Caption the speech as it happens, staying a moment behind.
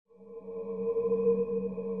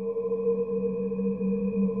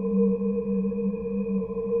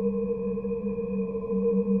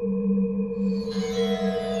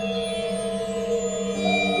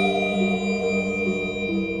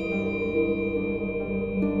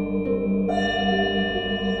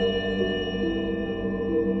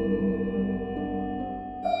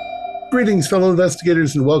Greetings, fellow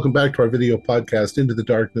investigators, and welcome back to our video podcast, Into the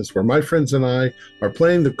Darkness, where my friends and I are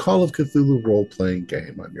playing the Call of Cthulhu role-playing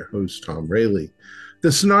game. I'm your host, Tom Rayleigh.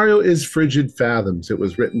 The scenario is Frigid Fathoms. It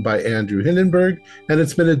was written by Andrew Hindenburg, and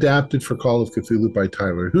it's been adapted for Call of Cthulhu by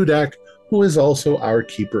Tyler Hudak, who is also our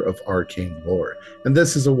keeper of arcane lore. And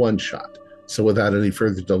this is a one-shot. So without any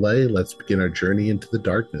further delay, let's begin our journey into the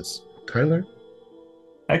darkness. Tyler?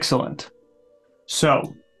 Excellent.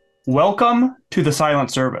 So, welcome to the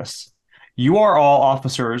Silent Service. You are all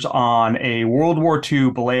officers on a World War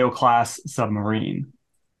II Baleo-class submarine.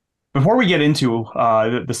 Before we get into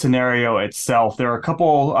the scenario itself, there are a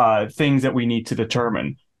couple things that we need to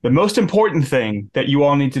determine. The most important thing that you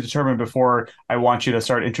all need to determine before I want you to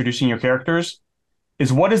start introducing your characters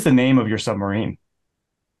is, what is the name of your submarine?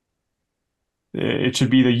 It should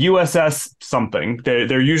be the USS something.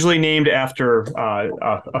 They're usually named after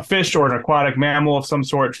a fish or an aquatic mammal of some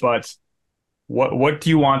sort, but what do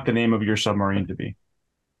you want the name of your submarine to be?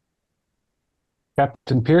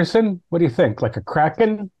 Captain Pearson? What do you think? Like a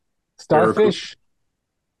kraken? Starfish?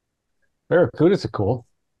 Barracudas are cool.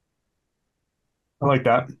 I like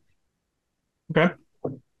that. Okay.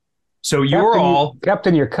 So you're all...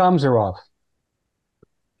 Captain, your comms are off.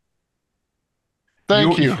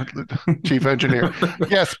 Thank you, Chief Engineer.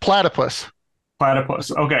 Yes, platypus.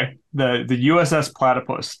 Platypus. Okay. The USS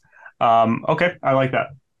Platypus. Okay, I like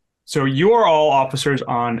that. So you are all officers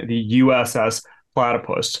on the USS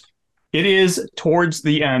Platypus. It is towards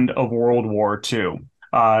the end of World War II.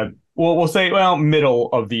 We'll say, middle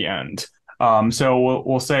of the end. So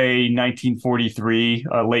we'll say 1943,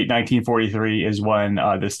 late 1943 is when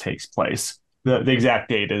this takes place. The exact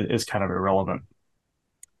date is kind of irrelevant.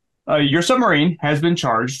 Your submarine has been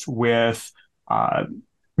charged with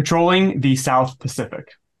patrolling the South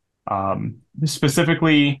Pacific,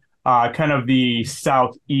 specifically kind of the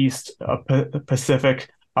southeast Pacific,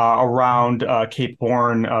 around Cape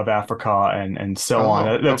Horn of Africa and so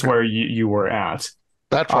on. That's where you were at.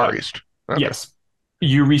 That far east. Okay. Yes.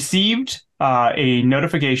 You received a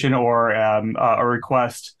notification or a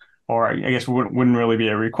request, or I guess it wouldn't really be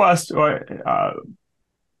a request.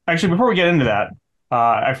 Actually, before we get into that,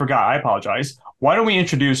 I forgot. I apologize. Why don't we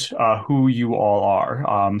introduce who you all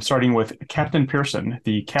are, starting with Captain Pearson,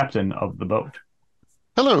 the captain of the boat.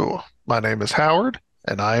 Hello, my name is Howard,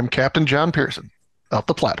 and I am Captain John Pearson of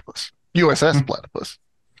the Platypus, USS Platypus.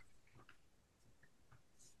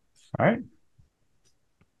 All right.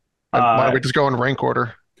 Why don't we just go in rank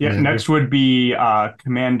order? Yeah. Next would be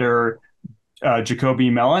Commander Jacoby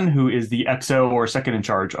Mellon, who is the XO or second in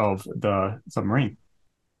charge of the submarine.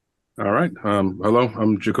 All right. Hello,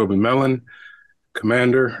 I'm Jacoby Mellon,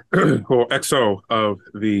 Commander or XO of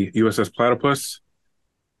the USS Platypus.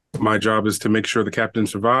 My job is to make sure the captain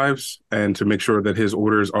survives and to make sure that his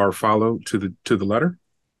orders are followed to the letter.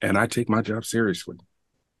 And I take my job seriously.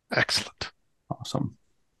 Excellent. Awesome.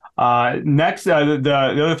 Next, the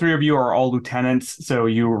other three of you are all lieutenants, so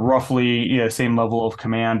you roughly same level of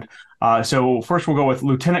command. So first we'll go with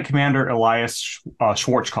Lieutenant Commander Elias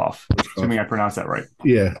Schwarzkopf, assuming I pronounced that right.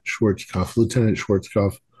 Yeah, Schwarzkopf, Lieutenant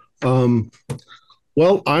Schwarzkopf.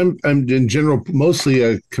 Well, I'm in general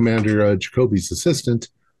mostly Commander Jacoby's assistant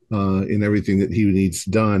in everything that he needs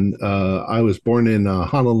done. I was born in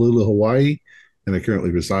Honolulu, Hawaii, and I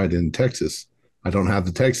currently reside in Texas. I don't have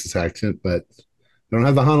the Texas accent, but I don't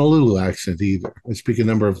have the Honolulu accent either. I speak a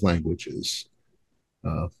number of languages.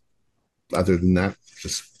 Other than that,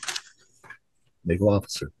 just naval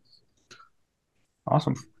officer.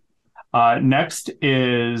 Awesome. Next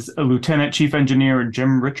is Lieutenant Chief Engineer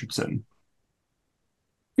Jim Richardson.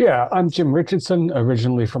 Yeah, I'm Jim Richardson,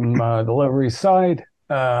 originally from the Lower East Side.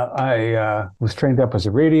 I was trained up as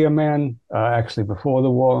a radio man, actually before the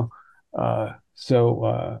war. So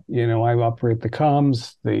I operate the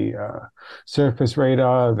comms, the surface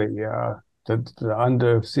radar, the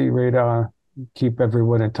undersea radar, keep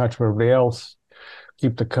everyone in touch with everybody else,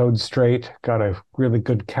 keep the code straight. Got a really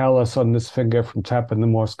good callus on this finger from tapping the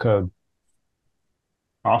Morse code.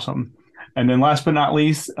 Awesome. And then last but not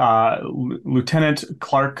least, Lieutenant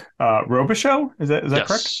Clark Robichaux. Is that yes.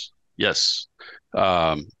 correct? Yes.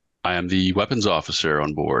 I am the weapons officer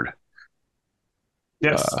on board.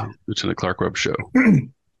 Yes. Lieutenant Clark Robichaux.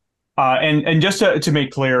 And just to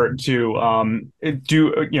make clear,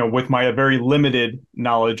 with my very limited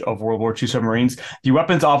knowledge of World War II submarines, the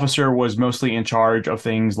weapons officer was mostly in charge of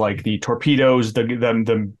things like the torpedoes,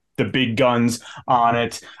 the big guns on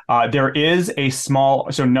it. There is a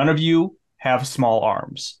small, so none of you have small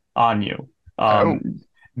arms on you.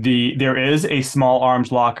 There is a small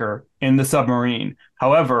arms locker in the submarine.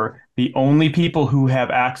 However, the only people who have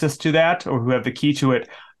access to that or who have the key to it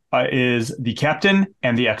is the captain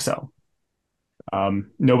and the XO.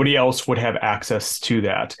 Nobody else would have access to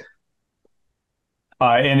that.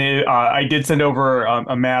 I did send over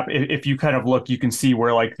a map. If you kind of look, you can see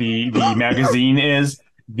where like the magazine is.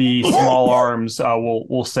 The small arms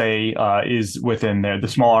will say is within there. The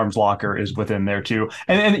small arms locker is within there too.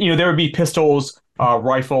 And there would be pistols,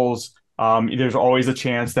 rifles. There's always a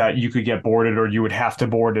chance that you could get boarded, or you would have to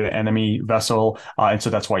board an enemy vessel, and so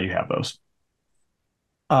that's why you have those.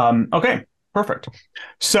 Okay, perfect.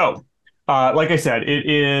 So, like I said, it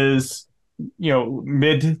is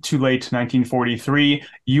mid to late 1943.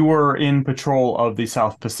 You were in patrol of the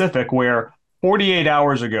South Pacific, where 48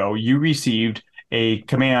 hours ago you received a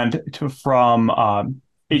command from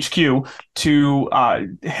HQ to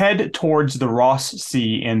head towards the Ross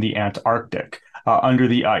Sea in the Antarctic under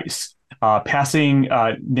the ice. Passing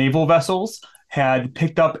naval vessels had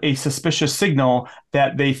picked up a suspicious signal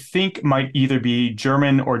that they think might either be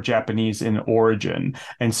German or Japanese in origin.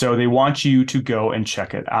 And so they want you to go and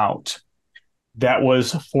check it out. That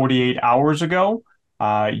was 48 hours ago.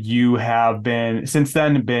 You have since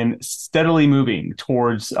then been steadily moving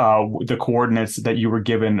towards the coordinates that you were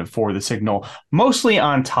given for the signal, mostly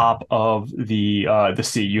on top of the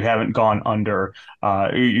sea. You haven't gone under.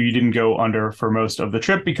 You didn't go under for most of the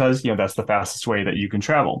trip because that's the fastest way that you can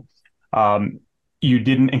travel. You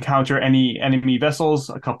didn't encounter any enemy vessels.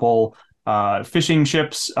 A couple fishing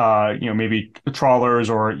ships, maybe trawlers,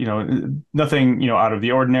 or nothing out of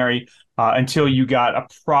the ordinary. Until you got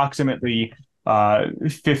approximately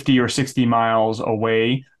 50 or 60 miles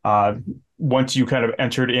away. Once you kind of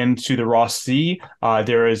entered into the Ross Sea,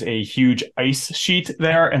 there is a huge ice sheet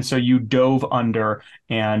there, and so you dove under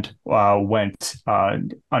and went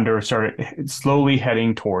under, started slowly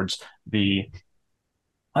heading towards the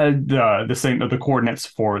signal, the coordinates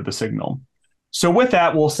for the signal. So with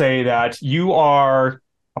that, we'll say that you are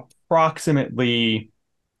approximately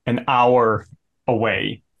an hour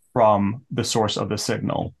away from the source of the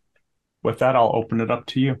signal. With that, I'll open it up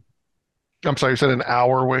to you. I'm sorry, you said an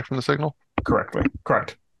hour away from the signal?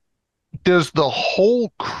 Correct. Does the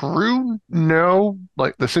whole crew know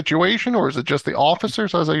like the situation, or is it just the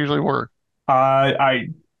officers? How does that usually work? How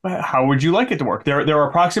would you like it to work? There are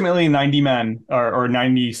approximately 90 men or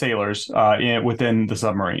 90 sailors within the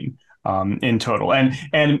submarine in total, and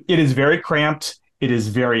it is very cramped. It is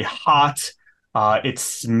very hot. It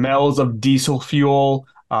smells of diesel fuel.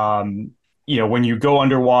 When you go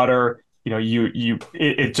underwater,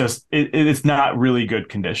 it's not really good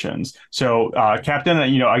conditions. So, Captain,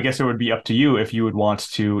 I guess it would be up to you if you would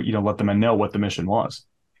want to, let the men know what the mission was.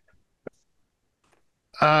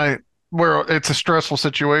 Well, it's a stressful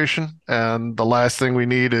situation, and the last thing we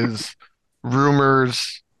need is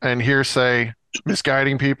rumors and hearsay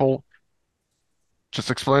misguiding people.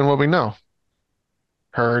 Just explain what we know.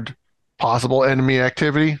 Heard possible enemy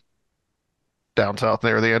activity down south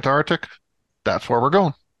near the Antarctic. That's where we're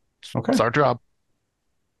going. Okay. It's our job.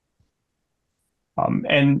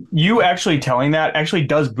 And you actually telling that actually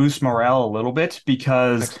does boost morale a little bit,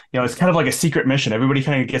 because it's kind of like a secret mission. Everybody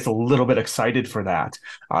kind of gets a little bit excited for that.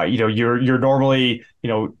 You're normally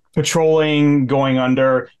patrolling, going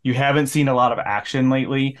under. You haven't seen a lot of action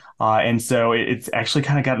lately, and so it's actually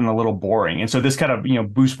kind of gotten a little boring. And so this kind of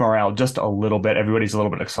boosts morale just a little bit. Everybody's a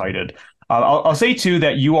little bit excited. I'll say too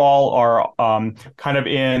that you all are kind of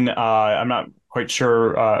in. I'm not quite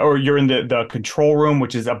sure, or you're in the control room,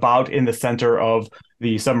 which is about in the center of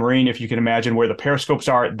the submarine. If you can imagine where the periscopes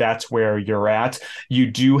are, that's where you're at. You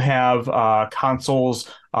do have consoles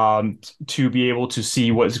to be able to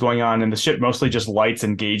see what's going on in the ship, mostly just lights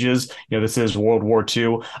and gauges. This is World War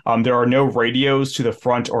II. There are no radios to the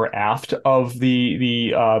front or aft of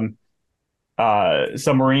the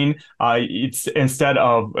submarine. It's instead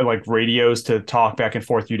of like radios to talk back and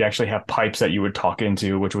forth, you'd actually have pipes that you would talk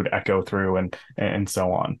into, which would echo through and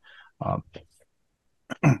so on.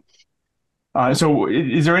 So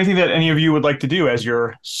is there anything that any of you would like to do as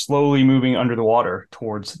you're slowly moving under the water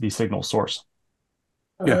towards the signal source?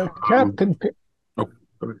 Yeah. Captain.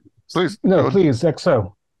 Please. No, please,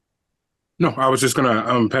 XO. No, I was just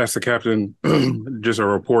gonna pass the captain just a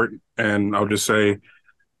report, and I'll just say,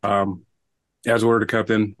 as ordered,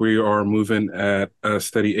 Captain, we are moving at a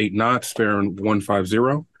steady 8 knots, bearing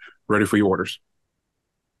 150. Ready for your orders.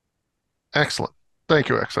 Excellent. Thank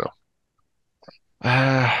you, XO.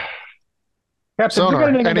 Captain, Sonar,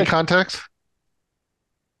 any context?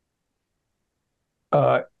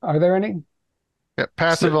 Are there any? Yeah,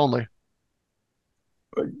 passive only.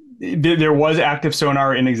 There was active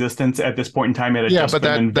sonar in existence at this point in time. It had just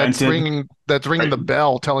been invented. That's ringing the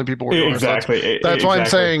bell, telling people where you are. Exactly. That's why I'm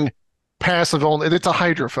saying passive only. It's a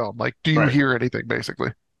hydrophone. Like, do you hear anything,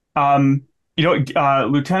 basically?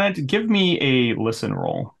 Lieutenant, give me a listen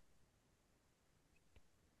roll.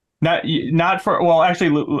 Not for well, actually,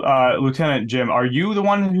 Lieutenant Jim, are you the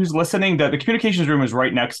one who's listening? The communications room is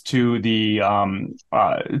right next to the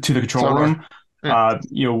control Sonar. room. Yeah.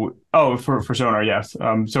 For sonar, yes.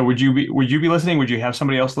 So would you be listening? Would you have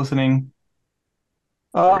somebody else listening?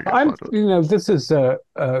 This is a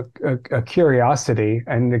curiosity,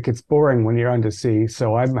 and it gets boring when you're under sea.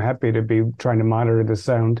 So I'm happy to be trying to monitor the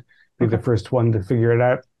sound, be the first one to figure it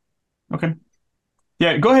out. Okay.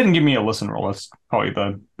 Yeah, go ahead and give me a listen roll. That's probably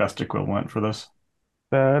the best equivalent for this.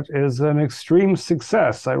 That is an extreme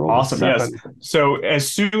success. I rolled Awesome. a Yes. 7. So as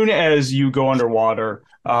soon as you go underwater,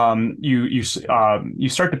 you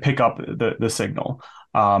start to pick up the signal,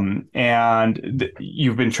 and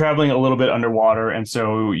you've been traveling a little bit underwater, and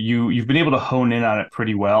so you've been able to hone in on it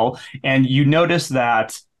pretty well, and you notice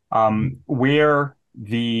that where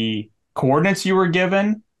the coordinates you were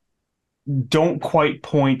given don't quite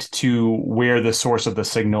point to where the source of the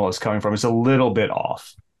signal is coming from. It's a little bit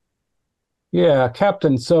off. Yeah,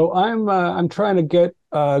 Captain. So I'm trying to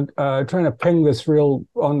trying to ping this real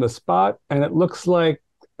on the spot, and it looks like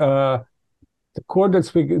the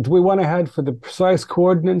coordinates do we want to head for the precise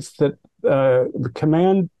coordinates that the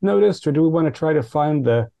command noticed, or do we want to try to find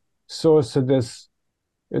the source of this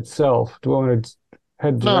itself? Do we want to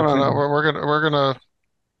head No, no, directly? no.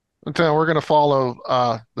 We're gonna follow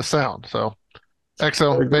the sound. So, Very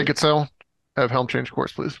XO, make good. it so. Have helm change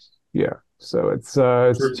course, please. Yeah. So it's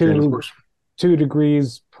Sure, change two course. 2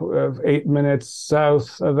 degrees of 8 minutes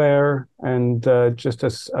south of there, and just a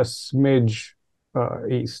smidge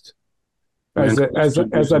east. And As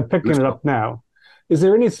I'm picking it up now, is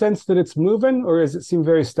there any sense that it's moving, or does it seem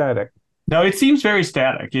very static? No, it seems very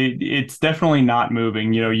static. It's definitely not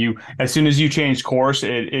moving. You as soon as you change course,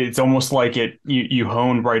 it's almost like you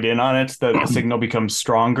hone right in on it. The signal becomes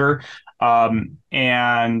stronger,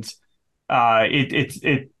 and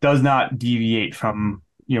it does not deviate from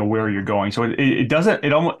where you're going. So it doesn't.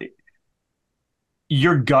 It almost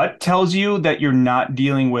your gut tells you that you're not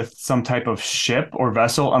dealing with some type of ship or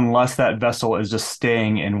vessel unless that vessel is just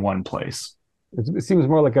staying in one place. It seems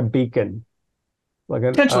more like a beacon, like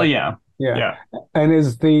an Potentially, yeah, yeah. yeah. And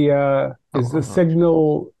is the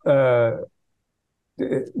signal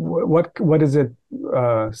what does it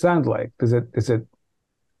sound like? Does it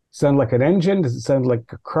sound like an engine? Does it sound like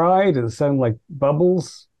a cry? Does it sound like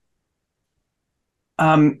bubbles?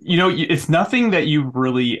 It's nothing that you've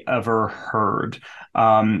really ever heard.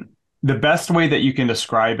 Um, the best way that you can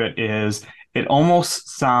describe it is it almost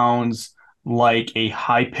sounds like a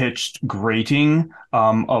high-pitched grating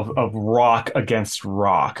of rock against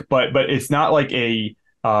rock, but it's not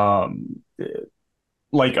um,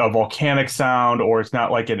 like a volcanic sound, or it's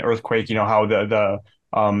not like an earthquake. You know how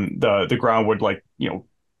the ground would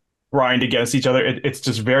grind against each other. It's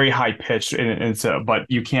just very high pitched, but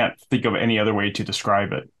you can't think of any other way to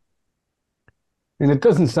describe it. And it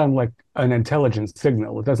doesn't sound like an intelligent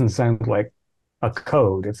signal. It doesn't sound like a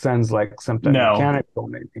code. It sounds like something No, mechanical,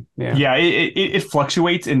 maybe. Yeah. yeah, it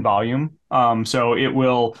fluctuates in volume. So it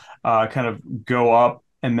will kind of go up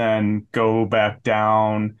and then go back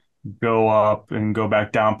down, go up and go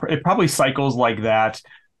back down. It probably cycles like that.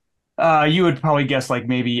 You would probably guess like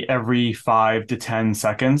maybe every 5 to 10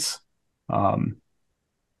 seconds. Um,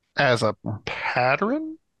 As a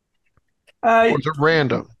pattern, uh, or is it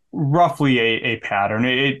random? roughly a pattern.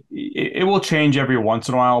 It will change every once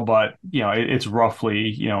in a while, but it's roughly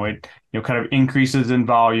it kind of increases in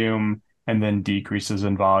volume and then decreases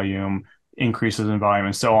in volume, increases in volume,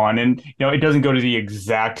 and so on. And it doesn't go to the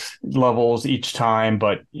exact levels each time,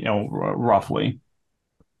 but roughly.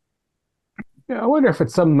 Yeah, I wonder if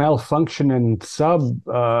it's some malfunction in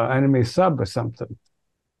enemy sub or something.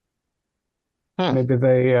 Hmm.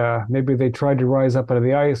 Maybe they tried to rise up out of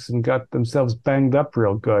the ice and got themselves banged up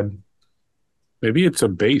real good. Maybe it's a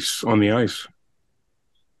base on the ice.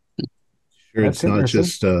 Sure, That's it's not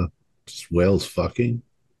interesting. just whales fucking.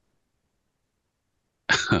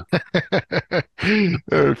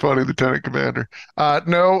 Very funny, Lieutenant Commander.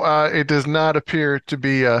 No, it does not appear to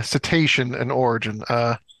be cetacean in origin.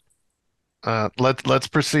 Let's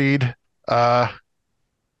proceed. A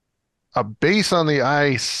base on the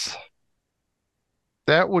ice,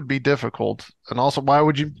 that would be difficult. And also, why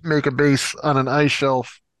would you make a base on an ice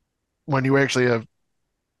shelf when you actually have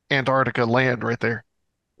Antarctica land right there?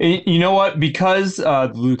 You know what? Because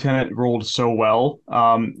the lieutenant rolled so well,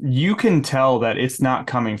 you can tell that it's not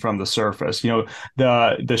coming from the surface.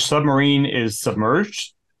 The submarine is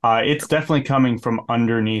submerged. It's definitely coming from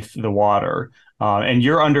underneath the water, and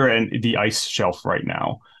you're under the ice shelf right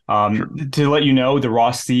now. To let you know, the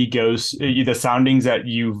Ross Sea goes, the soundings that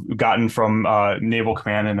you've gotten from Naval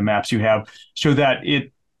Command and the maps you have show that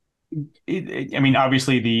I mean,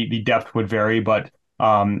 obviously the depth would vary, but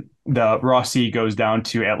the Ross Sea goes down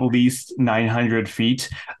to at least 900 feet.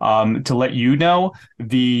 To let you know,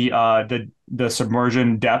 the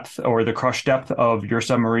submersion depth or the crush depth of your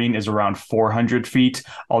submarine is around 400 feet.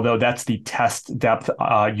 Although that's the test depth,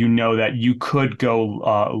 you know that you could go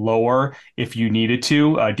lower if you needed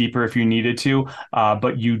to, deeper if you needed to,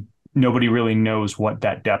 but nobody really knows what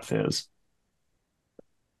that depth is.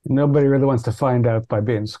 Nobody really wants to find out by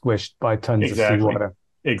being squished by tons of seawater.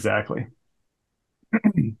 Exactly.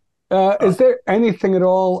 Is there anything at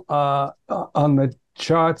all on the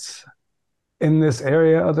charts in this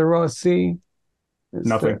area of the Ross Sea?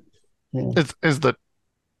 Nothing. Is the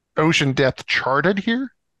ocean depth charted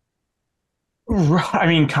here? I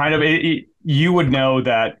mean, kind of. You would know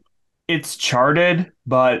that it's charted,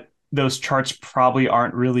 but those charts probably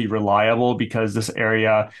aren't really reliable because this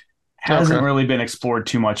area hasn't really been explored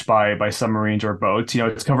too much by submarines or boats.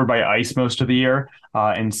 It's covered by ice most of the year,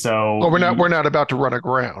 and so. Well, we're not about to run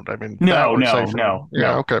aground. I mean, no.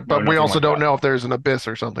 Okay, but we also like don't that. know if there's an abyss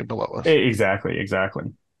or something below us. Exactly.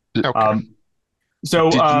 Okay. So,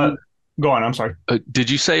 go on. I'm sorry. Did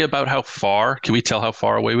you say about how far? Can we tell how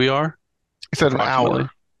far away we are? He said an hour.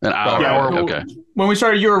 An hour. Yeah, Okay. When we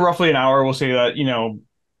started, you were roughly an hour. We'll say that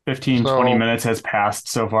 15, 20 minutes has passed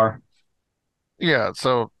so far. Yeah,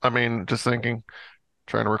 so I mean, just trying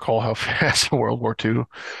to recall how fast World War II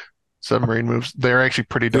submarine moves. They're actually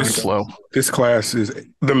pretty darn slow. This class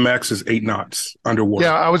the max is 8 knots underwater.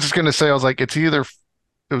 Yeah, I was just gonna say, I was like, I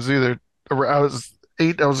was gonna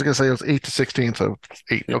say it was 8 to 16, so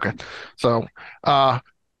 8. Yeah. Okay, so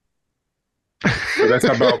So that's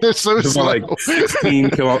about they're so slow. like 16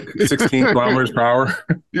 kilometers per hour.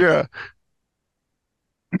 Yeah.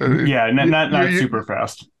 Yeah, not super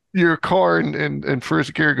fast. Your car in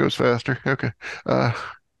first gear goes faster. Okay.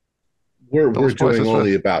 We're doing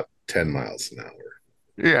only about 10 miles an hour.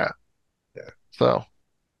 Yeah. So.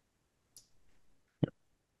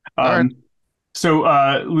 All right. So,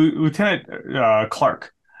 Lieutenant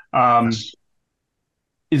Clark,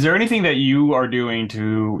 is there anything that you are doing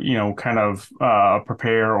to, kind of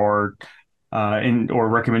prepare or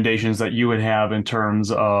recommendations that you would have in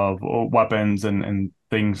terms of weapons and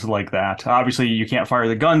things like that? Obviously, you can't fire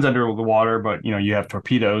the guns under the water, but you have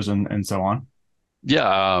torpedoes and so on.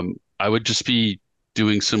 Yeah, I would just be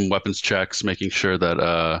doing some weapons checks, making sure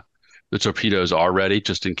that the torpedoes are ready,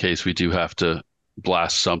 just in case we do have to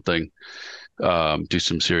blast something, do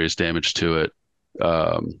some serious damage to it.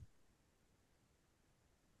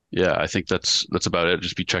 Yeah, I think that's about it.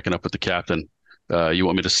 Just be checking up with the captain. You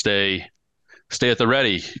want me to stay at the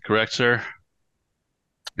ready, correct, sir?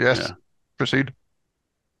 Yes. Yeah. Proceed.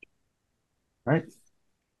 Right.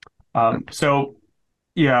 So,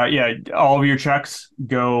 yeah, all of your checks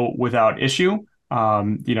go without issue.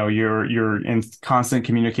 You're in constant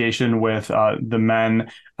communication with the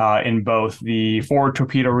men in both the forward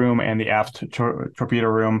torpedo room and the aft torpedo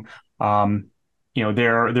room.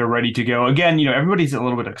 They're ready to go. Again, everybody's a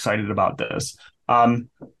little bit excited about this.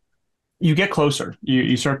 You get closer.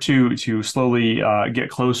 You start to slowly get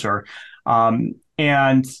closer,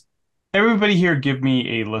 and everybody here, give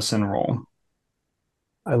me a listen roll.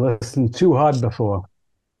 I listened too hard before.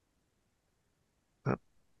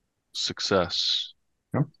 Success.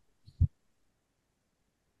 Yep.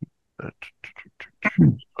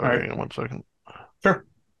 All right, 1 second. Sure.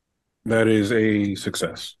 That is a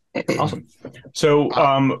success. Awesome. So,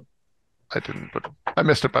 I didn't, but I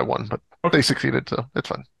missed it by 1, but they succeeded, so it's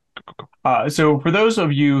fine. Go. So for those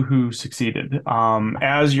of you who succeeded,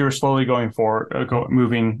 as you're slowly going forward,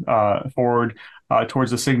 moving forward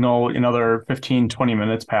towards the signal, another 15, 20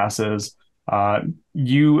 minutes passes.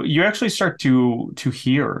 You actually start to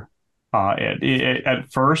hear it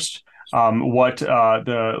at first. What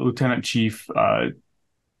the Lieutenant Chief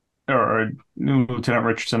or Lieutenant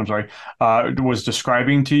Richardson, I'm sorry, was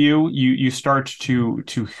describing to you. You start to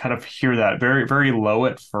kind of hear that very, very low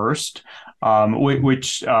at first,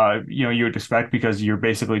 which you would expect because you're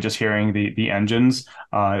basically just hearing the engines.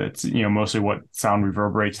 It's mostly what sound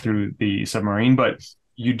reverberates through the submarine, but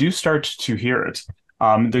you do start to hear it.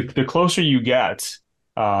 The closer you get,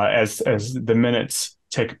 as the minutes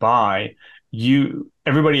tick by,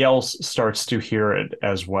 everybody else starts to hear it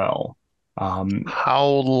as well.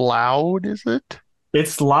 How loud is it?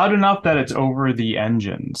 It's loud enough that it's over the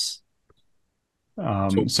engines.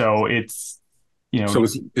 So it's So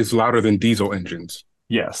it's louder than diesel engines.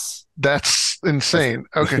 Yes. That's insane.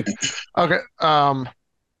 Okay. Okay.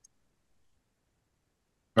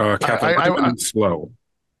 Captain, I'm slow.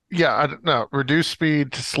 No, reduce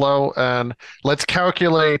speed to slow, and let's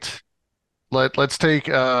calculate. Let's take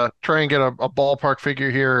try and get a ballpark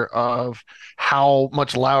figure here of how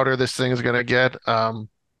much louder this thing is going to get.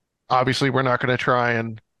 Obviously, we're not going to try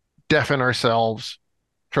and deafen ourselves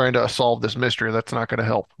trying to solve this mystery. That's not going to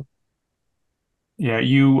help. Yeah,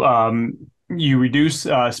 you reduce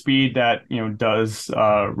speed that does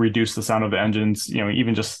reduce the sound of the engines,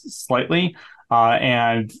 even just slightly.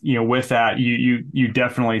 And with that, you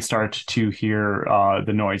definitely start to hear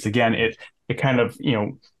the noise. Again, it kind of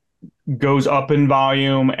goes up in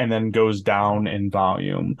volume and then goes down in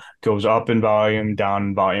volume, goes up in volume, down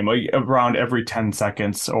in volume, like around every 10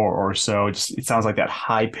 seconds or so. It sounds like that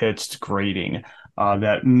high pitched grating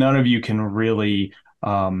that none of you can really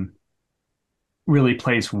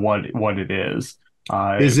place what it is.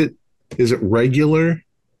 Is it regular?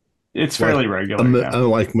 It's Like fairly regular, yeah.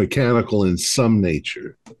 like mechanical in some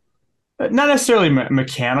nature? Not necessarily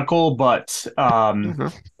mechanical, but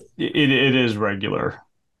Mhm. it is regular.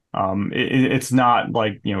 It's not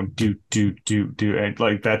like do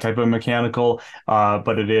like that type of mechanical,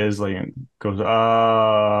 but it is like it goes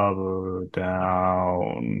up,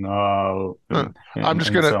 down, up, Uh, I'm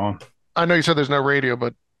just and gonna. so on. I know you said there's no radio,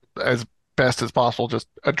 but as best as possible, just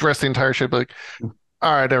address the entire ship. Like,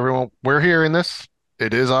 all right, everyone, we're hearing this.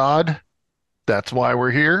 It is odd. That's why we're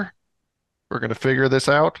here. We're gonna figure this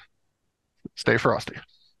out. Stay frosty.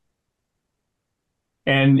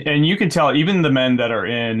 And you can tell even the men that are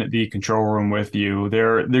in the control room with you,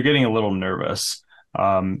 they're getting a little nervous.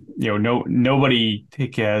 Nobody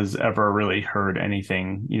has ever really heard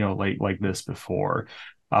anything, like this before.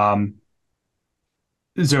 Um,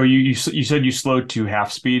 so you said you slowed to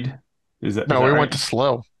half speed. Is No, that we went right? to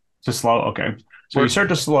slow. To slow? Okay. So you We're start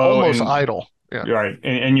to slow almost and idle. Yeah, you're right,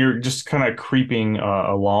 and you're just kind of creeping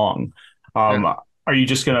along. yeah. Are you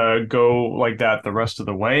just gonna go like that the rest of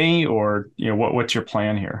the way, or what's your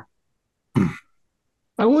plan here?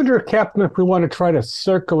 I wonder, Captain, if we want to try to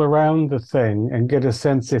circle around the thing and get a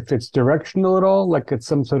sense if it's directional at all, like it's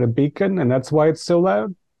some sort of beacon, and that's why it's so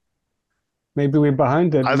loud. Maybe we're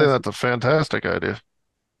behind it. I think that's a fantastic idea.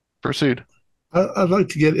 Proceed. I'd like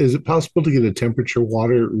to get. Is it possible to get a temperature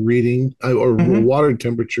water reading or Hmm. water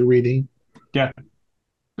temperature reading? Yeah.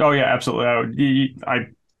 Oh yeah, absolutely.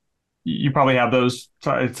 You probably have those.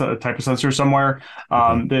 It's a type of sensor somewhere.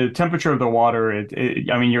 Okay. The temperature of the water.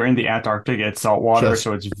 I mean, you're in the Antarctic. It's salt water, Just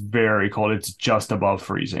so it's very cold. It's just above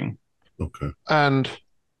freezing. okay. And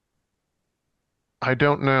I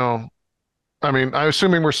don't know. I mean, I'm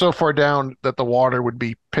assuming we're so far down that the water would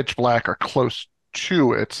be pitch black or close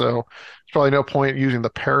to it. So there's probably no point using the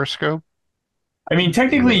periscope. I mean,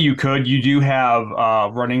 technically, you could. You do have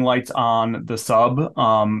running lights on the sub.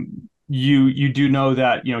 You do know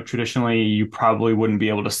that traditionally you probably wouldn't be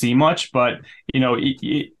able to see much, but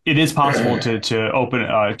it is possible to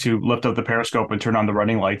open to lift up the periscope and turn on the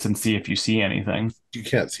running lights and see if you see anything. You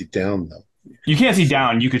can't see down though. You can't see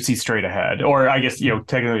down. You could see straight ahead, or I guess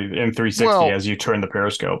technically in 360 Well, as you turn the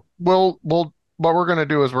periscope. what we're going to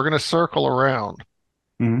do is we're going to circle around.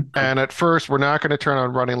 Hmm. And at first, we're not going to turn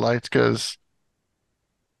on running lights because,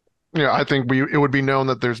 I think it would be known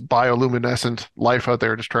that there's bioluminescent life out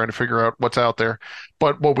there just trying to figure out what's out there.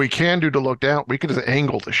 But what we can do to look down, we can just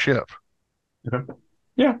angle the ship. Okay.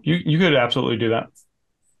 Yeah, you could absolutely do that.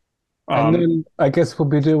 And Um, then I guess we'll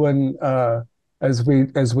be doing as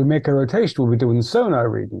we make a rotation, we'll be doing sonar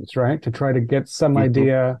readings, right? To try to get some Mhm.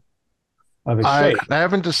 idea of a I shape.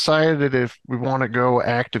 haven't decided if we want to go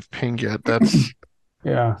active ping yet. That's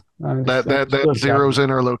Yeah. that Understood, zeroes Captain. in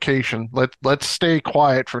our location. Let's stay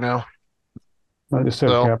quiet for now. Understood,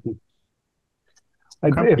 So, Captain.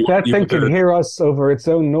 okay. If that You thing want can to hear us over its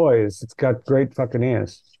own noise, it's got great fucking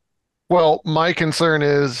ears. well, my concern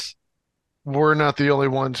is we're not the only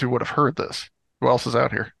ones who would have heard this. Who else is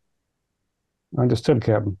out here? Understood,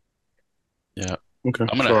 Captain. Yeah. okay?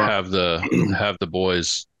 I'm gonna have the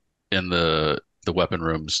boys in the weapon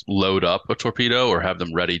rooms load up a torpedo or have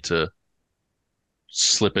them ready to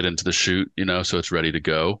slip it into the chute, so it's ready to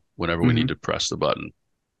go whenever we need Mhm. to press the button.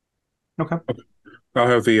 Okay. I'll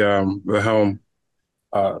have the helm.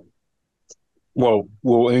 Uh, well,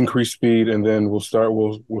 we'll increase speed and then we'll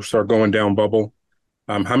start going down bubble.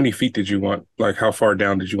 How many feet did you want? Like, how far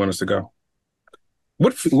down did you want us to go?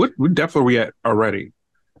 What depth are we at already?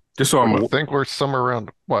 Just so I I'm think we're somewhere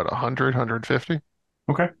around what, 100, 150?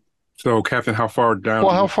 Okay. so, Captain, how far down?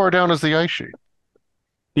 Well, how far down is the ice sheet?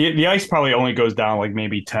 The ice probably only goes down like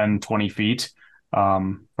maybe 10, 20 feet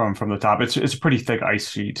from the top. It's a pretty thick ice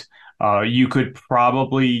sheet. You could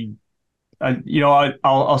probably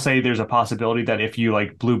I'll say there's a possibility that if you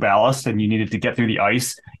like blew ballast and you needed to get through the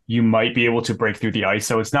ice, you might be able to break through the ice.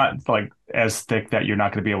 So it's not like as thick that you're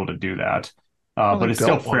not going to be able to do that. But I it's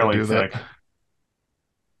still don't want to fairly do that. thick.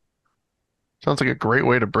 Sounds like a great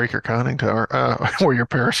way to break your conning tower, or your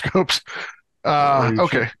periscopes. Or your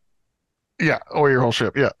Okay. ship. Yeah, or your whole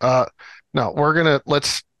ship. Yeah. No,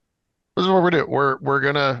 this is what we're doing. We're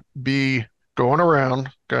gonna be going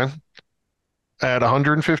around, okay, at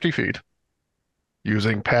 150 feet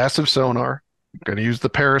using passive sonar. Gonna use the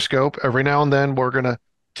periscope. Every now and then we're gonna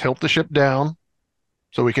tilt the ship down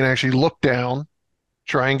so we can actually look down,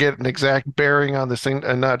 try and get an exact bearing on this thing,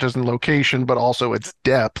 and not just in location, but also its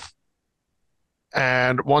depth.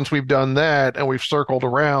 And once we've done that and we've circled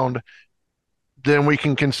around, then we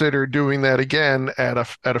can consider doing that again at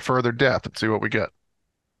a further depth and see what we get.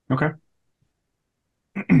 Okay.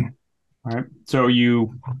 All right. So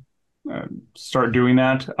you start doing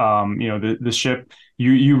that. The ship,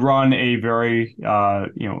 you run a very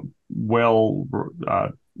well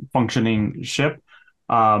functioning ship.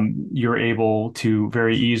 You're able to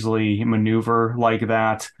very easily maneuver like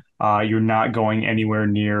that. You're not going anywhere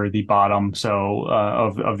near the bottom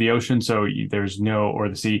of the ocean, so or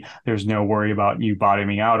the sea. There's no worry about you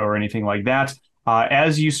bottoming out or anything like that.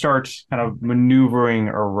 As you start kind of maneuvering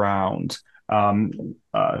around,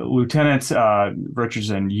 Lieutenant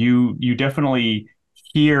Richardson, you definitely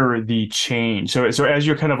hear the change. So as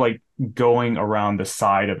you're kind of like going around the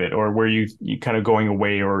side of it, or where you kind of going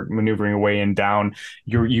away or maneuvering away and down,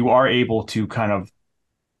 you are able to kind of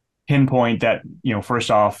pinpoint that,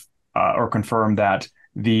 first off, or confirm that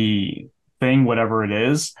the thing, whatever it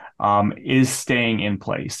is staying in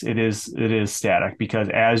place. It is static, because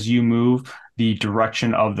as you move, the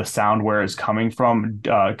direction of the sound where it's coming from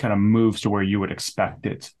kind of moves to where you would expect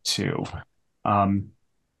it to. Um,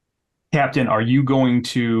 Captain, are you going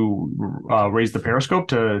to raise the periscope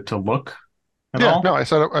to look at Yeah, all? no, I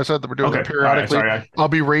said that we're doing Okay, that all right, periodically. sorry. I'll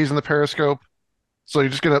be raising the periscope. So you're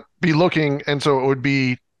just gonna be looking, and so it would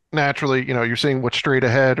be naturally, you're seeing what's straight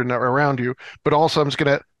ahead and around you, but also I'm just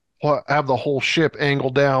gonna have the whole ship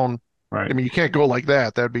angled down. I Right, mean, you can't go like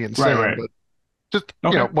that. That'd be right, insane, right. but just,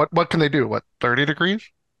 Okay. what can they do? What, 30 degrees?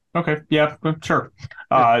 Okay, yeah, sure.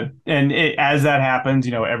 Yeah. As that happens,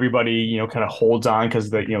 everybody, kind of holds on, because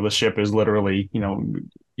the ship is literally,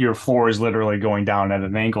 your floor is literally going down at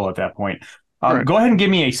an angle at that point. Right. Go ahead and give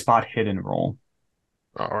me a spot hidden roll.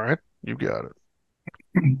 All right. You got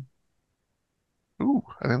it. Ooh,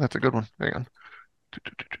 I think that's a good one. Hang on.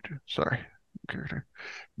 Sorry. Character.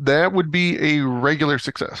 That would be a regular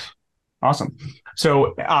success. Awesome.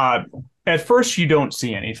 So at first you don't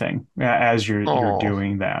see anything as you're Oh,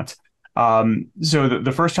 doing that. So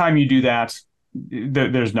the first time you do that,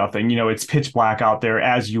 there's nothing. It's pitch black out there,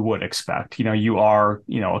 as you would expect. You are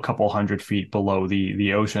a couple hundred feet below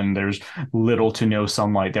the ocean. There's little to no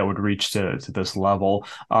sunlight that would reach to this level.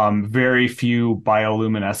 Very few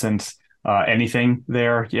bioluminescent anything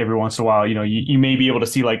there. Every once in a while, you may be able to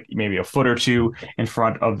see like maybe a foot or two in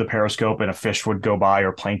front of the periscope, and a fish would go by,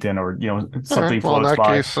 or plankton, or all something right. Well, in floats that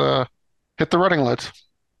by. case, hit the running lights.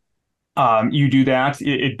 You do that.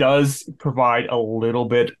 It does provide a little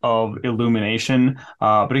bit of illumination,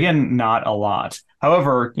 but again, not a lot.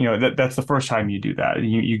 However, that's the first time you do that.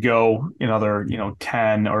 You go another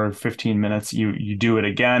 10 or 15 minutes. You do it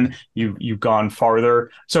again. You've gone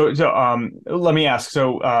farther. So let me ask.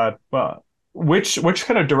 Well, which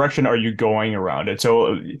kind of direction are you going around it?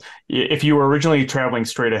 So if you were originally traveling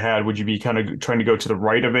straight ahead, would you be kind of trying to go to the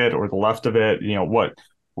right of it or the left of it? What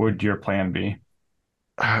would your plan be?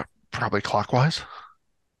 Uh, Probably clockwise.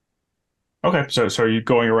 Okay, so you're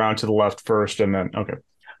going around to the left first, and then okay.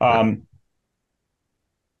 Right.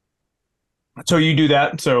 So you do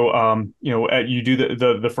that. So you do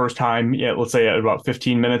the first time. Yeah, let's say at about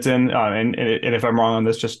 15 minutes in, and if I'm wrong on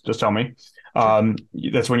this, just tell me. Sure.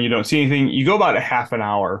 That's when you don't see anything. You go about a half an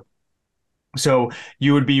hour. So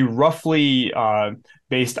you would be roughly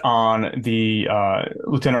based on the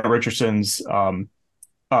Lieutenant Richardson's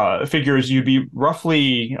figures, you'd be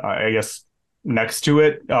roughly, I guess, next to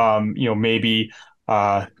it, maybe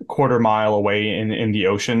a quarter mile away in the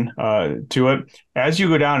ocean to it. As you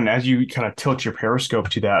go down and as you kind of tilt your periscope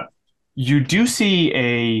to that, you do see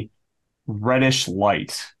a reddish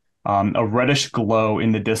light, a reddish glow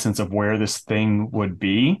in the distance of where this thing would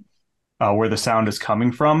be, where the sound is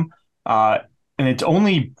coming from. And it's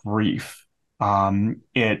only brief.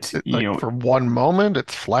 It, Like for one moment,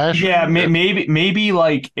 it's yeah, flashing. maybe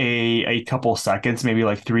like a couple seconds, maybe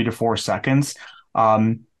like 3 to 4 seconds.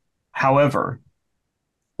 Um, However,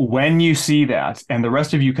 when you see that, and the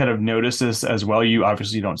rest of you kind of notice this as well, you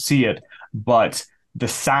obviously don't see it, but the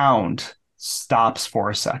sound stops for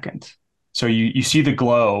a second. So you see the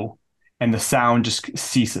glow and the sound just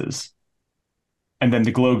ceases. And then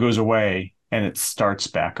the glow goes away and it starts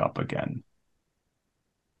back up again.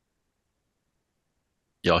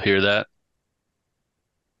 Y'all hear that?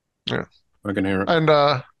 Yeah, I can hear it. and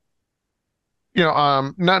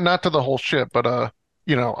not to the whole ship, but I'll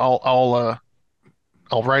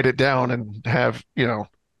write it down and have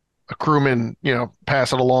a crewman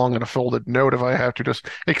pass it along in a folded note if I have to, just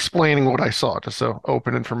explaining what I saw, just so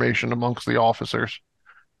open information amongst the officers.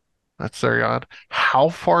 That's very odd. How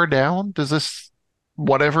far down does this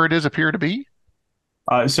whatever it is appear to be?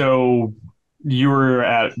 So you were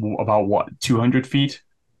at about what, 200 feet?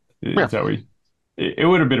 Yeah, Is that what it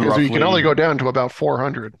would have been because roughly, you can only go down to about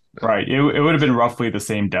 400. right. It would have been roughly the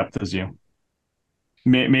same depth as you,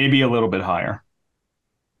 maybe a little bit higher.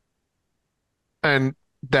 And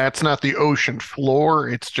that's not the ocean floor,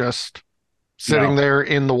 it's just sitting No. there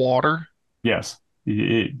in the water. Yes.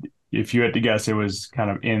 If you had to guess, it was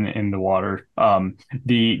kind of in the water.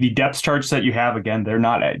 The depth charts that you have, again, they're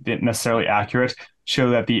not necessarily accurate.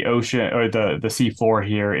 Show that the ocean or the sea floor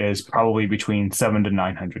here is probably between 700 to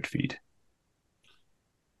 900 feet.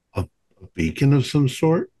 A beacon of some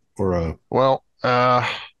sort, or Well, if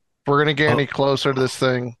we're gonna get any a, closer to this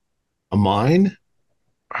thing, a mine?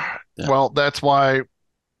 Yeah. well, that's why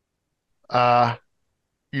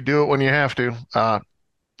you do it when you have to.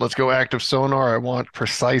 Let's go active sonar. I want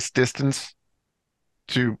precise distance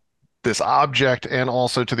to this object and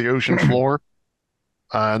also to the ocean floor.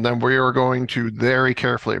 And then we are going to very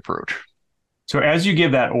carefully approach. So as you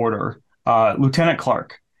give that order, Lieutenant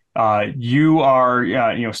Clark, you are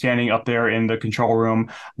standing up there in the control room.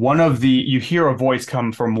 You hear a voice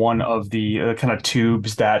come from one of the kind of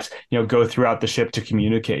tubes that go throughout the ship to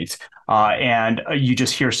communicate. And you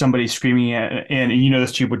just hear somebody screaming, and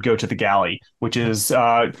this tube would go to the galley, which is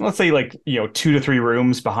let's say like 2 to 3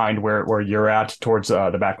 rooms behind where you're at, towards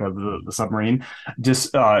the back of the submarine.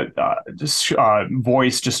 Just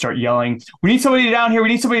voice just start yelling, "We need somebody down here! We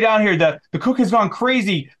need somebody down here! The cook has gone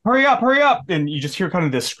crazy! Hurry up! Hurry up!" And you just hear kind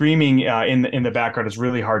of this screaming in the background. It's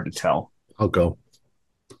really hard to tell. I'll go.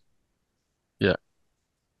 Yeah.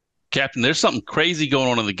 Captain, there's something crazy going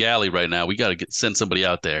on in the galley right now. We got to send somebody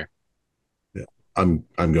out there. Yeah, I'm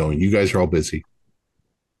going. You guys are all busy.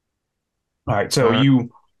 All right, so you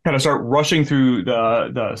kind of start rushing through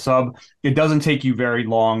the sub. It doesn't take you very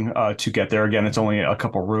long to get there. Again, it's only a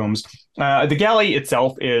couple rooms. The galley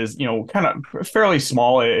itself is, kind of fairly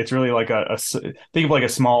small. It's really like think of like a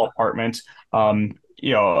small apartment.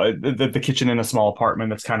 The kitchen in a small apartment.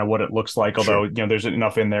 That's kind of what it looks like. Although, Sure. there's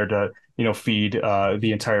enough in there to, feed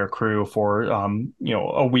the entire crew for,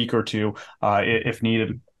 a week or two if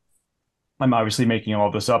needed. I'm obviously making all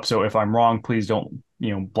this up, so if I'm wrong, please don't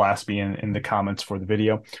blast me in the comments for the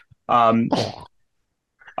video. So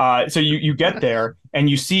you get there and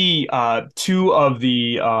you see two of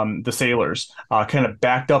the sailors kind of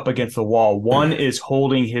backed up against the wall. One is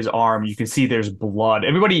holding his arm. You can see there's blood.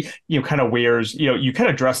 Everybody kind of wears you kind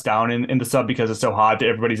of dress down in the sub because it's so hot.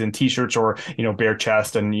 Everybody's in t-shirts or bare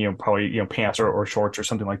chest and probably pants or shorts or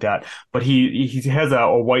something like that. But he has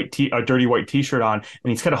a dirty white t-shirt on and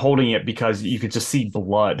he's kind of holding it because you could just see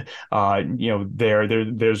blood.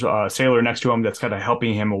 There's a sailor next to him that's kind of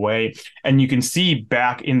helping him away, and you can see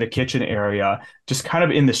back in the kitchen area, just kind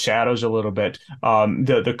of in the shadows a little bit.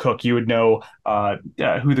 The cook, you would know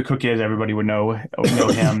who the cook is. Everybody would know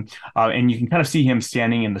him, and you can kind of see him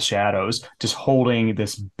standing in the shadows, just holding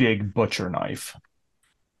this big butcher knife.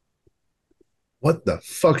 What the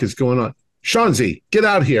fuck is going on? Shanzi, get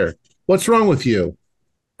out here. What's wrong with you?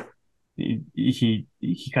 He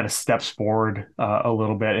kind of steps forward a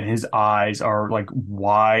little bit, and his eyes are like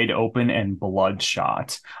wide open and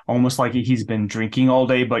bloodshot, almost like he's been drinking all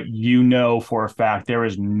day. But for a fact there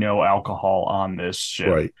is no alcohol on this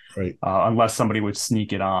ship, Right. Unless somebody would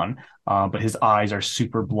sneak it on. But his eyes are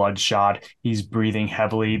super bloodshot. He's breathing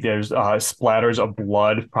heavily. There's splatters of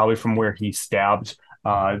blood, probably from where he stabbed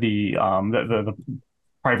the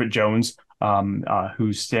Private Jones,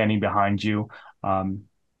 who's standing behind you.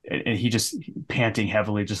 And he just panting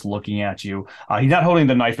heavily, just looking at you. He's not holding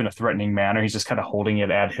the knife in a threatening manner. He's just kind of holding it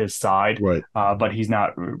at his side. Right. But he's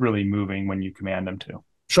not really moving when you command him to.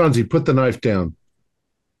 Shanzi, put the knife down.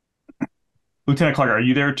 Lieutenant Clark, are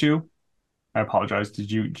you there too? I apologize.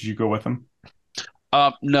 Did you go with him?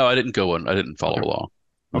 No, I didn't go in. I didn't follow along.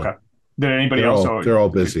 Okay. Did anybody else? They're all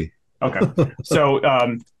busy. Okay. So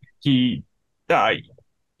you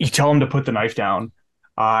tell him to put the knife down,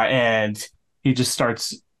 and he just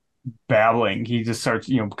starts babbling. He just starts,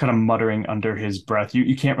 kind of muttering under his breath.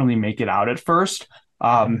 You can't really make it out at first.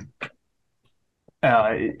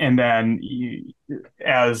 and then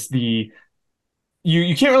as you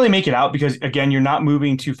can't really make it out because again you're not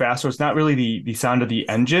moving too fast, so it's not really the sound of the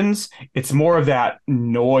engines. It's more of that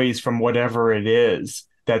noise from whatever it is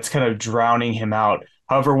that's kind of drowning him out.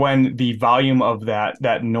 However, when the volume of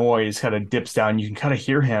that noise kind of dips down, you can kind of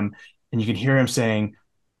hear him, and you can hear him saying,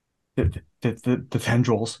 the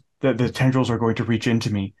tendrils, the tendrils are going to reach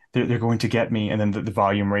into me. They're going to get me. And then the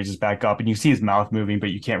volume raises back up, and you see his mouth moving,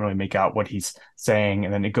 but you can't really make out what he's saying.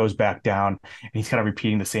 And then it goes back down, and he's kind of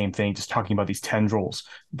repeating the same thing, just talking about these tendrils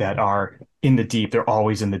that are in the deep. They're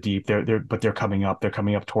always in the deep. But they're coming up. They're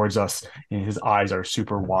coming up towards us, and his eyes are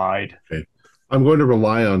super wide. Okay. I'm going to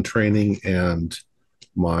rely on training and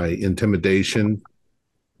my intimidation.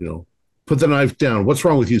 Put the knife down. What's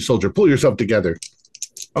wrong with you, soldier? Pull yourself together.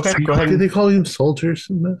 Okay, go ahead. Did they call you soldiers?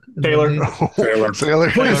 Sailor.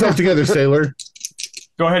 Sailor. Pull yourself together, sailor.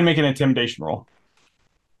 Go ahead and make an intimidation roll.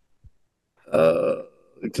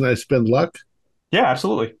 Can I spend luck? Yeah,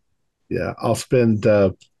 absolutely. Yeah, I'll spend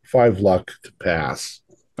 5 luck to pass.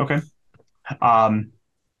 Okay.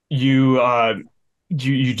 You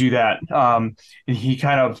do that. And he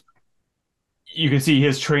kind of, you can see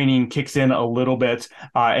his training kicks in a little bit,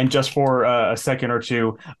 and just for a second or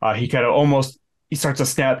two, he starts to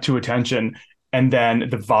snap to attention, and then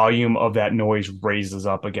the volume of that noise raises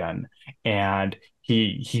up again, and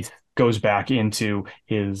he goes back into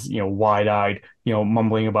his wide-eyed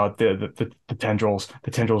mumbling about the tendrils.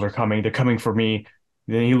 The tendrils are coming. They're coming for me.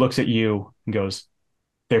 Then he looks at you and goes,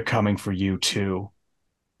 "They're coming for you too."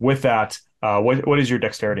 With that, what is your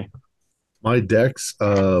dexterity? My dex,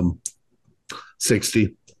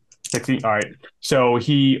 60. 60. All right. So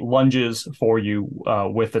he lunges for you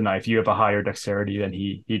with the knife. You have a higher dexterity than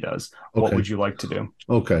he does. What Okay. would you like to do?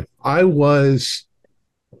 Okay.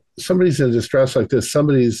 Somebody's in distress like this.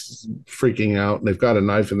 Somebody's freaking out and they've got a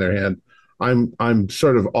knife in their hand. I'm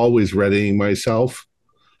sort of always readying myself.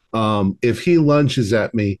 If he lunges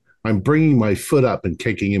at me, I'm bringing my foot up and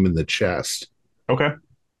kicking him in the chest. Okay.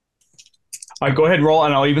 All right, go ahead and roll,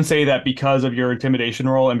 and I'll even say that because of your intimidation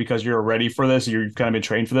roll and because you're ready for this, you've kind of been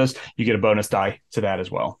trained for this, you get a bonus die to that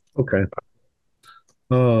as well. Okay.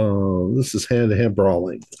 Oh, this is hand-to-hand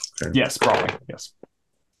brawling. Okay. Yes, brawling. Yes.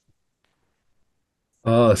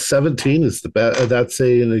 17 is the best. That's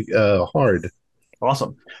a hard.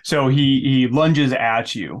 Awesome. So he lunges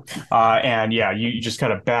at you, and yeah, you just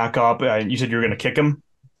kind of back up. You said you were going to kick him.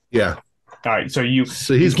 Yeah. All right. So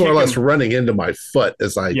he's more or less running into my foot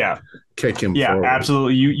as I kick him. Yeah, forward.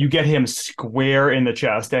 absolutely. You get him square in the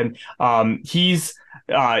chest, and he's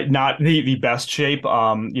not the best shape.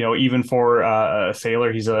 Even for a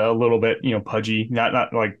sailor, he's a little bit pudgy,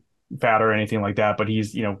 not like fat or anything like that, but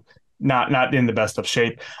he's not in the best of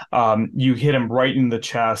shape. You hit him right in the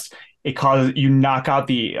chest. It causes you knock out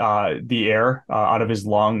the air out of his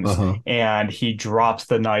lungs, and he drops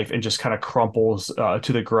the knife and just kind of crumples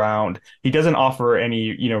to the ground. He doesn't offer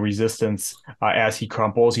any resistance as he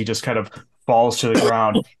crumples. He just kind of falls to the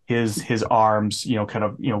ground. His arms kind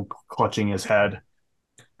of clutching his head,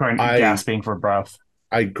 gasping for breath.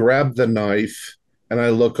 I grab the knife and I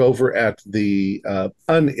look over at the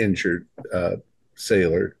uninjured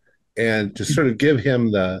sailor and just sort of give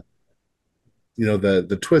him the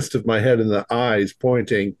twist of my head and the eyes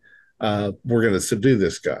pointing, we're going to subdue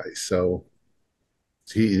this guy. So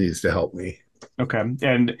he needs to help me. Okay.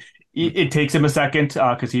 And it takes him a second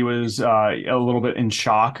because he was a little bit in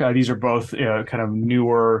shock. These are both kind of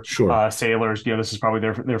newer sailors. This is probably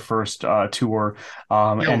their first tour.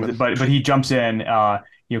 But he jumps in,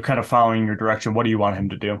 kind of following your direction. What do you want him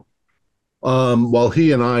to do? Well,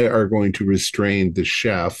 he and I are going to restrain the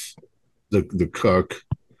chef, the cook,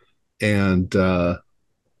 and I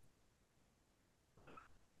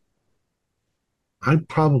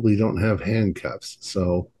probably don't have handcuffs,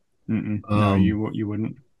 so no, you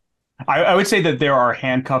wouldn't. I would say that there are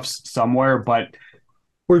handcuffs somewhere, but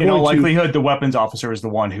in all likelihood, the weapons officer is the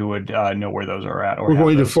one who would know where those are at. We're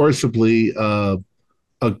going to forcibly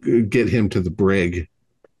get him to the brig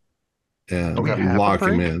and lock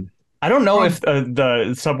him in. I don't know if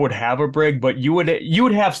the sub would have a brig, but you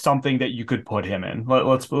would have something that you could put him in.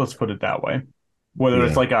 Let's put it that way. Whether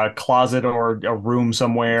it's like a closet or a room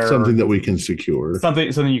somewhere, something that we can secure, something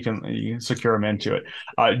you can secure him into it.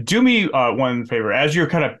 Do me one favor, as you're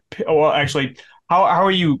kind of actually, how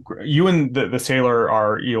are you and the sailor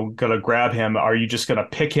are gonna grab him? Are you just gonna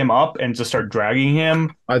pick him up and just start dragging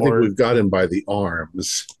him? I think we've got him by the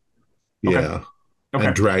arms, and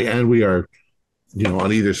drag, and we are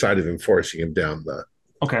on either side of him, forcing him down the.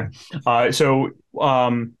 Okay, so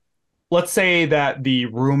let's say that the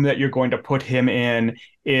room that you're going to put him in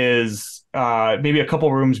is maybe a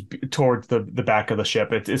couple rooms towards the back of the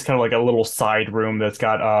ship. It's kind of like a little side room that's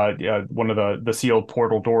got one of the sealed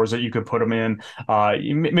portal doors that you could put him in.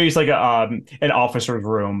 Maybe it's like an officer's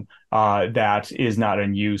room that is not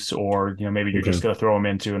in use, or maybe you're just going to throw him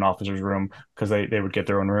into an officer's room because they would get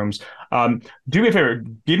their own rooms. Do me a favor,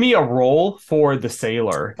 give me a roll for the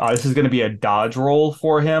sailor. This is going to be a dodge roll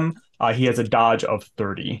for him. He has a dodge of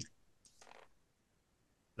 30.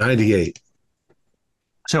 98.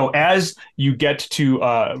 So as you get to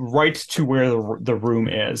right to where the room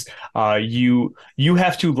is, you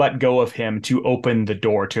have to let go of him to open the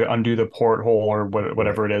door, to undo the porthole or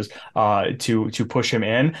whatever it is, to push him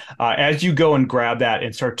in. As you go and grab that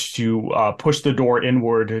and start to push the door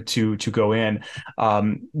inward to go in,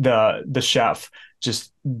 the chef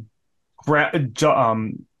just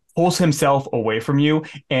pulls himself away from you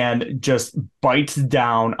and just bites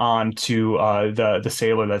down onto the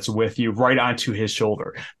sailor that's with you, right onto his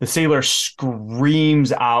shoulder. The sailor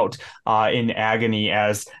screams out in agony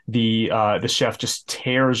as the chef just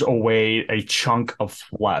tears away a chunk of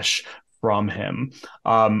flesh from him.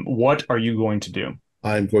 What are you going to do?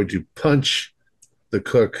 I'm going to punch the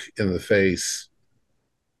cook in the face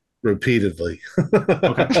repeatedly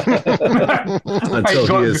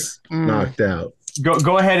until he is knocked out.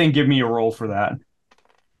 Go ahead and give me a roll for that.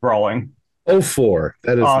 Brawling. 04.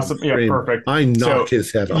 That is awesome. Yeah, perfect. I knock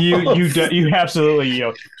his head off. You absolutely,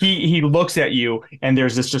 he looks at you and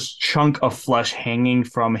there's this just chunk of flesh hanging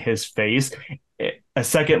from his face. A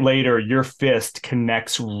second later, your fist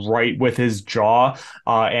connects right with his jaw,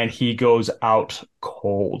 and he goes out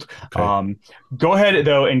cold. Okay. Go ahead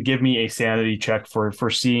though and give me a sanity check for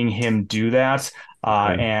seeing him do that.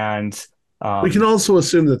 Okay. And we can also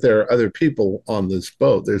assume that there are other people on this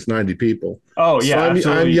boat. There's 90 people. Oh, yeah.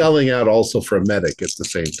 So I'm yelling out also for a medic at the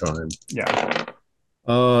same time. Yeah.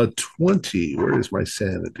 20. Where is my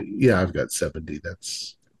sanity? Yeah, I've got 70.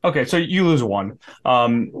 That's okay. So you lose one.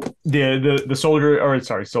 The soldier, or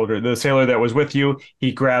sorry, the sailor that was with you,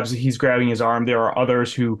 he's grabbing his arm. There are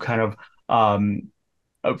others who kind of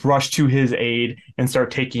rush to his aid and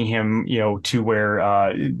start taking him, to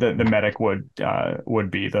where the medic would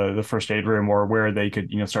be, the first aid room, or where they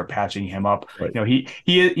could, start patching him up. Right.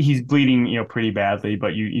 He's bleeding, pretty badly,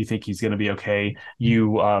 but you think he's going to be okay.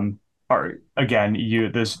 You are again,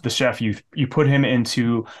 the chef, you put him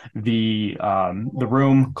into the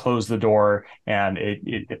room, close the door, and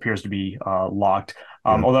it appears to be locked.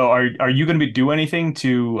 Although, are you going to do anything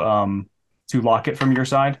to lock it from your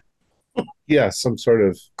side? Yeah, some sort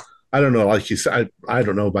of, I don't know, like you said, I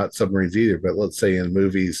don't know about submarines either, but let's say in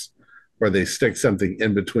movies where they stick something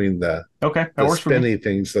in between the spinny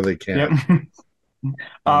thing so they can't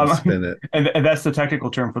spin it. And that's the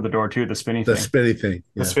technical term for the door too, the spinny thing. The spinny thing.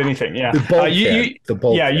 Yeah. The spinny thing, yeah. The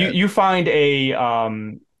bulkhead. You find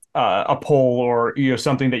a pole or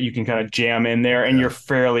something that you can kind of jam in there, and you're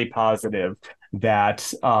fairly positive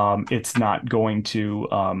that it's not going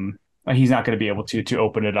to he's not going to be able to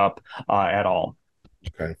open it up at all.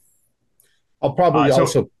 Okay. I'll probably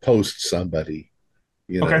also post somebody,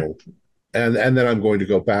 okay. and then I'm going to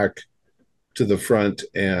go back to the front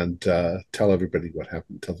and tell everybody what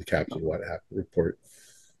happened, tell the captain what happened, report.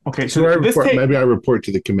 Okay, so maybe I report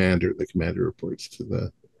to the commander. The commander reports to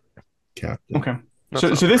the captain. Okay.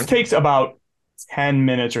 So this takes about 10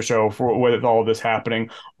 minutes or so with all of this happening.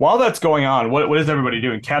 While that's going on, what is everybody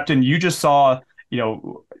doing? Captain, you just saw,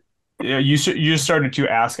 you just started to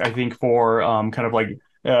ask, I think, for kind of like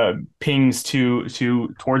pings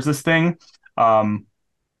towards this thing. Active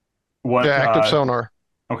sonar.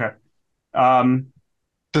 Okay.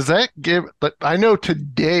 Does that give? I know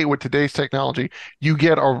today with today's technology, you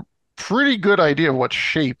get a pretty good idea of what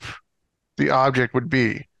shape the object would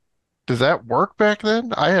be. Does that work back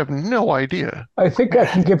then? I have no idea. I think I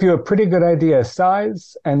can give you a pretty good idea of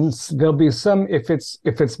size, and there'll be some, if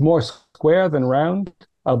it's more square than round,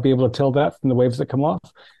 I'll be able to tell that from the waves that come off.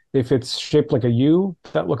 If it's shaped like a U,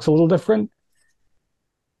 that looks a little different.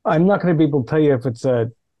 I'm not going to be able to tell you if it's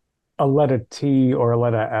a letter T or a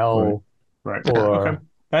letter L. Right. Or, okay.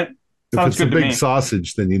 That sounds good to me. If it's a big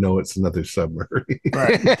sausage, then it's another submarine.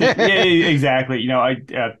 Right. Yeah, exactly.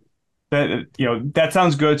 That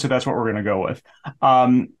sounds good. So that's what we're going to go with.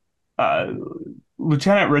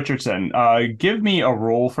 Lieutenant Richardson, give me a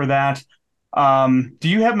roll for that. Do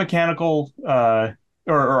you have mechanical or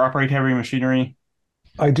operate heavy machinery?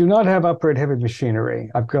 I do not have operate heavy machinery.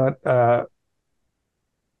 I've got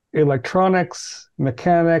electronics,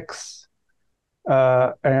 mechanics,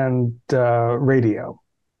 and radio.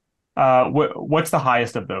 What's the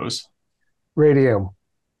highest of those? Radio.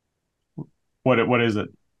 What is it?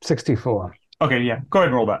 64. Okay, yeah. Go ahead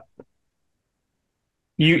and roll that.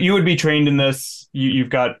 You would be trained in this. You've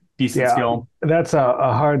got decent skill. That's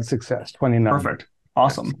a hard success. 29. Perfect.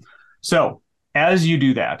 Awesome. So as you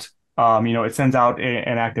do that, it sends out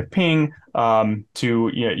an active ping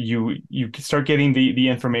to you start getting the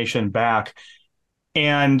information back,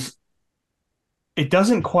 and it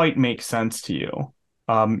doesn't quite make sense to you.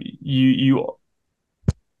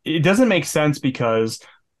 It doesn't make sense because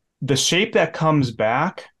the shape that comes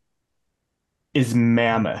back is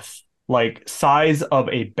mammoth, like size of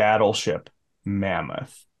a battleship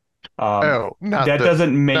mammoth. That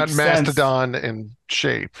doesn't make not sense. mastodon in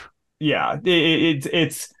shape. Yeah,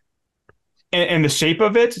 it's and the shape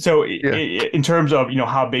of it. So in terms of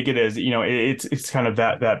how big it is, it's kind of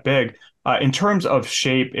that big. In terms of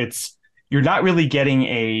shape, you're not really getting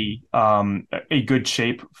a good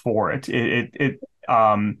shape for it.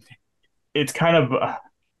 It's kind of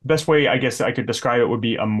best way I guess I could describe it would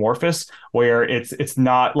be amorphous, where it's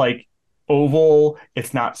not like oval,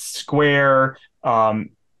 it's not square.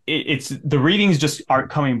 It's the readings just aren't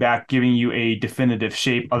coming back giving you a definitive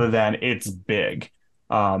shape other than it's big.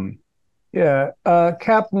 Captain,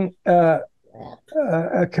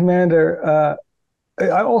 Commander,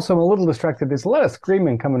 I also am a little distracted. There's a lot of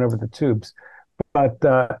screaming coming over the tubes, but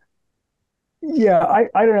I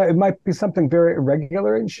don't know. It might be something very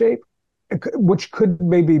irregular in shape, which could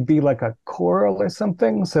maybe be like a coral or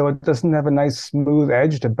something, so it doesn't have a nice smooth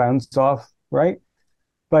edge to bounce off, right?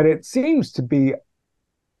 But it seems to be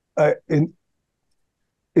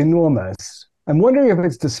enormous. I'm wondering if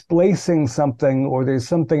it's displacing something or there's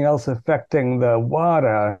something else affecting the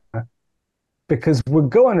water, because we're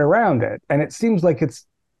going around it, and it seems like it's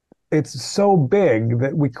so big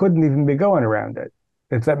that we couldn't even be going around it.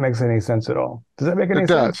 If that makes any sense at all. Does that make any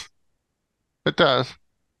sense? It does.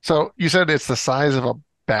 So you said it's the size of a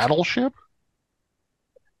battleship?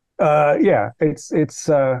 Yeah, it's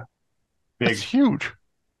Big. It's huge.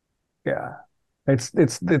 Yeah. It's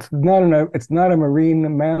not a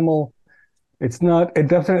marine mammal. It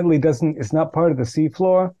definitely doesn't, it's not part of the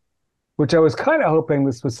seafloor, which I was kind of hoping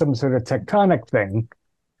this was some sort of tectonic thing.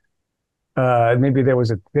 Maybe there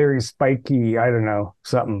was a very spiky, I don't know,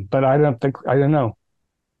 something, but I don't know.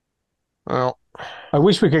 Well, I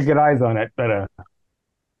wish we could get eyes on it, but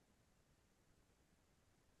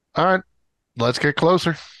all right, let's get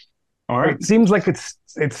closer. All right. It seems like it's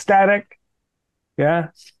static. Yeah.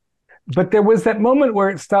 But there was that moment where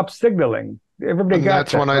it stopped signaling. Everybody And got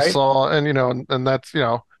that's that, when I right? saw, and that's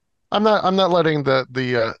I'm not letting the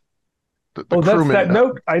that's crewman that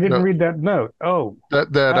note. I didn't read that note. Oh,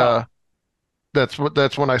 wow. that's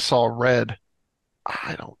when I saw red.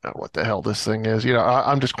 I don't know what the hell this thing is.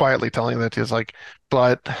 I'm just quietly telling that he's like,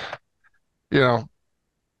 but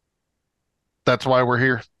that's why we're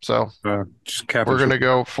here. So Just Captain, we're gonna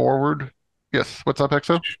go forward. Yes. What's up,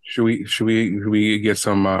 Exo? Should we get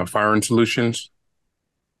some firing solutions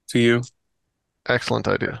to you? Excellent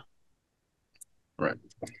idea. Right.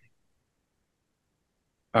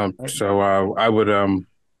 So I would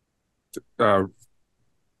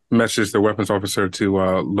message the weapons officer to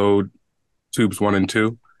load tubes 1 and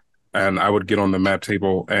 2, and I would get on the map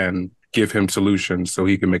table and give him solutions so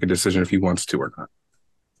he can make a decision if he wants to or not.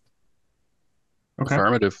 Okay.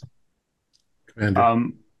 Affirmative. Commander.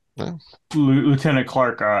 Lieutenant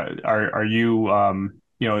Clark, are you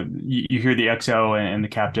you hear the XO and the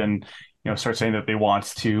captain start saying that they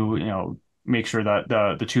want to make sure that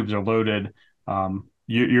the tubes are loaded.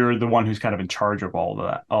 You're the one who's kind of in charge of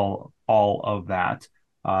all of that.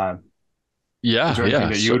 Yeah, is there anything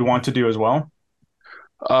that you would want to do as well?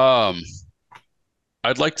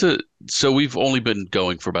 I'd like to. So we've only been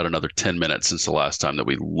going for about another 10 minutes since the last time that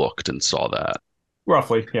we looked and saw that.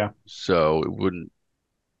 Roughly, yeah. So it wouldn't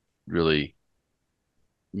really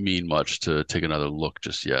mean much to take another look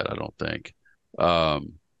just yet, I don't think. No,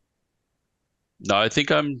 I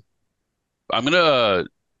think I'm gonna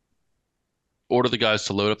order the guys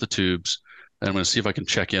to load up the tubes, and I'm gonna see if I can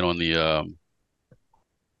check in on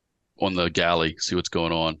the galley, see what's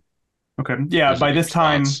going on. Okay. Yeah, by this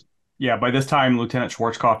time, response. Lieutenant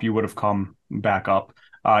Schwarzkopf, you would have come back up.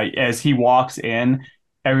 As he walks in,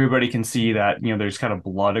 everybody can see that there's kind of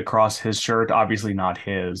blood across his shirt. Obviously not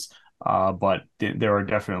his, but there are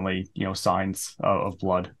definitely signs of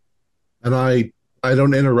blood. And I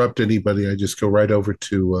don't interrupt anybody. I just go right over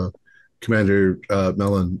to Commander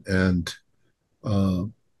Mellon and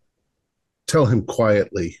tell him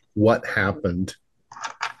quietly what happened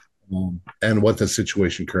and what the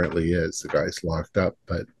situation currently is. The guy's locked up,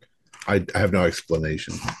 but I have no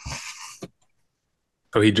explanation.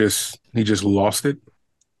 So he just lost it.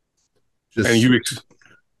 Just And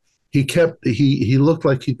he looked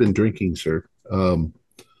like he'd been drinking, sir.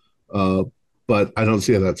 Uh, but I don't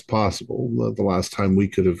see how that's possible. The last time we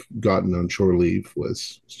could have gotten on shore leave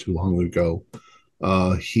was too long ago.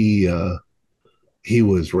 Uh, he uh, he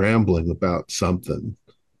was rambling about something.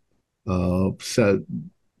 Said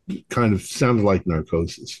kind of sounded like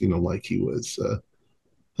narcosis. Like he was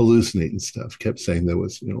hallucinating stuff. Kept saying there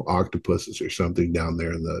was octopuses or something down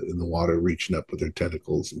there in the water, reaching up with their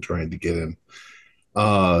tentacles and trying to get him.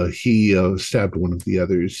 He stabbed one of the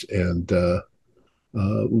others, and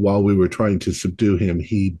while we were trying to subdue him,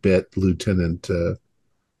 he bit Lieutenant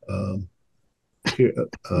um,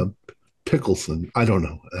 uh, Pickleson. I don't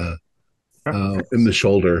know, in the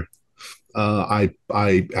shoulder. I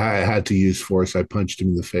had to use force. I punched him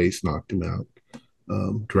in the face, knocked him out,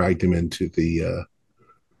 dragged him into the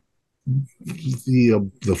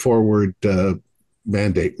forward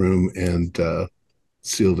mandate room, and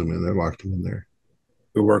sealed him in there, locked him in there.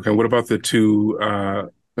 Good work. And what about the two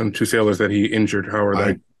sailors that he injured? How are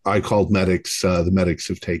they? I called medics. The medics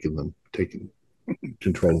have taken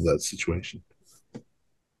control of that situation.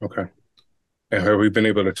 Okay. And have we been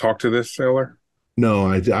able to talk to this sailor? No,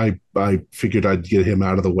 I figured I'd get him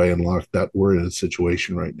out of the way and lock that. We're in a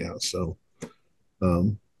situation right now, so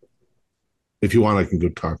if you want, I can go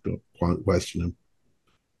talk to him, question him.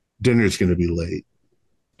 Dinner's going to be late.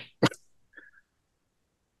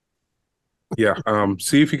 Yeah.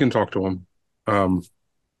 See if you can talk to him.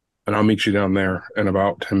 And I'll meet you down there in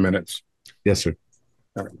about 10 minutes. Yes, sir.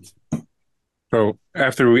 All right. So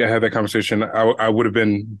after we had that conversation, I would have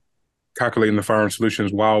been calculating the firing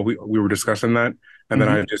solutions while we were discussing that. And then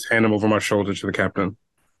I just hand them over my shoulder to the captain.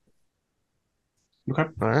 Okay.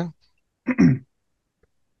 All right.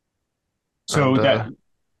 So and,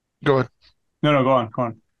 go ahead. No, go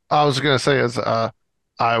on. I was going to say is I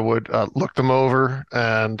would look them over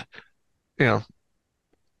and I'm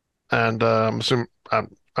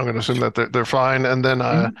going to assume that they're fine, and then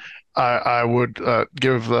I would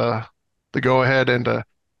give the go ahead and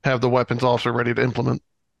have the weapons officer ready to implement.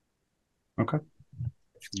 Okay.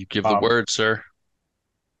 You give the word, sir.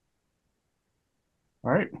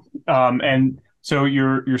 All right. And so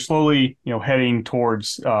you're slowly, heading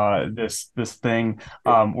towards this thing.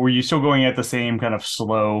 Were you still going at the same kind of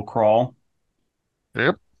slow crawl?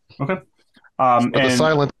 Yep. Okay. With the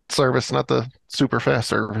silent service, not the super fast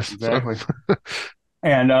service. Exactly. So.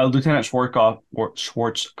 And Lieutenant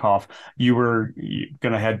Schwarzkopf, you were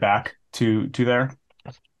going to head back to there?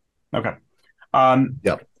 Okay.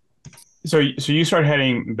 Yep. So you start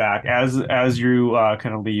heading back as you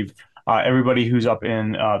kind of leave. Everybody who's up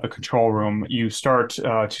in the control room, you start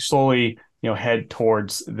to slowly, head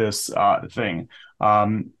towards this thing.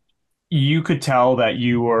 You could tell that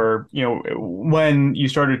you were, when you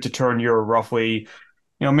started to turn, you're roughly,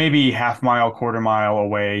 maybe half mile, quarter mile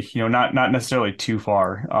away. Not necessarily too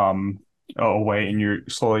far away, and you're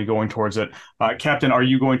slowly going towards it. Captain, are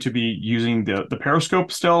you going to be using the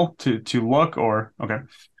periscope still to look, or okay?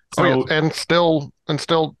 So, yes, and still,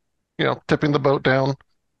 tipping the boat down.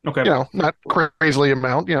 Okay. Not crazily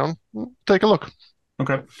amount. Take a look.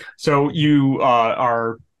 Okay. So you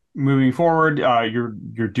are moving forward.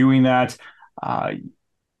 You're doing that.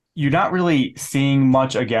 You're not really seeing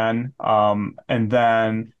much again. And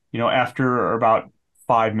then after about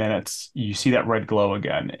 5 minutes, you see that red glow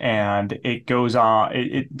again, and it goes on.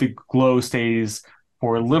 The glow stays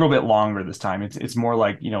for a little bit longer this time. It's more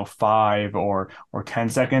like 5 or 10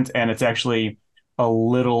 seconds, and it's actually a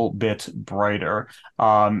little bit brighter.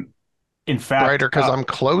 In fact, brighter because I'm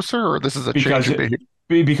closer, or this is a change of behavior?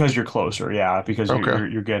 Because you're closer, yeah, because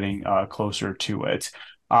Okay. you're getting closer to it.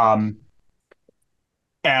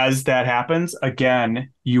 As that happens,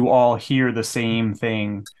 again, you all hear the same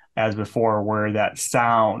thing as before, where that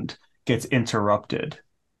sound gets interrupted.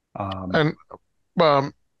 And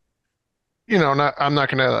I'm not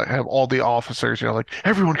going to have all the officers, like,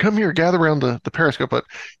 everyone come here, gather around the periscope. But,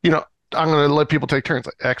 I'm going to let people take turns.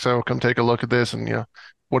 Like, XO, come take a look at this, and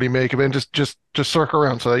what do you make of it? And just circle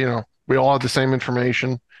around so that, we all have the same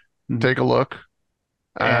information. Take a look,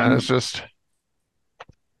 and it's just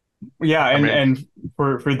and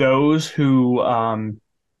for those who are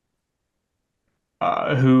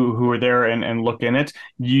there and look in it,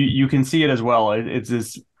 you can see it as well. It's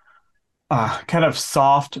this kind of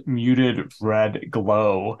soft, muted red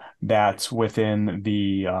glow that's within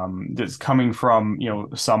that's coming from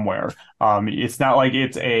somewhere. It's not like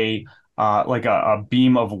it's like a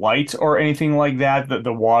beam of light or anything like that.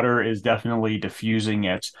 The water is definitely diffusing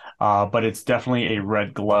it, but it's definitely a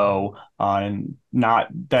red glow, and not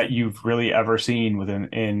that you've really ever seen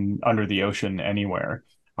in under the ocean anywhere.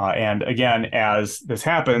 And again, as this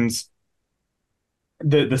happens,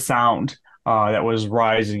 the sound that was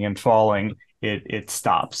rising and falling, it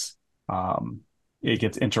stops. Um, it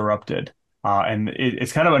gets interrupted. And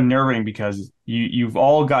it's kind of unnerving because you've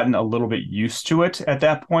all gotten a little bit used to it at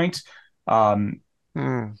that point. Um,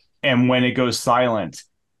 Hmm. and when it goes silent,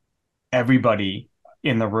 everybody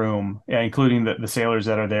in the room, including the sailors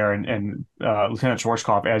that are there, and Lieutenant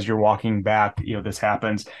Schwarzkopf, as you're walking back, this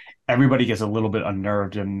happens. Everybody gets a little bit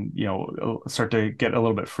unnerved and start to get a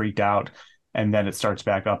little bit freaked out, and then it starts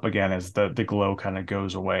back up again as the glow kind of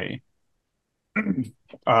goes away.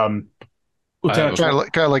 Um, I have Lieutenant a Schwarz,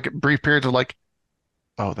 Kind of like brief periods of like,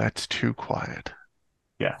 oh, that's too quiet.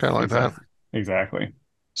 yeah, Kind of like that. exactly.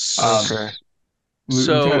 Um, Okay.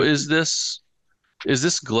 So Lieutenant, is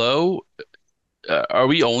this glow? Are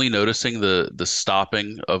we only noticing the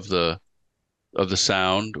stopping of the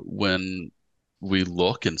sound when we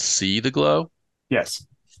look and see the glow? yes,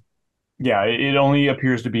 yeah, it only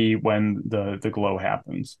appears to be when the glow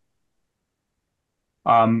happens.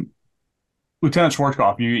 Um, Lieutenant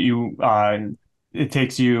Schwarzkopf, it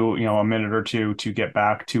takes you, a minute or two to get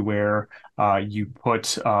back to where you put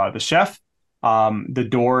the chef. The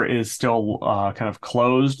door is still kind of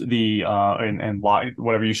closed.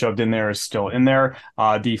 Whatever you shoved in there is still in there.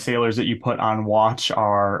 The sailors that you put on watch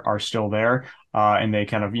are still there, and they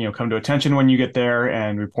kind of come to attention when you get there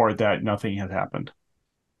and report that nothing has happened.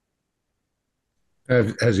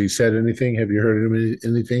 Has he said anything? Have you heard him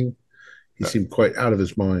anything? He seemed quite out of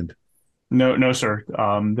his mind. No, no, sir.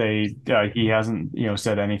 He hasn't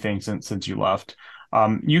said anything since you left.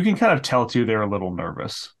 You can kind of tell too they're a little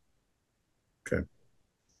nervous. Okay.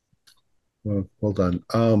 Well done.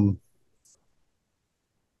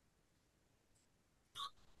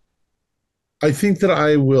 I think that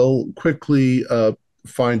I will quickly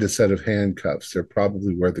find a set of handcuffs. They're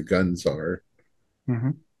probably where the guns are. Hmm.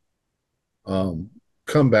 Um,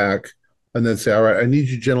 Come back and then say, all right, I need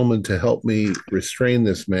you gentlemen to help me restrain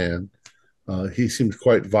this man. He seems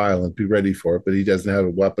quite violent. Be ready for it, but he doesn't have a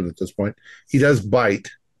weapon at this point. He does bite,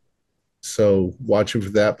 so watch him for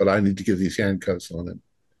that. But I need to get these handcuffs on him.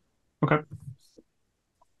 Okay.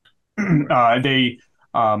 They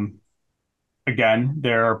again,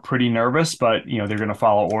 they're pretty nervous, but they're going to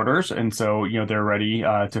follow orders, and so they're ready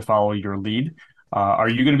to follow your lead. Are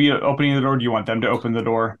you going to be opening the door? Do you want them to open the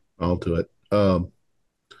door? I'll do it.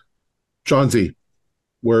 Chauncey,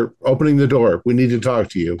 we're opening the door. We need to talk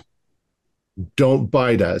to you. Don't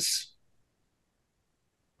bite us.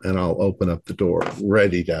 And I'll open up the door,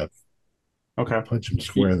 ready to Okay. punch him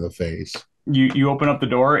square in the face. You open up the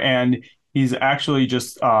door and he's actually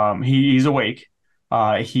just he's awake.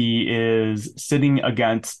 He is sitting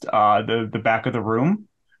against the back of the room,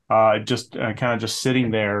 just kind of just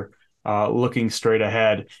sitting there, looking straight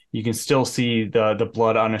ahead. You can still see the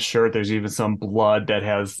blood on his shirt. There's even some blood that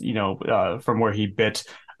has from where he bit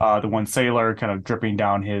the one sailor, kind of dripping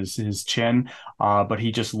down his chin. But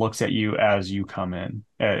he just looks at you as you come in,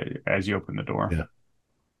 as you open the door. Yeah.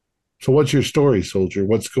 So, what's your story, soldier?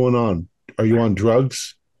 What's going on? Are you on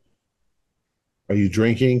drugs? Are you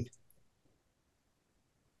drinking?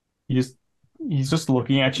 He's he's just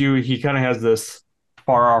looking at you. He kind of has this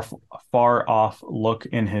far off far off look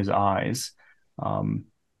in his eyes. Um,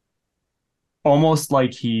 almost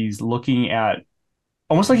like he's looking at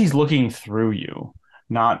almost like he's looking through you,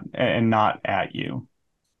 not at you.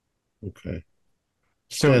 Okay.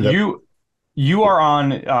 So Stand up. you are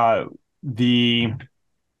on the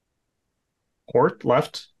port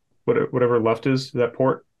left, whatever left is that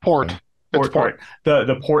port Okay. Port. It's port all port. right,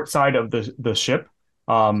 the port side of the ship.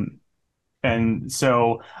 And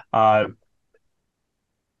so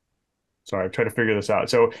sorry, I'm trying to figure this out.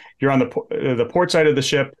 So you're on the port side of the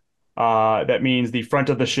ship. That means the front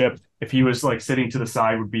of the ship, if he was like sitting to the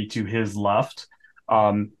side, would be to his left.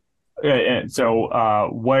 Um, and so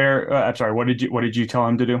where I'm sorry, what did you tell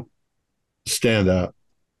him to do? Stand up.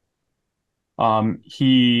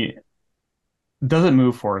 He doesn't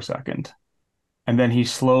move for a second, and then he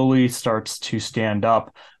slowly starts to stand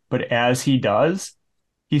up. But as he does,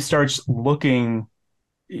 he starts looking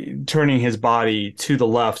turning his body to the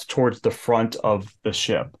left towards the front of the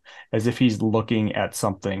ship as if he's looking at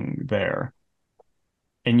something there.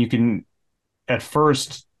 And you can at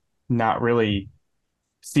first not really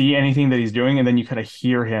see anything that he's doing, and then you kind of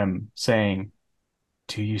hear him saying,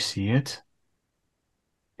 "Do you see it?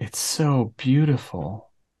 It's so beautiful."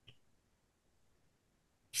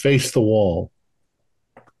 Face the wall.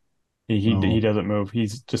 He Oh, doesn't move.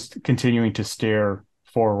 He's just continuing to stare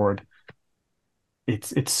forward.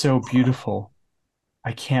 It's so beautiful.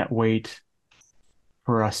 I can't wait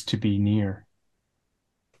for us to be near.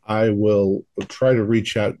 I will try to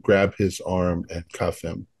reach out, grab his arm, and cuff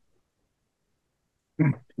him.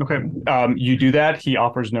 Okay. You do that. He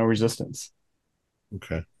offers no resistance.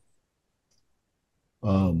 Okay.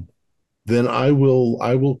 Um, then I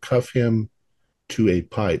will cuff him to a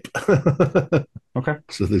pipe Okay.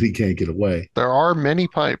 so that he can't get away. There are many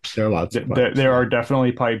pipes. There are lots of pipes. There are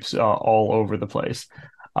definitely pipes all over the place.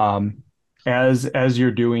 As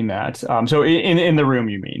you're doing that, so in the room,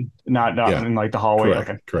 you mean, not Yeah. in like the hallway. Correct.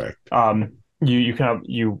 Okay. Correct. You kind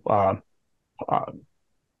of uh,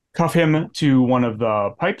 cuff him to one of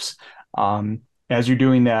the pipes. As you're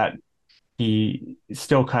doing that, he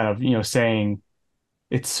still kind of, saying,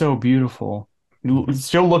 "It's so beautiful."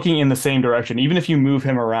 Still looking in the same direction. Even if you move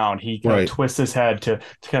him around, he kind of Right. twists his head to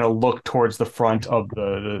kind of look towards the front of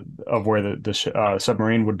of where the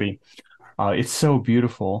submarine would be. It's so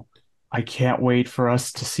beautiful. I can't wait for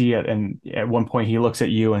us to see it. And at one point, he looks at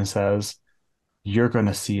you and says, "You're going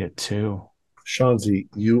to see it too." Shanzi,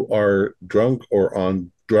 you are drunk or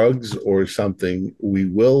on drugs or something. We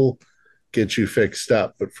will get you fixed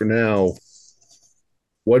up. But for now,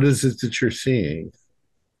 what is it that you're seeing?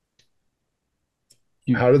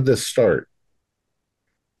 You, How did this start?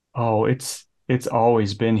 oh, it's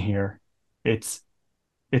always been here. It's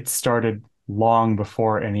it started long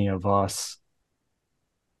before any of us.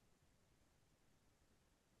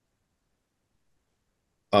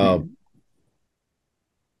 Um,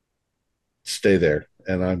 Stay there,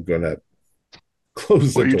 and I'm going to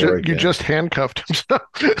close the Well, door you again. just handcuffed himself.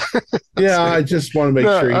 Yeah, I just want to make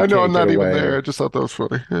No, sure he I know I'm can't get not even away. there. I just thought that was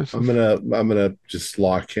funny. I'm gonna just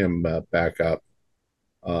lock him back up.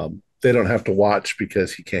 They don't have to watch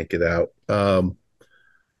because he can't get out.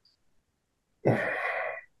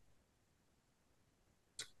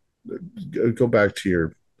 Go back to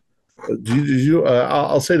your.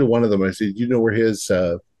 I'll say to one of them. I said, "You know where his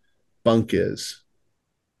bunk is?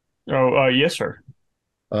 Oh, yes, sir.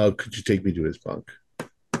 Could you take me to his bunk?"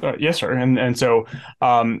 Yes, sir. And so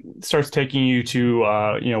starts taking you to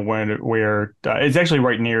where it's actually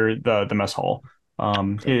right near the mess hall.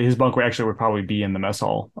 Okay. His bunk actually would probably be in the mess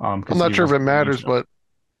hall I'm because not he sure if wants it to relieve matters, stuff. but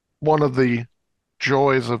one of the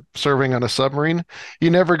joys of serving on a submarine,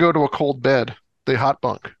 you never go to a cold bed. They hot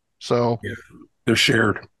bunk. So Yeah, they're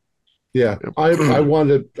shared. Yeah, I want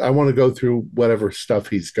to go through whatever stuff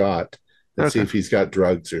he's got and see okay. if he's got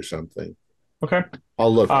drugs or something. Okay.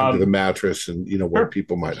 I'll look under the Um, mattress and where sure,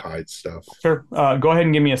 people might hide stuff. sure. Go ahead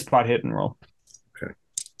and give me a spot hit and roll. Okay.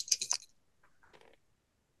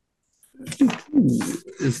 Ooh,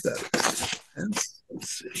 is that? Let's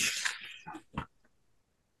see.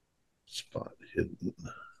 Spot hidden.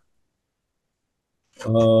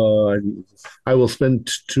 I will spend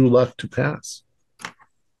two luck to pass.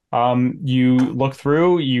 You look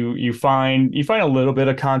through, you find a little bit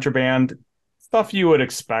of contraband stuff you would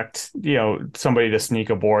expect, somebody to sneak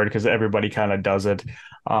aboard because everybody kind of does it.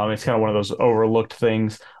 It's kind of one of those overlooked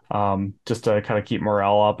things, just to kind of keep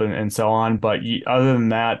morale up and so on. But other than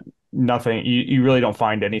that, nothing. You really don't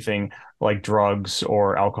find anything like drugs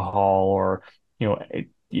or alcohol or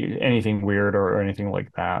anything weird or anything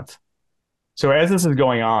like that. So as this is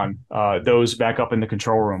going on, those back up in the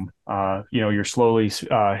control room, you're slowly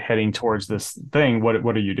heading towards this thing.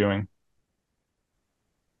 What are you doing?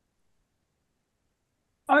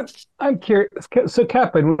 I'm I'm curious. So,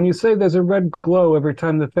 Captain, when you say there's a red glow every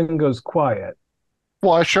time the thing goes quiet,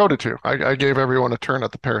 Well, I showed it to you. I gave everyone a turn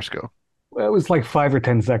at the periscope. well, it was like 5 or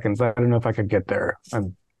 10 seconds. I don't know if I could get there.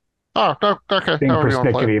 I'm Oh, okay. being However you want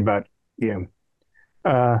to play it. persnickety about you.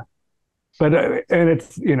 Uh, but and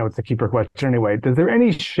it's a keeper question anyway. Is there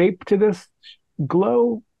any shape to this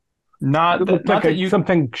glow? Does Not it look that, like not that you.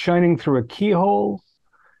 something shining through a keyhole?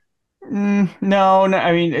 No, no.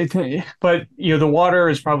 I mean, but the water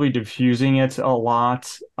is probably diffusing it a lot.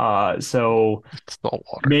 So It's salt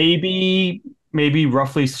water. maybe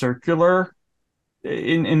roughly circular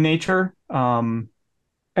in nature. And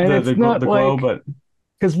it's The not glow, like but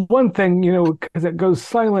because one thing, because it goes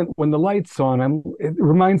silent when the light's on. It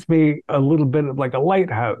reminds me a little bit of like a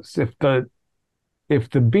lighthouse. If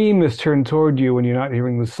the beam is turned toward you and you're not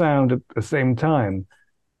hearing the sound at the same time,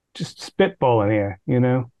 just spitballing here.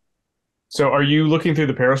 so are you looking through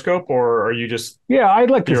the periscope or are you just Yeah, I'd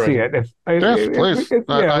like to see theorizing? it. Yes, please.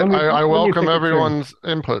 Yeah, I let me welcome take a turn. everyone's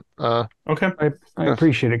input. Okay. I Yes.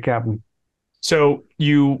 appreciate it, Captain. So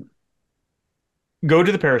you go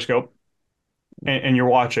to the periscope and you're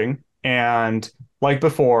watching, and like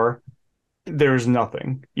before, there's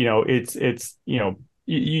nothing. It's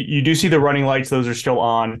you do see the running lights; those are still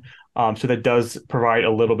on. So that does provide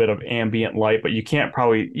a little bit of ambient light, but you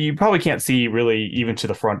probably can't see really even to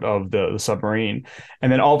the front of the submarine.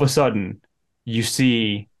 And then all of a sudden, you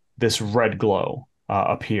see this red glow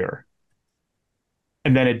appear,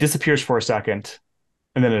 and then it disappears for a second,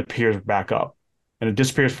 and then it appears back up, and it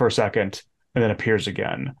disappears for a second, and then appears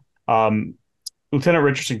again. Lieutenant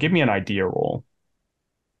Richardson, give me an idea roll.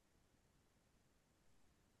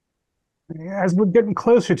 As we're getting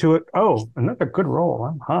closer to it, another good roll.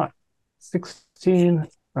 I'm hot. 16.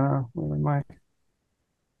 Where am I?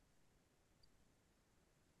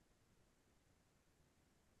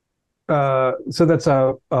 So that's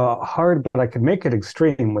a hard, but I can make it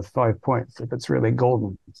extreme with 5 points if it's really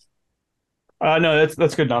golden. No,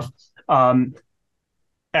 that's good enough.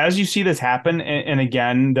 As you see this happen, and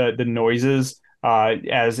again, the noises,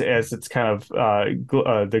 as it's kind of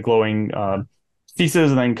the glowing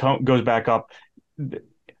ceases and then goes back up,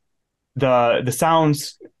 the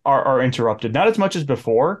sounds are interrupted, not as much as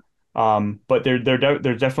before, but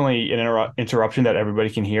there's definitely an interruption that everybody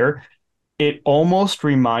can hear. It almost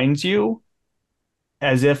reminds you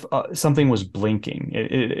as if something was blinking.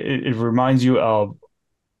 It reminds you of,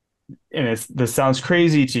 and this sounds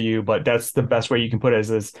crazy to you, but that's the best way you can put it, is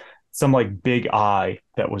this some like big eye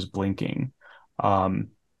that was blinking. Yeah,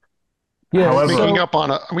 however,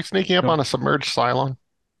 Are we sneaking up on a submerged Cylon?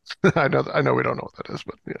 I know we don't know what that is,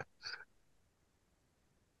 but yeah.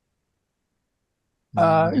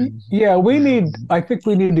 Yeah, I think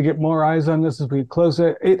we need to get more eyes on this as we close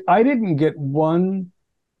it. I didn't get one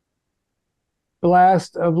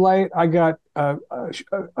blast of light. I got a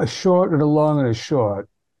short and a long and a short.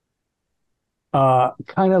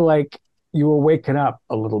 Kind of like you were waking up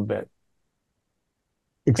a little bit.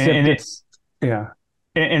 Except yeah.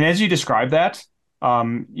 And as you describe that,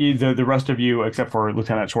 the rest of you, except for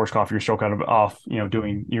Lieutenant Schwarzkopf, you're still kind of off,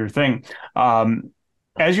 doing your thing.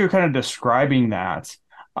 As you're kind of describing that,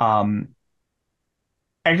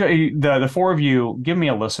 actually, the four of you, give me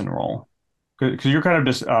a listen roll, because you're kind of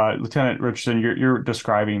just Lieutenant Richardson. You're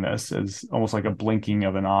describing this as almost like a blinking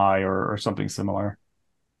of an eye or something similar.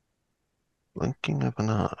 Blinking of an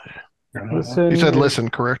eye. Listen, you said listen,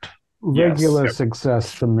 correct? Regular Yes.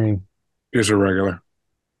 success from me. Here's a regular.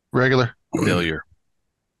 Regular. Failure.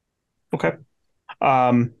 Okay.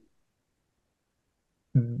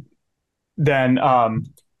 Then,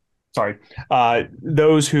 sorry.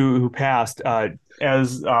 Those who passed,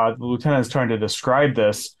 as the lieutenant is trying to describe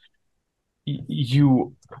this,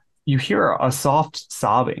 you hear a soft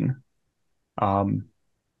sobbing, and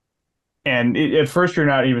at first you're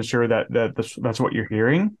not even sure that's what you're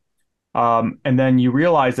hearing, and then you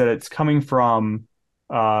realize that it's coming from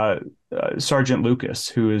Sergeant Lucas,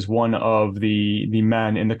 who is one of the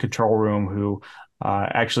men in the control room who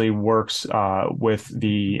actually works with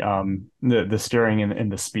the steering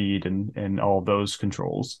and the speed and all of those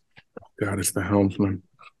controls. God, it's the helmsman.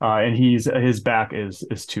 And his back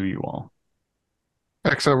is to you all.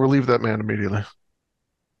 XO, relieve that man immediately.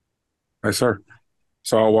 Aye, sir.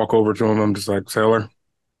 So I'll walk over to him. I'm just like, sailor,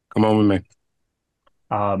 come on with me.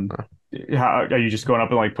 How, are you just going up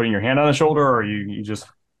and like putting your hand on the shoulder, or are you just?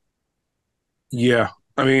 Yeah,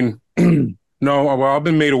 I mean, no. Well, I've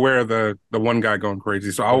been made aware of the one guy going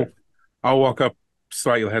crazy, so I'll walk up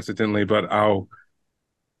slightly hesitantly, but I'll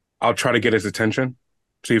try to get his attention,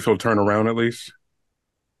 see if he'll turn around at least.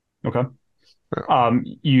 Okay.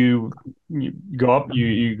 You go up,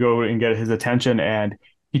 you go and get his attention, and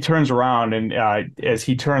he turns around, and as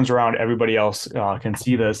he turns around, everybody else can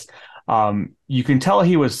see this. You can tell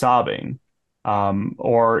he was sobbing,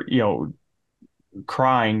 or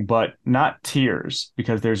crying, but not tears,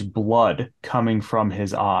 because there's blood coming from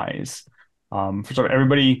his eyes. So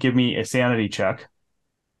everybody, give me a sanity check.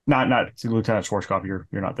 Not Lieutenant Schwarzkopf. You're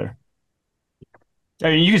not there.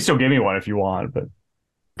 I mean, you can still give me one if you want, but.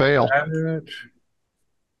 Fail. All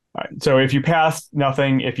right. So if you passed,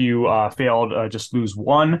 nothing. If you failed, just lose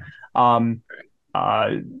one. So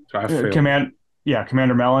I failed.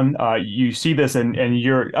 Commander Mellon, you see this, and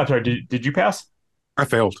you're. I'm sorry. Did you pass? I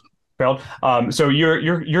failed. Failed. So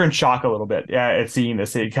you're in shock a little bit at seeing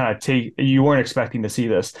this. It kind of you weren't expecting to see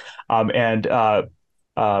this. They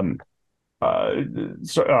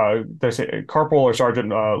say Corporal or Sergeant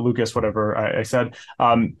Lucas, whatever I said.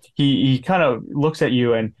 He kind of looks at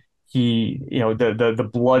you, and he, the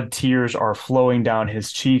blood tears are flowing down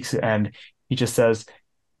his cheeks, and he just says,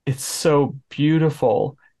 "It's so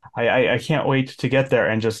beautiful. I can't wait to get there,"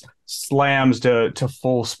 and just slams to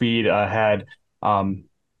full speed ahead. With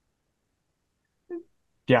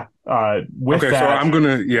okay, that, so I'm going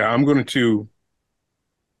to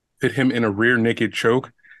hit him in a rear naked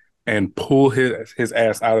choke and pull his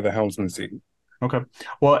ass out of the helmsman's seat. Okay.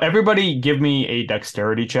 Well, everybody give me a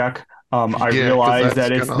dexterity check. I realize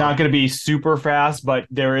that it's not going to be super fast, but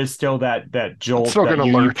there is still that jolt that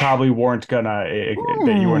you probably weren't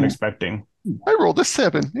that you weren't expecting. I rolled a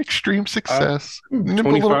 7. Extreme success.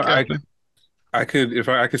 Nimble little captain. I could, if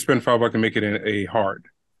I could spend 5, I can make it in a hard.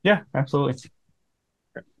 Yeah, absolutely.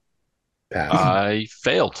 Pass. I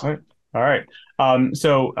failed. All right. All right.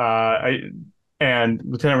 So and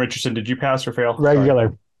Lieutenant Richardson, did you pass or fail? Sorry.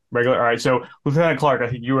 Regular. Regular. All right. So Lieutenant Clark, I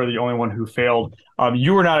think you were the only one who failed.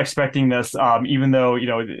 You were not expecting this, even though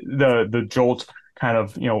the jolt kind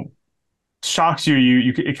of shocks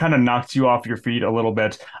you. It kind of knocks you off your feet a little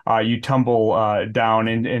bit. You tumble down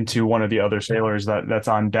into one of the other sailors that's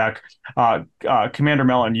on deck. Commander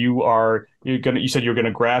Mellon, you said you were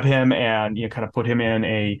gonna grab him and kind of put him in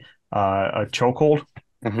a chokehold.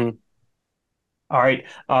 Mm-hmm. All right.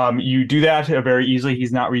 You do that very easily.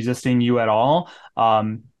 He's not resisting you at all.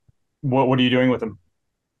 What are you doing with him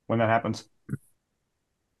when that happens?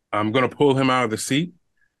 I'm going to pull him out of the seat.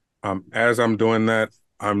 As I'm doing that,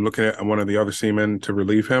 I'm looking at one of the other seamen to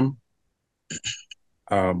relieve him.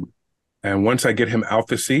 And once I get him out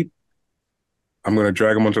the seat, I'm going to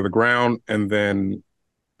drag him onto the ground and then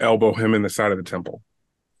elbow him in the side of the temple.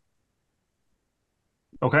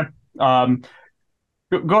 Okay.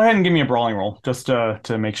 Go ahead and give me a brawling roll just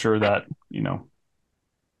to make sure that you know.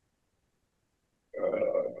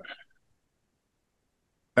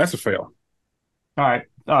 That's a fail. All right.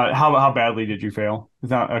 How badly did you fail? It's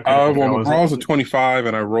not a critical Well, fail, my is brawl's a it? 25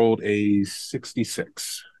 and I rolled a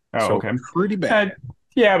 66. Oh, So okay. pretty bad.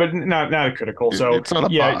 Yeah, but not a critical. So It's not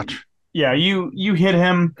a yeah, botch. yeah. You hit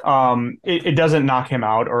him. It doesn't knock him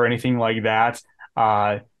out or anything like that.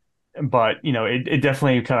 But it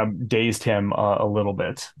definitely kind of dazed him a little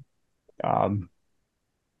bit. Um,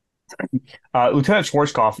 Lieutenant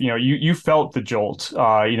Schwarzkopf, you felt the jolt.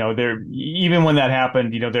 There even when that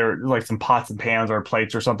happened, there like some pots and pans or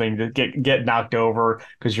plates or something that get knocked over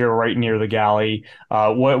because you're right near the galley.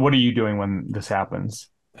 What are you doing when this happens?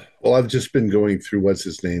 Well, I've just been going through what's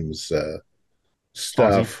his name's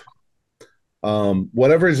stuff.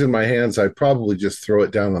 Whatever is in my hands, I probably just throw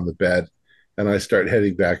it down on the bed, and I start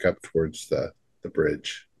heading back up towards the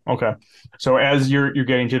bridge. Okay, so as you're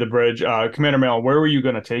getting to the bridge, Commander Mail, where were you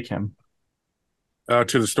going to take him? To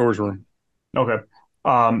the storage room. Okay,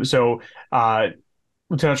 so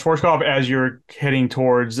Lieutenant Schwarzkopf, as you're heading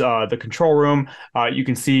towards the control room, you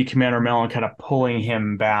can see Commander Mellon kind of pulling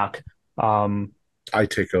him back. I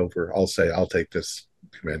take over. I'll say, I'll take this,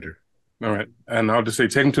 Commander. All right. And I'll just say,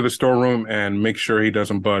 take him to the storeroom and make sure he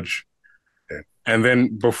doesn't budge. Okay. And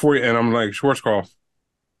then and I'm like, Schwarzkopf,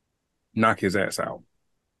 knock his ass out.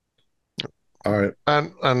 All right.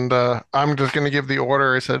 And I'm just going to give the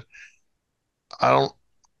order. I said,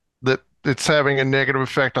 that it's having a negative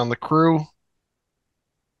effect on the crew.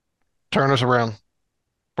 Turn us around.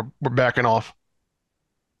 We're backing off.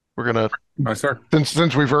 We're going to, Sir.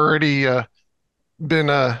 since we've already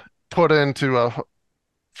been put into a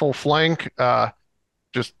full flank,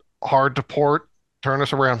 just hard to port. Turn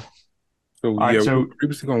us around. So All right, we were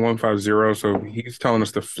previously on 150, so he's telling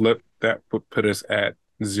us to flip. That would put us at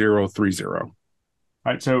 030. All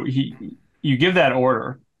right, so you give that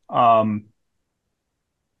order.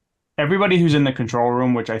 Everybody who's in the control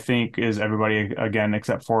room, which I think is everybody again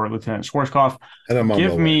except for Lieutenant Schwarzkopf, And I'm on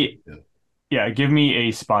give the me way. Yeah. give me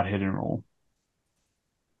a spot hidden roll.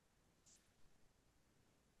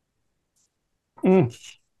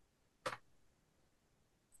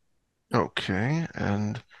 Okay,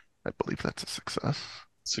 and I believe that's a success.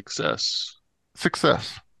 Success.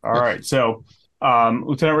 All right, so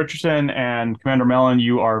Lieutenant Richardson and Commander Mellon,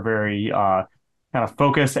 you are very kind of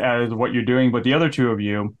focused as what you're doing, but the other two of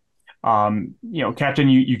you, Captain,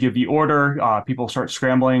 you give the order. People start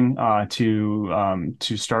scrambling to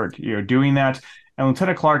start doing that, and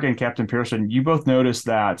Lieutenant Clark and Captain Pearson, you both notice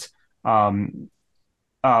that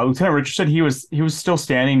Lieutenant Richardson, he was still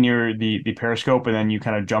standing near the periscope, and then you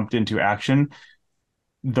kind of jumped into action.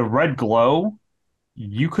 The red glow,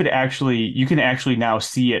 you can actually now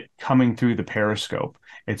see it coming through the periscope.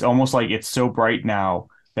 It's almost like it's so bright now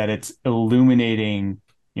that it's illuminating,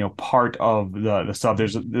 part of the sub.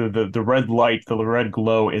 There's the red light, the red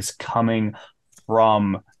glow is coming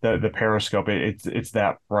from the periscope. It's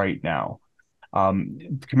that bright now.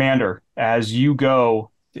 Commander, as you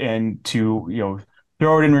go and to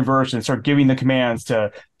throw it in reverse and start giving the commands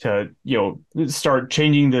to start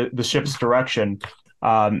changing the ship's direction.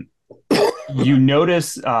 You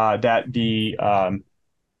notice that the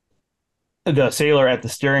sailor at the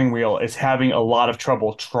steering wheel is having a lot of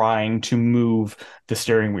trouble trying to move the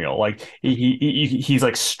steering wheel. Like he's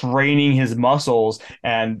like straining his muscles,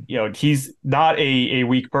 and he's not a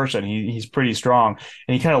weak person. He's pretty strong,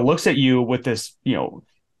 and he kind of looks at you with this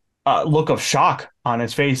look of shock on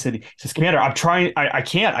his face, and he says, "Commander, I'm trying. I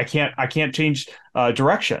can't change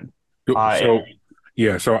direction." So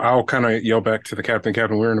I'll kind of yell back to the captain.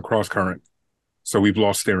 Captain, we're in a cross current. so we've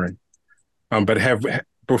lost steering. But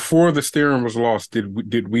before the steering was lost,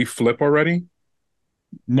 did we flip already?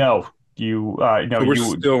 No, you no So we're you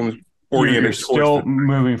still you're oriented towards still the.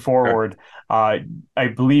 moving Okay. forward. I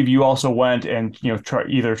believe you also went and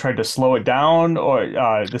either tried to slow it down or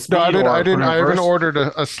the No, speed or put it in I haven't reverse. ordered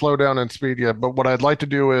a slowdown in speed yet. But what I'd like to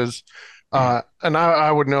do is, and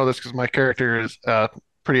I would know this because my character is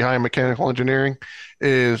pretty high in mechanical engineering.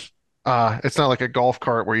 Is it's not like a golf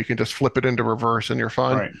cart where you can just flip it into reverse and you're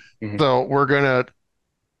fine. Right. Mhm. So we're gonna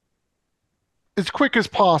as quick as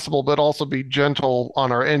possible, but also be gentle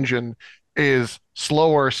on our engine. Is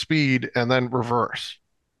slower speed and then reverse.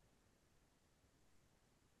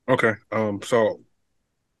 Okay. So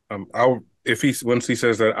I'll if he once he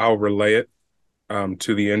says that, I'll relay it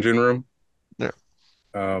to the engine room. Yeah.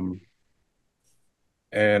 Um,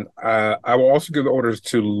 and I will also give the orders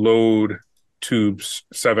to load tubes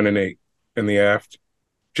 7 and 8 in the aft,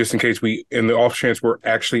 just in case in the off chance we're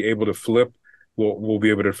actually able to flip, we'll be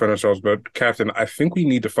able to defend ourselves. But Captain, I think we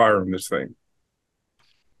need to fire on this thing.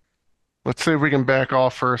 Let's see if we can back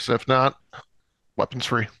off first. If not, weapons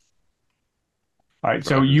free. All right.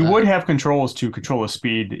 So Roger you would that. have controls to control the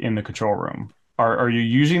speed in the control room. Are you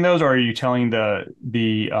using those, or are you telling the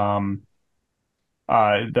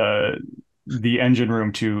the engine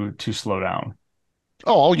room to slow down?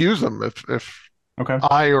 Oh, I'll use them if Okay.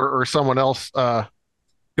 I or someone else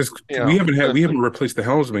Because you know we haven't replaced the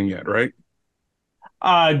helmsman yet, right?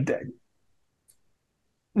 Uh, d-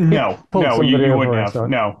 He pulled no, somebody you over, wouldn't I have. thought.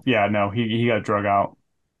 No, yeah, no, he got drug out.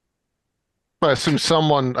 I assume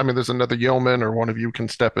someone, I mean, there's another yeoman or one of you can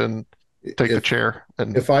step in, take the If chair,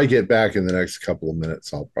 and if I get back in the next couple of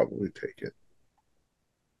minutes, I'll probably take it.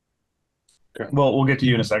 Okay. Well, we'll get to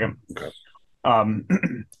you in a second. Okay. Um,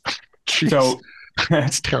 jeez, so,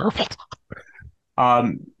 it's terrible.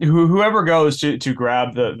 whoever goes to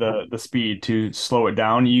grab the speed to slow it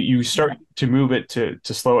down, you start to move it to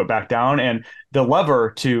slow it back down, and the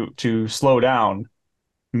lever to slow down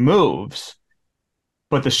moves,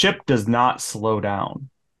 but the ship does not slow down.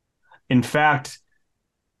 In fact,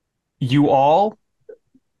 you all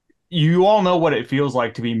you all know what it feels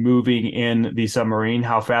like to be moving in the submarine,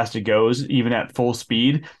 how fast it goes, even at full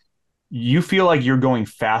speed. You feel like you're going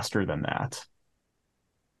faster than that.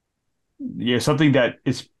 Something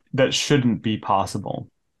that shouldn't be possible.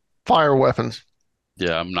 Fire weapons.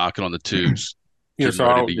 Yeah, I'm knocking on the tubes, Yeah, getting so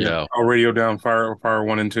ready to go. I'll radio down fire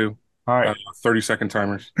 1 and 2. All right. 30-second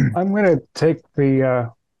timers. I'm going to take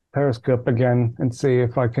the periscope again and see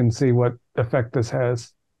if I can see what effect this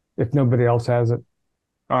has, if nobody else has it.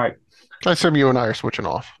 All right. I assume you and I are switching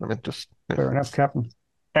off. I mean, just Fair enough, Captain.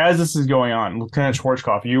 As this is going on, Lieutenant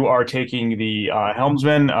Schwarzkopf, you are taking the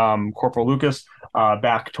helmsman, Corporal Lucas,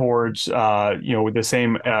 back towards the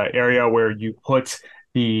same area where you put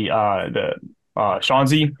the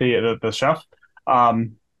Shanzi, the chef.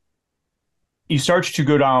 Um, you start to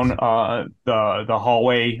go down the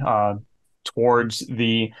hallway towards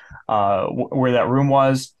where that room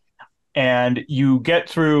was, and you get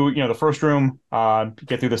through the first room,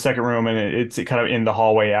 get through the second room, and it's kind of in the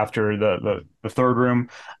hallway after the third room.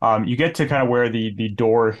 You get to kind of where the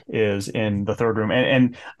door is in the third room,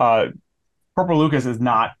 and Corporal Lucas is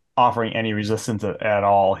not offering any resistance at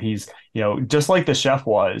all. He's just like the chef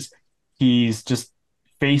was. He's just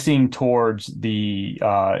facing towards you're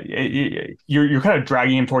kind of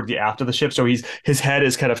dragging him towards the aft of the ship, so his head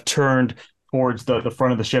is kind of turned towards the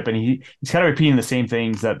front of the ship, and he's kind of repeating the same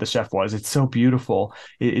things that the chef was. It's so beautiful.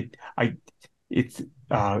 It's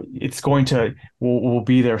going to we'll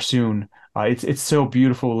be there soon. It's so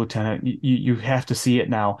beautiful, Lieutenant. You have to see it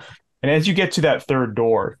now. And as you get to that third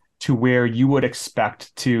door, to where you would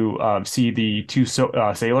expect to see the two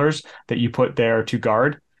sailors that you put there to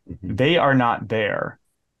guard, Mhm. they are not there,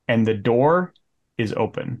 and the door is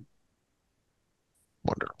open.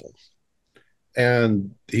 wonderful.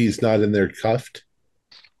 And he's not in there cuffed.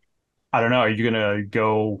 I don't know. Are you gonna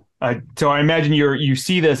go? So I imagine you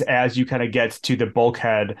see this as you kind of get to the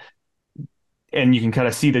bulkhead, and you can kind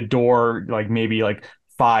of see the door like maybe like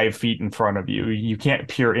 5 feet in front of you. You can't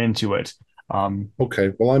peer into it.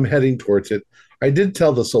 Okay, well, I'm heading towards it. I did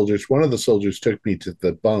tell the soldiers, one of the soldiers took me to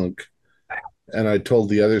the bunk, and I told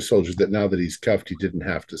the other soldier that now that he's cuffed, he didn't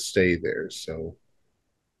have to stay there. So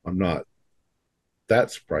I'm not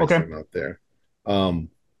that surprised Okay, they're not there. Um,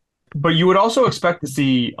 but you would also expect to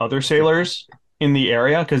see other sailors in the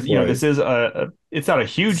area because right. this is it's not a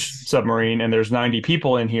huge submarine, and there's 90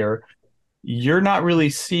 people in here. You're not really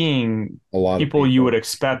seeing A lot of people you would people.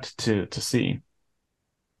 expect to see.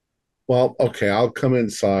 Well, okay, I'll come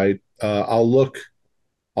inside. I'll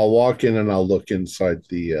walk in and I'll look inside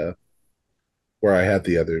where I had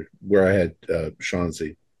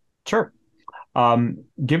Shanzi. Sure.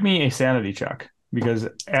 Give me a sanity check because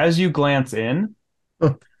as you glance in,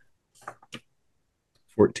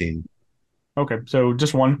 14. okay, so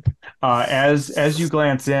just one. As you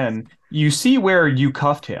glance in, you see where you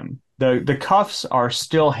cuffed him. The cuffs are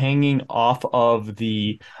still hanging off of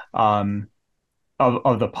the um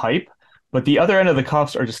of the pipe, but the other end of the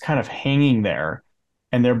cuffs are just kind of hanging there,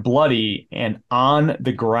 and they're bloody. And on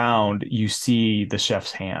the ground, you see the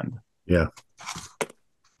chef's hand. Yeah.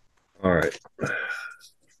 All right.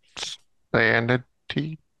 Sanity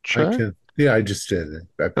I check? can. Yeah, I just did it.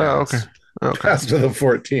 I Oh, okay. passed. Okay. Passed with a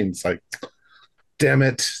 14. It's like, damn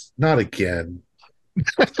it, not again.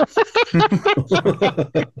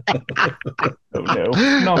 Oh no,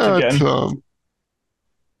 not again.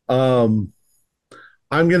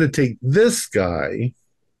 I'm gonna take this guy.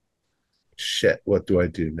 Shit, what do I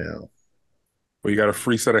do now? Well, you got a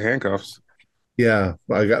free set of handcuffs. Yeah,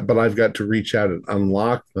 I've got to reach out and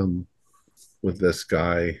unlock them with this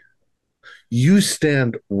guy. You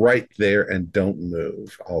stand right there and don't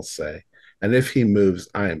move, I'll say. And if he moves,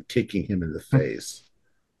 I am kicking him in the face.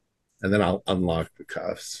 And then I'll unlock the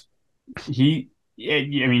cuffs. I mean,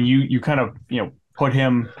 you kind of put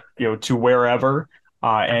him to wherever,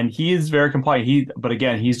 and he is very compliant. But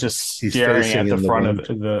again, he's just He's staring facing at the in the front of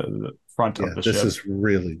wind. the front Yeah, of the this ship. is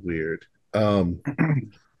really weird.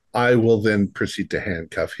 I will then proceed to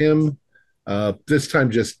handcuff him. This time,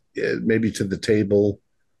 just maybe to the table.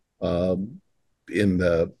 In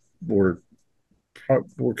the we're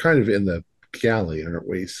we're kind of in the galley, aren't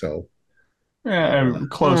we? So Yeah,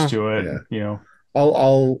 close to it. yeah.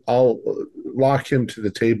 I'll lock him to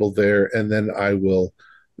the table there, and then I will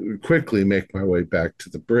quickly make my way back to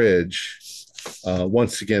the bridge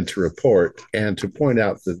once again to report and to point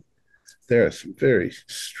out that there are some very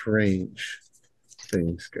strange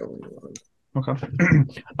things going on.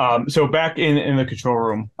 Okay. So back in the control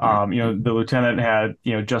room, the lieutenant had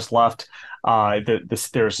just left.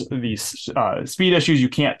 There's these speed issues. You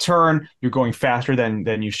can't turn. You're going faster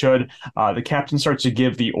than you should. The captain starts to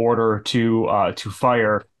give the order to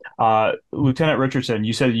fire. Lieutenant Richardson,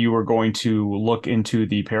 you said you were going to look into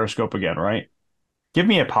the periscope again, right? Give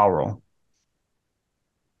me a power roll.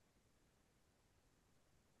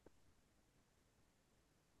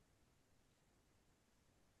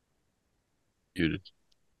 Muted.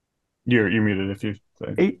 You're muted if you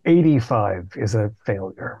say. 85 is a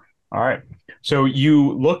failure. All right. So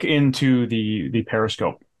you look into the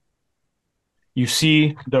periscope. You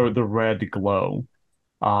see the red glow.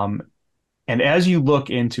 And as you look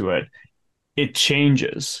into it, it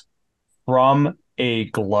changes from a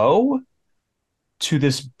glow to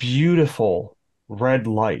this beautiful red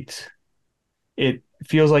light. It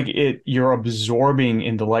feels like you're absorbing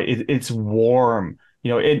in the light. It's warm,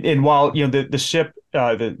 and while the ship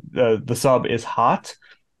the sub is hot,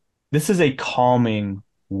 this is a calming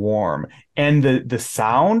warm. And the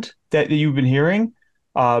sound that you've been hearing,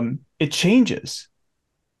 it changes.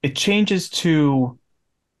 It changes to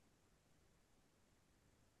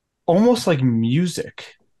almost like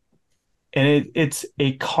music, and it's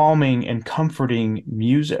a calming and comforting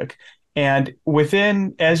music. And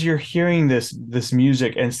within, as you're hearing this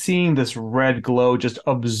music and seeing this red glow just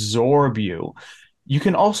absorb you, you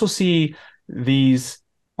can also see these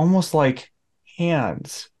almost like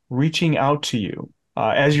hands reaching out to you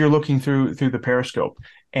as you're looking through the periscope.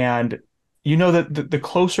 And you know that the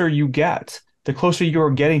closer you get, the closer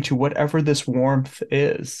you're getting to whatever this warmth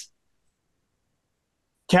is.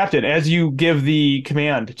 Captain, as you give the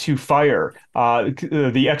command to fire,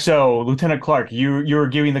 the XO, Lieutenant Clark, you're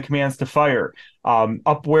giving the commands to fire.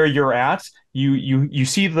 Up where you're at, you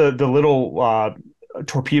see the little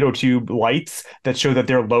torpedo tube lights that show that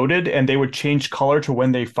they're loaded, and they would change color to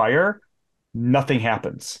when they fire. Nothing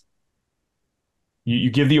happens. You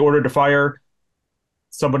give the order to fire.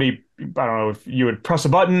 Somebody, I don't know if you would press a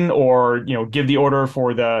button or give the order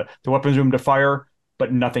for the weapons room to fire,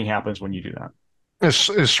 but nothing happens when you do that. Is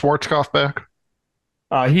Schwarzkopf back?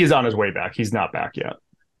 He is on his way back. He's not back yet.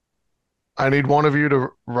 I need one of you to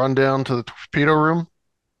run down to the torpedo room.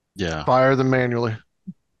 Yeah. Fire them manually.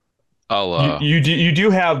 I'll you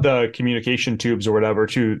do have the communication tubes or whatever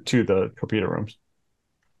to the torpedo rooms.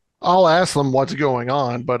 I'll ask them what's going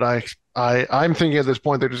on, but I'm thinking at this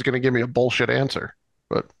point they're just going to give me a bullshit answer.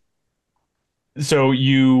 But so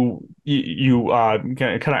you kind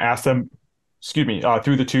of ask them, excuse me,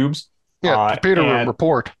 through the tubes. yeah, torpedo room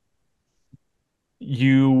report.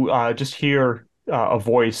 You just hear a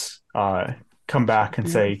voice come back and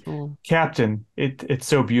say, "Captain, it's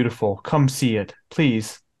so beautiful. Come see it,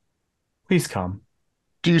 please. Please come."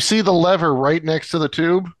 Do you see the lever right next to the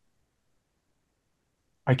tube?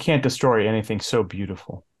 I can't destroy anything so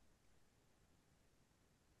beautiful.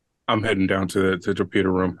 I'm heading down to the torpedo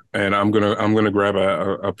room, and I'm gonna grab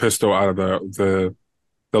a pistol out of the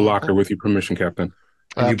locker with your permission, Captain.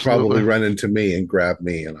 And you Absolutely. probably run into me and grab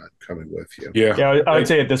me, and I'm coming with you. Yeah, Yeah, I would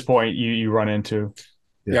say at this point you run into.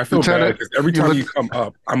 yeah. I feel bad Lieutenant, because every you time look- you come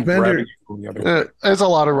up, I'm Commander- grabbing you from the other way. There's a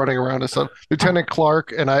lot of running around and stuff. Lieutenant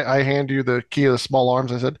Clark, and I hand you the key of the small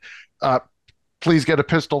arms. I said, please get a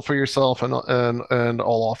pistol for yourself and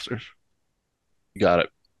all officers. You got it.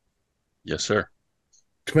 Yes, sir.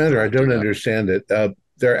 Commander, I Do don't that. understand it.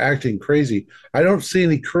 They're acting crazy. I don't see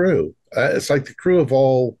any crew. It's like the crew have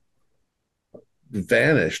all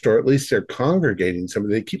vanished, or at least they're congregating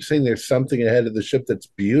something. They keep saying there's something ahead of the ship that's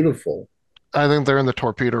beautiful. I think they're in the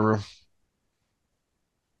torpedo room.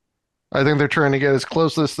 I think they're trying to get as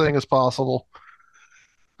close to this thing as possible.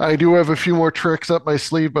 I do have a few more tricks up my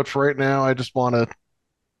sleeve, but for right now, I just want to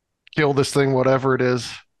kill this thing, whatever it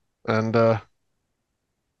is, and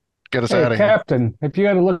get us Hey, out of here. Captain, have you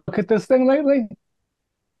had a look at this thing lately?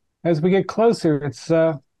 As we get closer, it's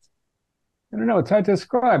I don't know, it's hard to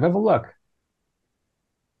describe. Have a look.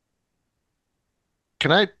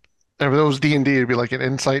 Can I? If it was D&D, it'd be like an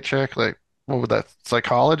insight check. Like, what would that?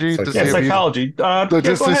 Psychology? To see Yeah, if he's- psychology. to- Yeah,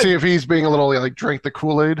 just go to ahead. see if he's being a little like drink the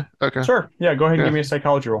Kool-Aid. Okay. Sure. Yeah, go ahead and Yeah. give me a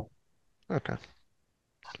psychology roll. Okay.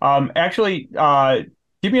 Actually,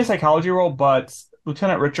 give me a psychology roll, but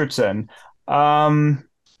Lieutenant Richardson,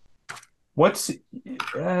 what's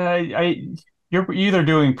you're either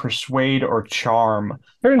doing persuade or charm.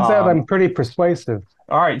 Turns out Um, I'm pretty persuasive.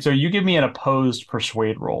 All right, so you give me an opposed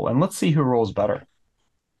persuade roll, and let's see who rolls better.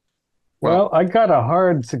 Well, I got a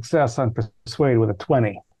hard success on persuade with a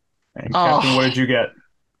 20. And Captain, Oh. what did you get?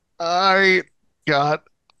 I got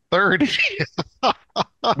 30.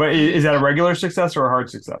 But is that a regular success or a hard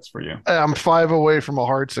success for you? I'm 5 away from a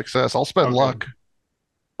hard success. I'll spend Okay. luck.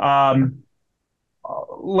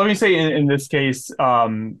 Let me say in this case,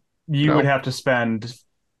 you would No. have to spend.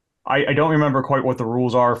 I don't remember quite what the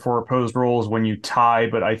rules are for opposed rolls when you tie,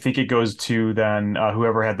 but I think it goes to then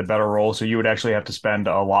whoever had the better roll. So you would actually have to spend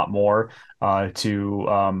a lot more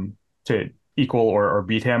to equal or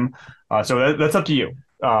beat him. So that's up to you.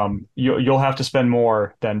 You'll have to spend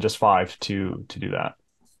more than just 5 to do that.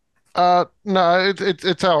 No,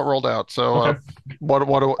 it's how it rolled out. So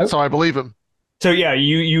Okay. So I believe him. So yeah,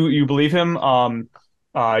 you believe him.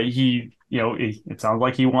 He it sounds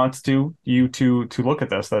like he wants you to look at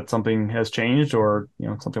this, that something has changed or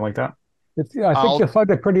something like that. I think I'll- you'll find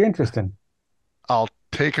it pretty interesting. I'll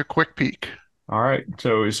take a quick peek. All right.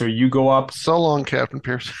 So you go up. So long, Captain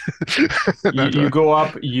Pierce. You go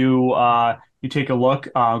up. You take a look.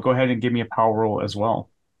 Go ahead and give me a power roll as well.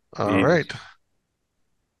 All right.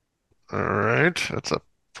 All right. That's a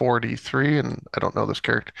 43, and I don't know this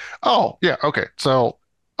character. Oh, yeah. Okay. So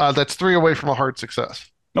that's 3 away from a hard success.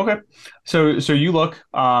 Okay. So you look.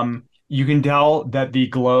 You can tell that the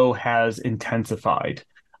glow has intensified.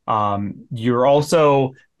 You're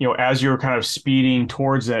also, as you're kind of speeding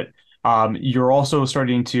towards it, you're also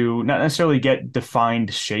starting to not necessarily get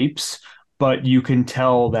defined shapes, but you can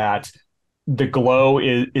tell that the glow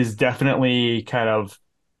is definitely kind of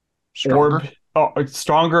Stronger.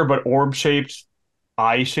 stronger, but orb shaped,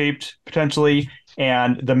 eye shaped potentially,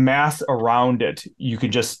 and the mass around it, you can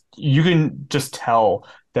just tell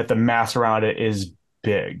that the mass around it is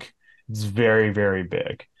big. It's very, very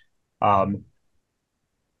big.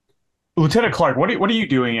 Lieutenant Clark, what are you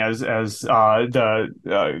doing as the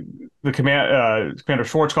Commander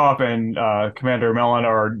Schwarzkopf and Commander Mellon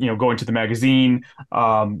are going to the magazine?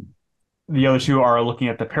 The other two are looking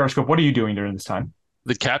at the periscope. What are you doing during this time?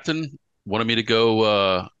 The captain wanted me to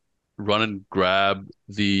go run and grab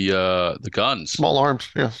the guns. Small arms.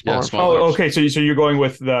 Yeah. Small Yeah, arms. small arms. Okay. So you're going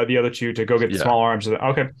with the other two to go get the Yeah. small arms.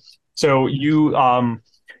 Okay. So you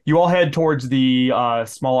all head towards the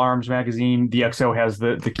small arms magazine. The XO has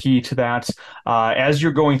the key to that. As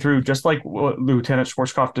you're going through, just like what Lieutenant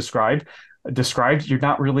Schwarzkopf described, you're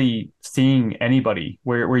not really seeing anybody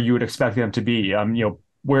where you would expect them to be.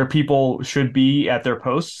 Where people should be at their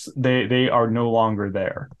posts, they are no longer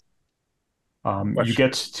there. You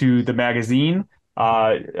get to the magazine,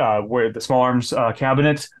 where the small arms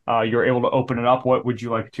cabinet. You're able to open it up. What would you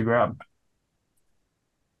like to grab?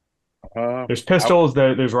 There's pistols.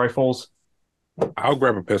 There's rifles. I'll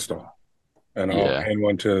grab a pistol, and I'll Yeah. hand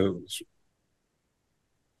one to.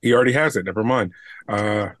 He already has it. Never mind.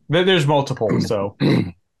 There's multiple, so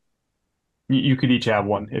you could each have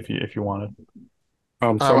one if you wanted.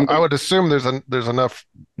 So I would assume there's enough,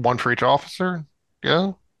 one for each officer.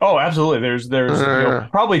 Yeah. Oh, absolutely. There's Yeah.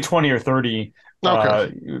 probably 20 or 30.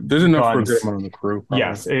 Okay. there's enough for a guns. good amount of the crew. Probably.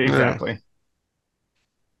 Yes, exactly.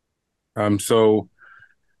 So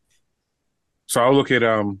I'll look at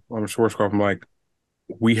Schwarzkopf. I'm like,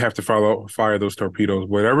 we have to fire those torpedoes.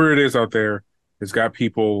 Whatever it is out there, it's got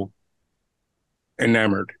people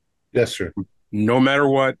enamored. Yes, sir. No matter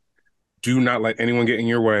what, do not let anyone get in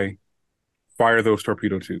your way. Fire those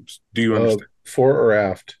torpedo tubes. Do you understand? Fore or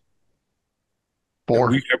aft?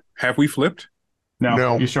 Four. Have we flipped?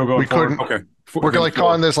 No, you're still going we forward. couldn't. Okay. We're like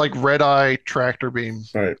calling this like red eye tractor beam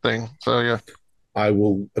thing. So yeah. I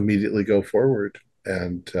will immediately go forward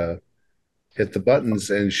and hit the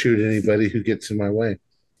buttons and shoot anybody who gets in my way.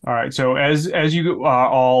 All right. So as you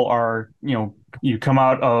all are, you come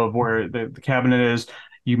out of where the cabinet is,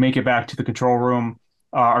 you make it back to the control room.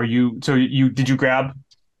 Did you grab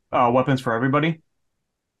weapons for everybody?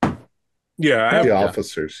 Yeah, the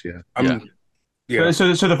officers. Yeah. Yeah.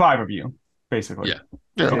 So the five of you, basically. Yeah.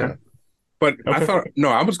 Okay. But okay.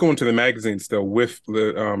 I was going to the magazine still with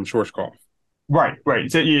the Schwarzkopf. Right.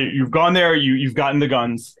 So you've gone there. You've gotten the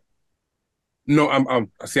guns. No, I'm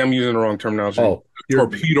using the wrong terminology. Oh,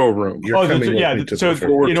 torpedo room. torpedo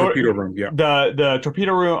room. Yeah. The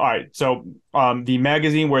torpedo room. All right. So the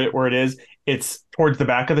magazine where it is, it's towards the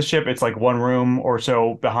back of the ship. It's like one room or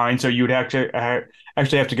so behind. So you would actually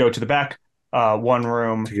have to go to the back one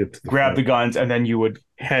room, grab the guns, and then you would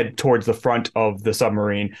head towards the front of the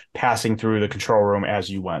submarine, passing through the control room as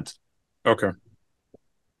you went. Okay.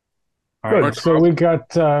 All right. So we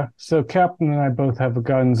got so Captain and I both have the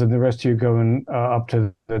guns, and the rest of you going up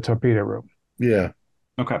to the torpedo room. Yeah.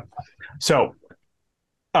 Okay. So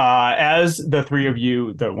as the three of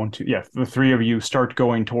you, the three of you start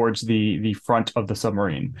going towards the front of the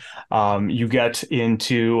submarine, you get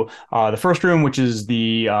into the first room, which is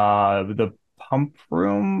the pump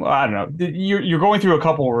room. I don't know. You're going through a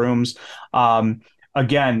couple of rooms.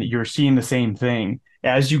 Again, you're seeing the same thing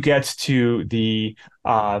as you get to the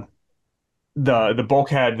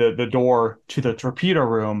bulkhead, the door to the torpedo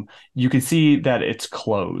room. You can see that it's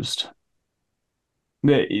closed.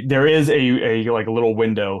 There is a like a little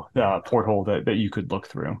window porthole that you could look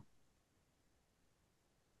through.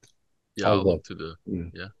 Yeah, I'll look through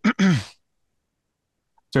yeah.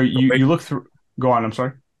 So you look through. Go on. I'm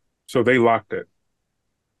sorry. So they locked it.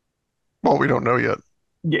 Well, we don't know yet.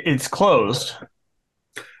 It's closed.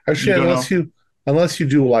 Actually, unless you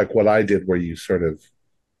do like what I did, where you sort of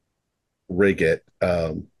rig it,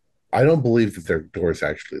 I don't believe that their doors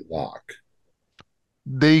actually lock.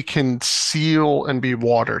 They can seal and be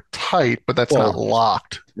watertight, but that's not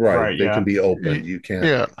locked. Right. They can be open. You can't.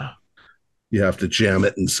 Yeah. You have to jam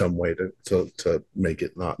it in some way to make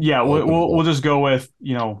it not. Yeah, we'll just go with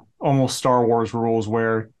almost Star Wars rules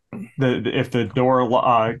where if the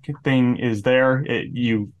door thing is there,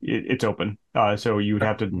 it's open. So you would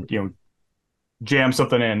have to jam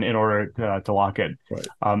something in order to lock it. Right.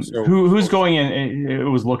 Who's going in? It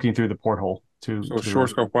was looking through the porthole to. So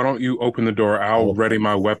Schwarzkopf, why don't you open the door? I'll ready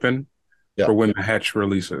my weapon for when the hatch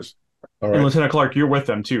releases. All right. And Lieutenant Clark, you're with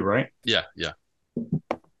them too, right? Yeah.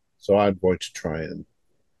 So I'm going to try and.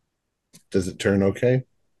 Does it turn okay?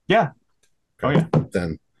 Yeah. Okay. Oh yeah.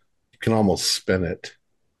 Then you can almost spin it.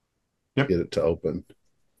 Yep. Get it to open.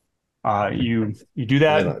 You do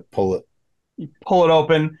that. And I pull it. You pull it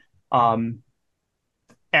open.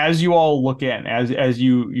 As you all look in, as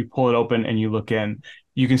you pull it open and you look in,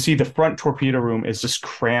 you can see the front torpedo room is just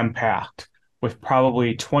cram packed with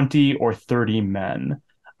probably 20 or 30 men.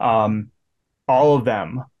 All of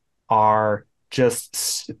them are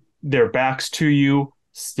just their backs to you,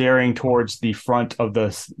 staring towards the front of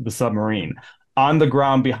the submarine. On the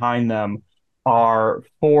ground behind them are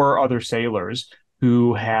 4 other sailors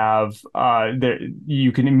who have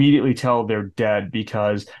you can immediately tell they're dead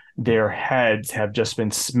because their heads have just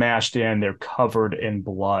been smashed in. They're covered in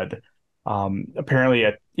blood. Apparently,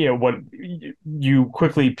 what you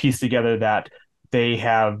quickly piece together that they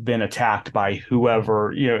have been attacked by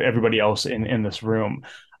whoever, everybody else in this room.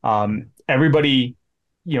 Everybody,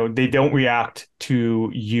 they don't react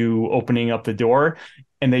to you opening up the door,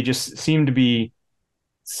 and they just seem to be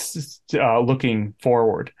looking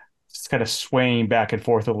forward, just kind of swaying back and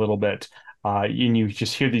forth a little bit. And you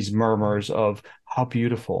just hear these murmurs of how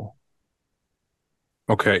beautiful.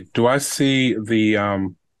 Okay. Do I see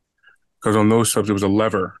the because on those subs there was a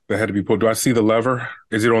lever that had to be pulled. Do I see the lever?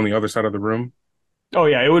 Is it on the other side of the room? Oh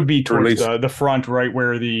yeah, it would be towards the front, right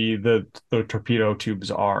where the torpedo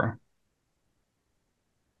tubes are.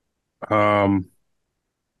 I'm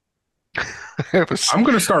going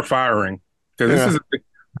to start firing because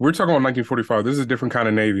we're talking about 1945. This is a different kind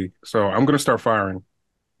of Navy, so I'm going to start firing.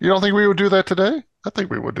 You don't think we would do that today? I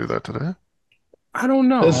think we would do that today. I don't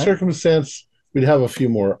know. In this circumstance, we'd have a few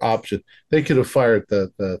more options. They could have fired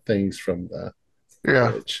the things from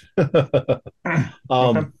Yeah. Which,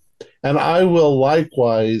 Okay. and I will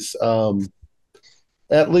likewise.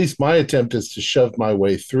 At least my attempt is to shove my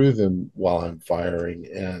way through them while I'm firing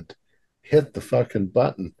and hit the fucking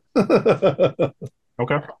button.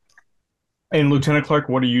 Okay. And Lieutenant Clark,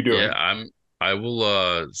 what are you doing? Yeah, I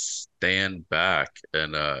will stand back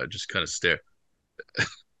and just kind of stare.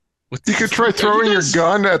 What You could try throwing your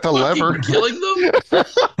gun at the lever. Killing them?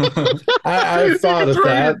 I've thought of Throw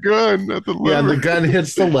that. your gun at the lever. Yeah, and the gun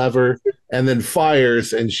hits the lever and then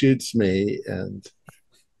fires and shoots me. And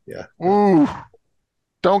yeah. Ooh.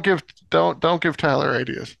 Don't give Tyler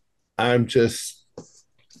ideas. I'm just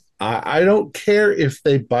I don't care if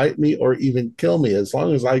they bite me or even kill me as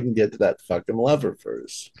long as I can get to that fucking lever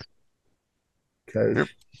first. Okay. Yep.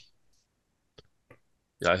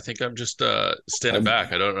 Yeah, I think I'm just standing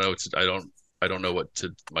back. I don't know. I don't know what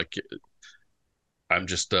to like. I'm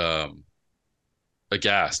just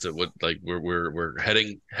aghast at what like we're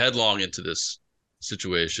heading headlong into this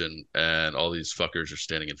situation, and all these fuckers are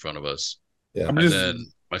standing in front of us. Yeah. And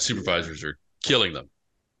then my supervisors are killing them.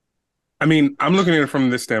 I mean, I'm looking at it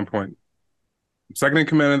from this standpoint. Second in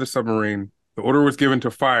command of the submarine. The order was given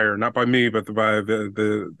to fire, not by me, but by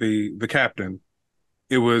the captain.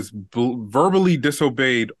 It was verbally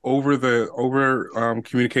disobeyed over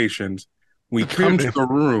communications. We come to the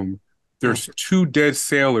room. There's 2 dead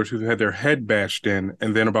sailors who had their head bashed in,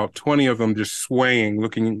 and then about 20 of them just swaying,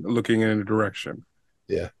 looking in a direction.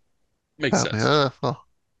 Yeah, makes sense. Well,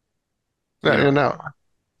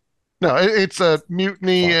 no, it's a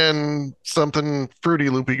mutiny and something Fruity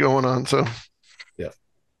Loopy going on. So, yeah.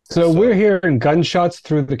 So we're hearing gunshots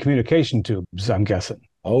through the communication tubes, I'm guessing.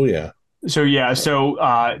 Oh yeah. So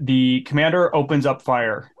the commander opens up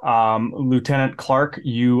fire. Lieutenant Clark,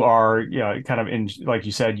 you are kind of in, like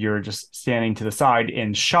you said, you're just standing to the side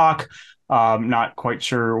in shock. Not quite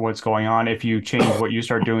sure what's going on. If you change what you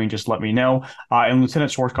start doing, just let me know. And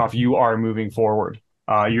Lieutenant Schwarzkopf, you are moving forward.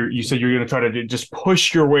 You said you're going to try to just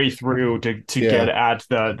push your way through to get at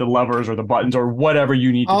the levers or the buttons or whatever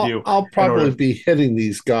you need to do. I'll probably be hitting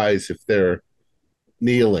these guys if they're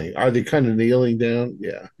kneeling. Are they kind of kneeling down?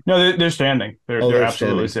 Yeah. No, they're standing. They're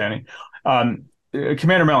absolutely standing.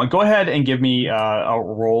 Commander Mellon, go ahead and give me a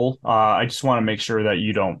roll. I just want to make sure that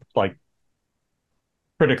you don't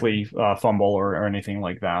critically fumble or anything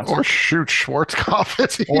like that. Or shoot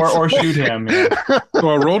Schwarzkopf. or shoot him. Yeah. So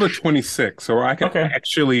I rolled a 26, so I can Okay.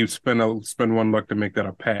 actually spend 1 luck to make that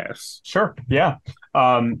a pass. Sure. Yeah.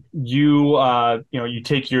 You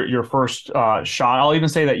take your first shot. I'll even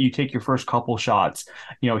say that you take your first couple shots,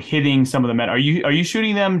 hitting some of the men. Are you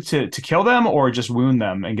shooting them to kill them or just wound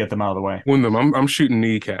them and get them out of the way? Wound them. I'm shooting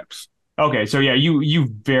kneecaps. Okay, so yeah, you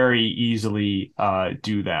very easily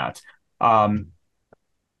do that.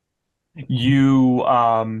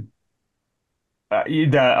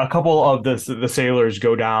 A couple of the sailors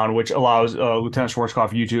go down, which allows Lieutenant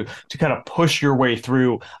Schwarzkopf you to kind of push your way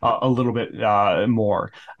through a little bit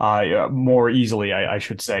more easily, I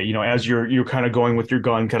should say. As you're kind of going with your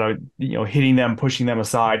gun, kind of hitting them, pushing them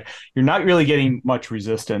aside. You're not really getting much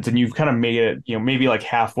resistance, and you've kind of made it maybe like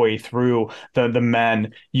halfway through the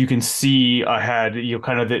men. You can see ahead,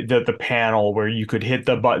 kind of the panel where you could hit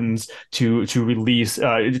the buttons to release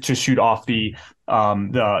to shoot off the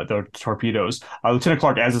torpedoes. Lieutenant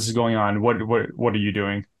Clark, as this is going on, what are you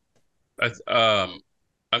doing? I'm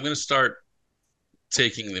going to start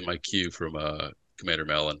taking my cue from Commander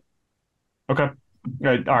Mellon. Okay.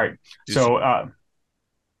 All right. Do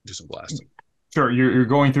some blasting. Sure. You're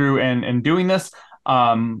going through and doing this.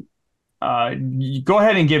 Go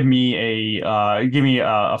ahead and give me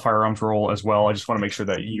a firearms roll as well. I just want to make sure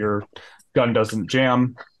that your gun doesn't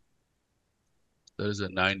jam. That is a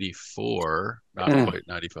 94, not quite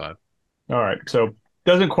 95. All right, so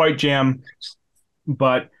doesn't quite jam,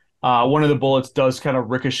 but one of the bullets does kind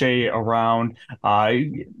of ricochet around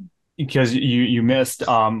because you missed,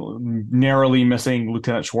 narrowly missing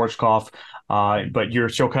Lieutenant Schwarzkopf, but you're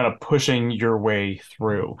still kind of pushing your way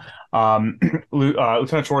through.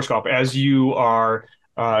 Lieutenant Schwarzkopf, as you are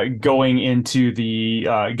going into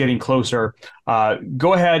the getting closer,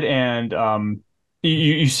 go ahead and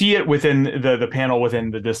you see it within the panel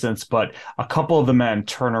within the distance, but a couple of the men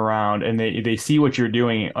turn around and they see what you're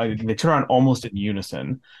doing. They turn around almost in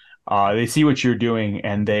unison. They see what you're doing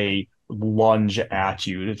and they lunge at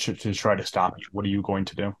you to try to stop you. What are you going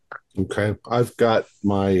to do? Okay. I've got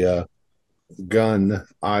my gun.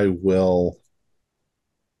 I'm going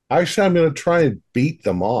to try and beat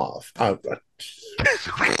them off.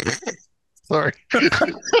 Sorry.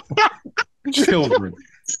 Children.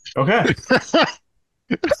 Okay.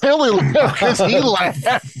 I only laughed because he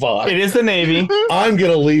laughed. Fuck. It is the Navy. I'm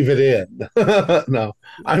gonna leave it in. No,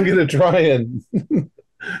 I'm gonna try and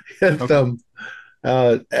hit them.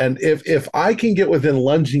 And if I can get within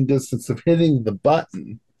lunging distance of hitting the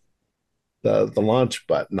button, the launch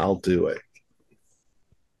button, I'll do it.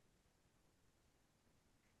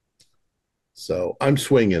 So I'm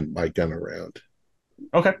swinging my gun around.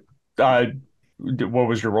 Okay. What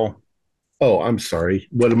was your roll? Oh, I'm sorry.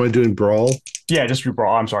 What am I doing? Brawl? Yeah, just your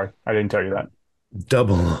brawl. I'm sorry, I didn't tell you that.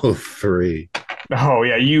 003. Oh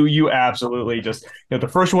yeah, you absolutely just the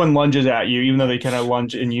first one lunges at you, even though they kind of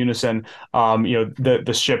lunge in unison.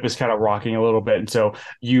 The ship is kind of rocking a little bit, and so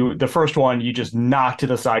the first one you just knock to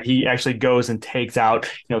the side. He actually goes and takes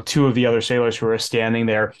out two of the other sailors who are standing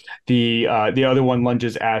there. The other one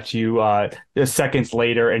lunges at you seconds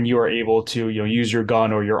later, and you are able to use your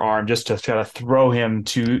gun or your arm just to try to throw him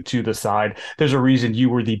to the side. There's a reason you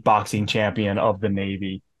were the boxing champion of the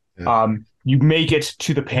Navy. Yeah. You make it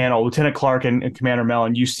to the panel, Lieutenant Clark and Commander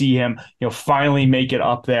Mellon. You see him, finally make it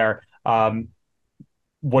up there.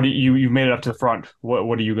 What do you made it up to the front?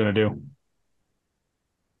 What are you going to do?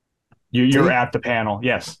 You're at the panel.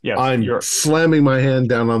 Yes. I'm slamming my hand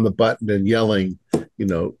down on the button and yelling,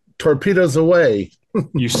 torpedoes away.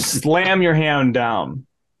 You slam your hand down.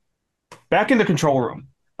 Back in the control room.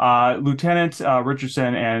 Lieutenant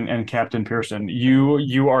Richardson and Captain Pearson,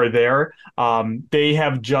 you are there. They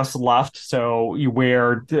have just left, so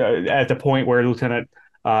we're at the point where Lieutenant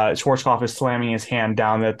Schwarzkopf is slamming his hand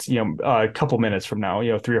down. That's a couple minutes from now,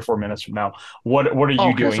 3 or 4 minutes from now. What are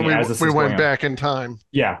you doing? So as this we is went going back in time.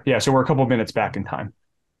 Yeah. So we're a couple minutes back in time.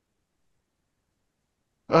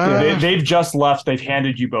 They've just left. They've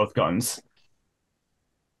handed you both guns.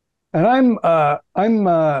 And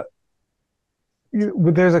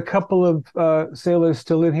there's a couple of sailors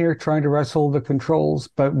still in here trying to wrestle the controls,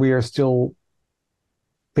 but we are still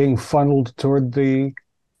being funneled toward the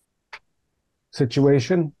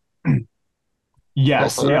situation.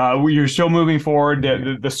 Yes, you're still moving forward.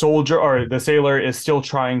 The soldier or the sailor is still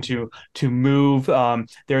trying to move.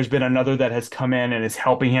 There's been another that has come in and is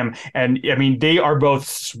helping him, and I mean they are both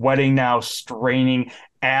sweating now, straining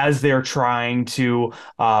as they're trying to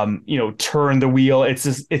turn the wheel.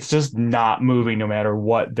 It's just not moving no matter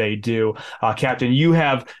what they do. Captain, you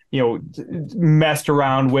have messed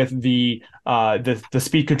around with the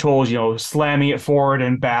speed controls, slamming it forward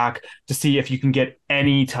and back to see if you can get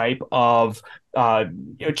any type of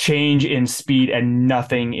change in speed, and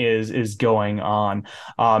nothing is going on.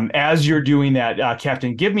 As you're doing that,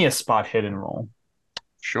 Captain, give me a spot hidden roll.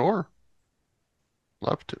 Sure.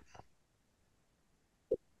 Love to.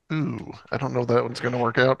 Ooh, I don't know if that one's going to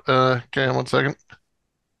work out. Okay, 1 second.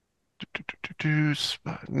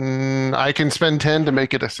 I can spend 10 to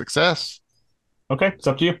make it a success. Okay, it's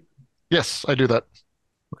up to you. Yes, I do that.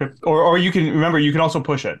 Okay, or you can also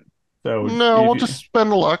push it. So no, we'll just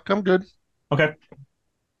spend the luck. I'm good. Okay.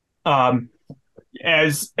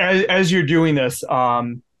 As you're doing this,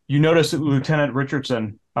 you notice Lieutenant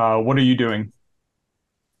Richardson. What are you doing?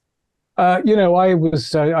 I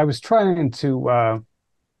was trying to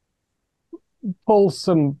pull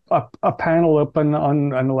a panel open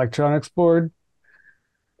on an electronics board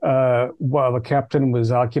while the captain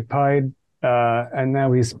was occupied, and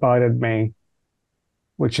now he spotted me,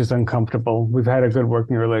 which is uncomfortable. We've had a good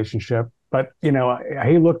working relationship, but he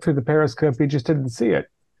looked through the periscope. He just didn't see it.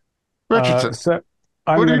 Richardson, so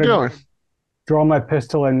what are you doing? Draw my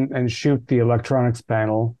pistol and shoot the electronics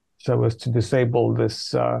panel so as to disable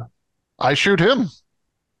this. I shoot him.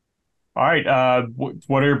 All right.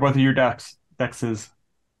 What are both of your dexes?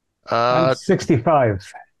 I'm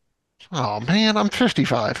 65. Oh man, I'm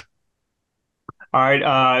 55. All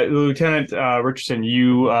right, Lieutenant Richardson,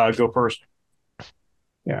 you go first.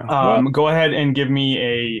 Yeah. Go ahead and give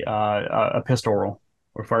me a pistol roll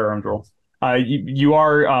or firearms roll. You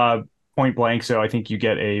are point blank, so I think you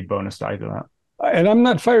get a bonus die to that. And I'm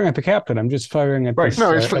not firing at the captain. I'm just firing at right. This,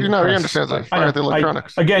 no, he understands that. Fire at the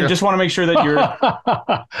electronics. Just want to make sure that you're.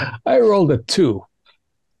 I rolled a 2.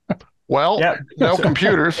 Well, no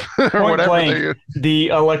computers or whatever blank, they use. The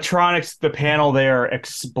electronics, the panel there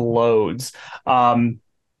explodes.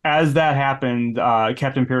 As that happened,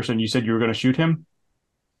 Captain Pearson, you said you were going to shoot him?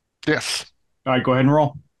 Yes. All right, go ahead and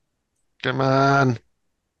roll. Come on.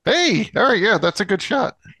 Hey, all right, yeah, that's a good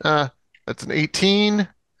shot. That's an 18.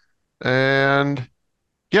 And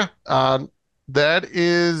yeah, that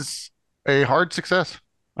is a hard success.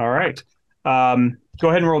 All right. Go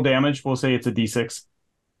ahead and roll damage. We'll say it's a D6.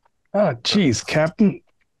 Oh, geez, Captain.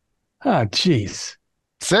 Oh, geez.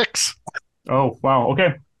 6. Oh, wow.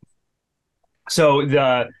 Okay. So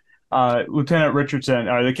Lieutenant Richardson,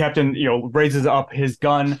 the captain, raises up his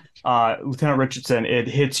gun. Lieutenant Richardson, it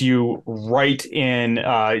hits you right in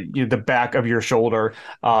the back of your shoulder.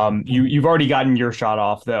 You've already gotten your shot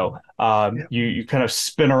off though. You kind of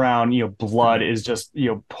spin around. Blood is just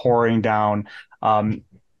pouring down.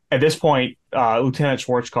 At this point, Lieutenant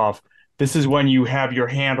Schwarzkopf, this is when you have your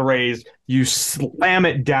hand raised. You slam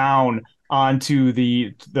it down onto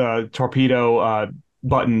the torpedo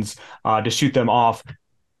buttons to shoot them off,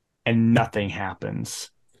 and nothing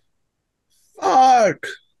happens. Fuck!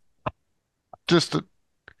 Just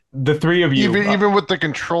The three of you, even with the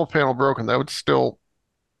control panel broken, that would still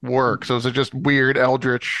work. So is it just weird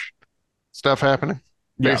eldritch stuff happening?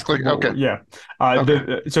 Basically, yeah, okay. Yeah.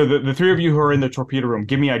 Okay. So the three of you who are in the torpedo room,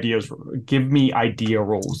 give me ideas. Give me idea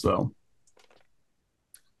rolls though.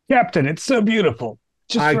 Captain, it's so beautiful.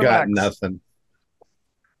 Just I relax. got nothing.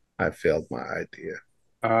 I failed my idea.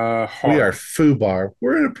 Hard. We are foobar.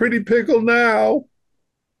 We're in a pretty pickle now.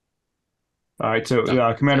 All right, so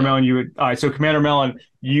Commander Mellon, Commander Mellon,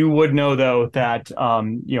 you would know though that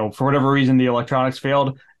for whatever reason the electronics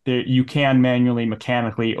failed, that you can manually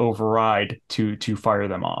mechanically override to fire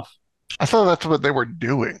them off. I thought that's what they were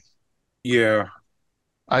doing. Yeah.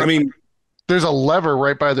 I mean, there's a lever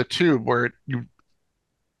right by the tube where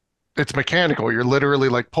it's mechanical. You're literally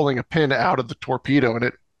like pulling a pin out of the torpedo, and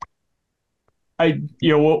it. I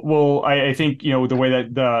think the way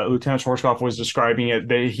that the Lieutenant Schwarzkopf was describing it,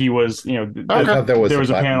 that he was I thought there was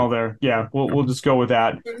a button. panel there. Yeah, we'll just go with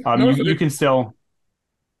that. You can still.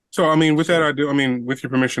 So with that with your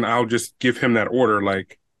permission, I'll just give him that order.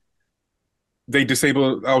 Like, they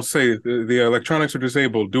disable. I'll say the electronics are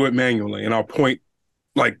disabled. Do it manually, and I'll point,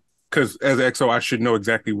 like, because as XO, I should know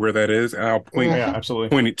exactly where that is, and I'll point. Yeah, absolutely.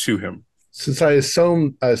 Point it to him. Since I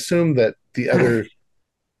assume that the other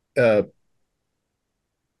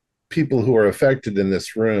people who are affected in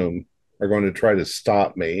this room are going to try to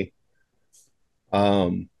stop me.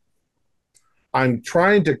 I'm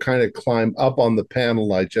trying to kind of climb up on the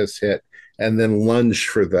panel I just hit and then lunge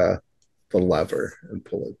for the lever and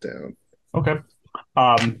pull it down. Okay.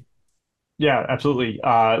 Yeah, absolutely.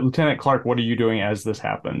 Lieutenant Clark, what are you doing as this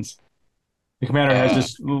happens? The commander has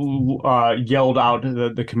just yelled out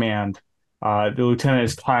the command. The lieutenant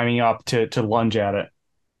is climbing up to lunge at it.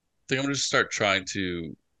 I think I'm going to start trying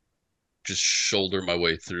to just shoulder my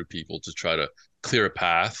way through people to try to clear a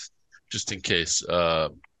path, just in case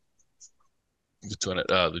Lieutenant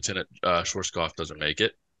Schwarzkopf doesn't make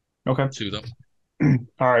it. Okay. To them.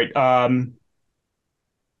 All right.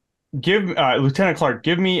 Give Lieutenant Clark,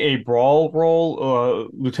 give me a brawl roll.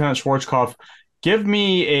 Lieutenant Schwarzkopf, give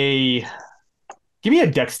me a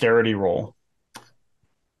dexterity roll.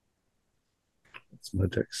 That's my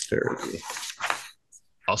dexterity.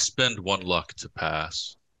 I'll spend 1 luck to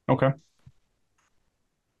pass. Okay.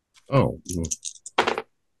 Oh. I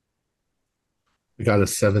got a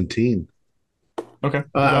 17. Okay.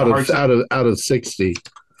 Out of 60.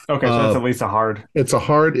 Okay, so that's at least a hard. It's a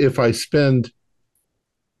hard if I spend.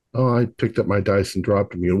 Oh, I picked up my dice and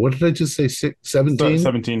dropped them. What did I just say? 17?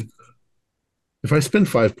 17. If I spend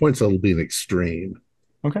 5 points, that'll be an extreme.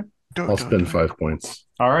 Okay. I'll spend 5 points.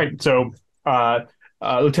 All right. So,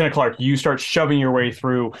 Lieutenant Clark, you start shoving your way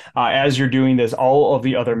through. As you're doing this, all of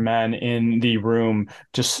the other men in the room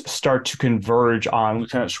just start to converge on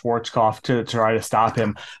Lieutenant Schwarzkopf to try to stop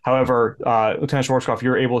him. However, Lieutenant Schwarzkopf,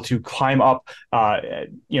 you're able to climb up,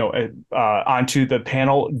 onto the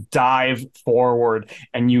panel, dive forward,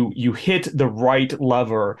 and you hit the right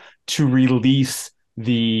lever to release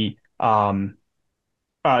the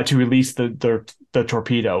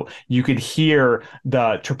torpedo. You could hear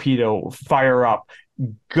the torpedo fire up,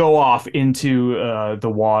 go off into the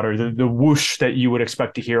water. The whoosh that you would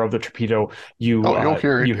expect to hear of the torpedo. You'll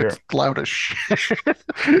hear it. You hear it's loudish.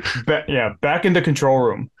 Back in the control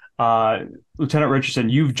room. Lieutenant Richardson,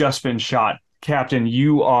 you've just been shot. Captain,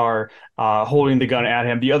 you are holding the gun at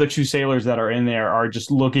him. The other two sailors that are in there are just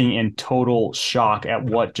looking in total shock at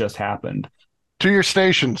what just happened. To your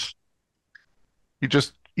stations.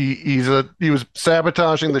 He was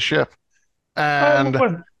sabotaging the ship, and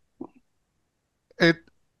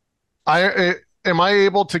am I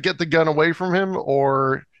able to get the gun away from him,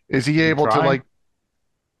 or is he able to, like,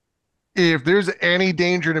 if there's any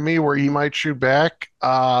danger to me where he might shoot back,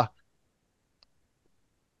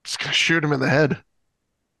 just gonna shoot him in the head.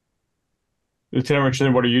 Lieutenant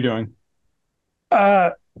Richardson, what are you doing?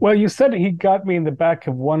 Well, you said he got me in the back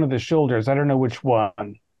of one of the shoulders. I don't know which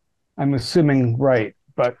one. I'm assuming right,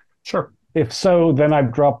 but sure. If so, then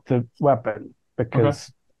I've dropped the weapon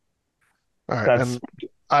because that's.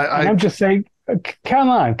 I'm just saying, come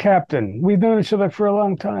on, Captain. We've known each other for a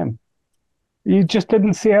long time. You just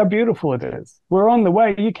didn't see how beautiful it is. We're on the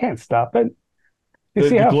way. You can't stop it. You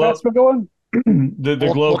see The how glow fast we're going? the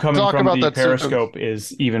glow We'll coming talk from about the that soon. periscope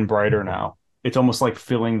is even brighter now. It's almost like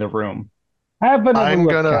filling the room. Have another I'm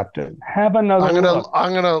look, gonna Captain. Have another I'm gonna look.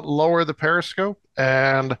 I'm gonna lower the periscope,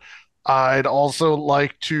 and I'd also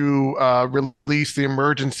like to release the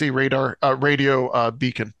emergency radar radio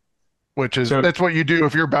beacon, which is So that's what you do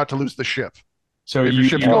if you're about to lose the ship. so If your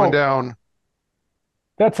ship's you going Oh, down,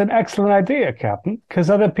 that's an excellent idea, Captain, because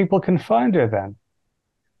other people can find her then.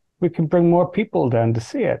 We can bring more people down to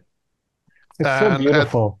see it. It's so and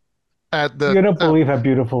beautiful. at the You don't believe how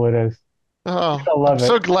beautiful it is. You're oh, gonna I'm love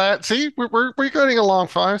so it. glad. See, we're getting along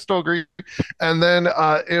fine. I still agree. And then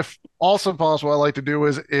if also possible, I like to do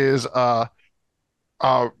is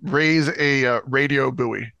raise a radio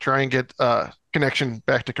buoy, try and get connection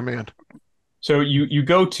back to command. you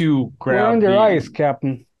go to We're grab under the ice,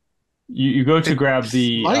 Captain. you go to It grab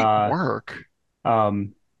might work.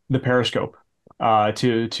 um the periscope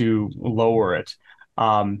to lower it.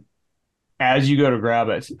 Um as you go to grab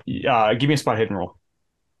it, give me a spot hidden roll.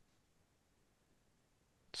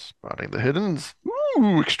 Spotting the hiddens.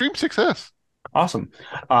 Ooh, extreme success. Awesome.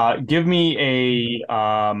 Give me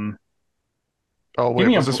Oh give wait,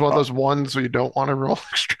 me a was this one of those ones where you don't want to roll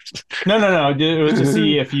extra? no. It was to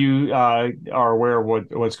see if you are aware of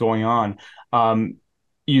what's going on. Um,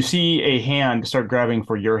 you see a hand start grabbing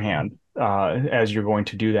for your hand as you're going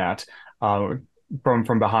to do that uh,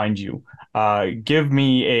 from behind you. Give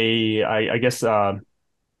me I guess uh,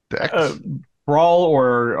 Dex. brawl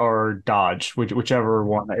or dodge, whichever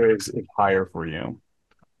one is higher for you.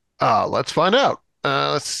 Let's find out.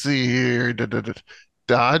 Let's see here.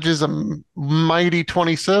 Dodge is a mighty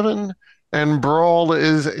 27, and Brawl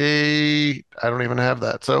is a. I don't even have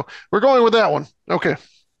that. So we're going with that one. Okay.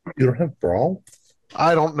 You don't have brawl?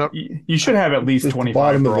 I don't know. You should have at least It's the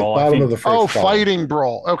 25 brawl. I bottom of think. the Oh, first column. fighting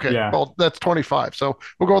Brawl. Okay. Yeah. Well, that's 25. So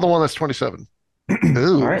we'll go with the one that's 27. All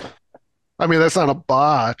Ooh. right. I mean, that's not a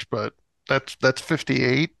botch, but that's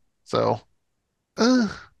 58. So. Uh,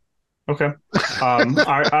 Okay.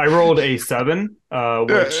 I rolled a 7,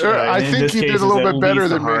 which I in think this you did case a is little at bit better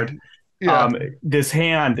least a than me. hard. Yeah. This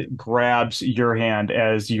hand grabs your hand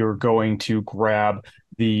as you're going to grab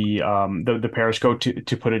the periscope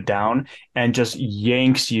to put it down, and just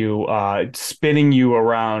yanks you, spinning you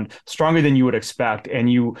around stronger than you would expect.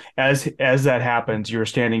 And you, as that happens, you're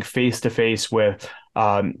standing face to face with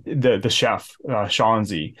the chef,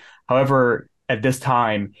 Shawnzy. However, at this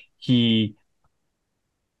time, he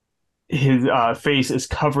his face is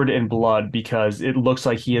covered in blood because it looks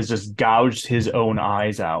like he has just gouged his own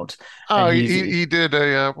eyes out, and Oh, he's he did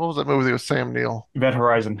a what was that movie with Sam Neill? Event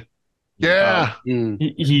Horizon. Yeah. Mm.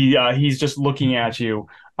 He's just looking at you,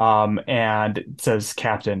 and says,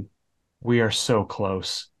 "Captain, we are so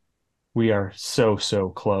close. We are so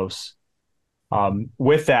close."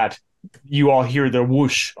 With that, you all hear the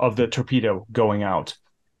whoosh of the torpedo going out.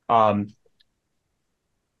 Um,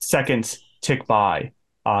 Seconds tick by,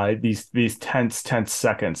 these tense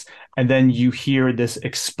seconds, and then you hear this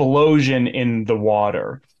explosion in the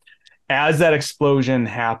water. As that explosion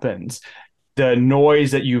happens, the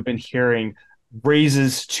noise that you've been hearing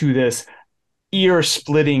raises to this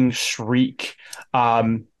ear-splitting shriek.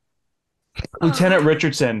 um, Lieutenant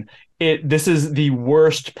Richardson, this is the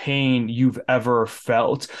worst pain you've ever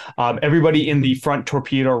felt. Everybody in the front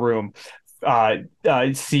torpedo room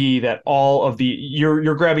see that all of the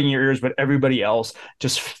you're grabbing your ears, but everybody else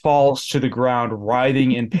just falls to the ground,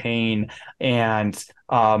 writhing in pain and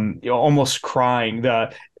almost crying.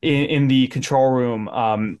 In the control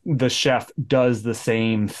room, the chef does the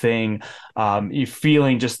same thing. You're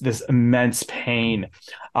feeling just this immense pain.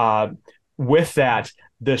 With that,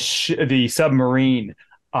 the submarine,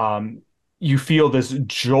 you feel this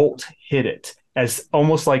jolt hit it, as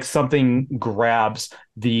almost like something grabs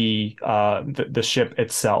the ship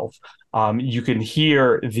itself. You can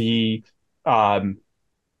hear the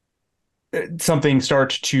something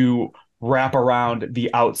start to wrap around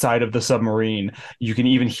the outside of the submarine. You can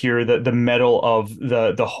even hear the metal of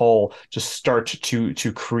the hull just start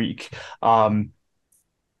to creak.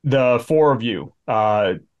 The four of you,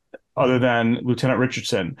 other than Lieutenant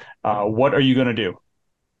Richardson, what are you going to do?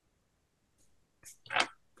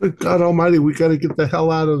 Good God Almighty, we got to get the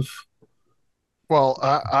hell out of. Well,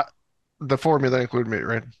 the formula include me,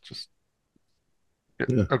 right? Just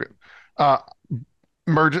Yeah. okay. Uh,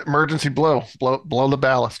 emergency blow the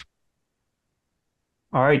ballast.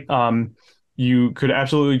 All right. You could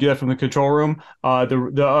absolutely do that from the control room.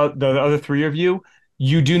 The other three of you,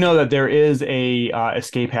 You do know that there is a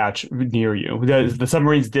escape hatch near you. The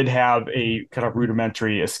submarines did have a kind of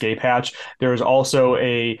rudimentary escape hatch. There is also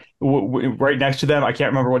right next to them. I can't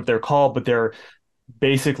remember what they're called, but they're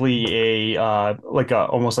basically a like a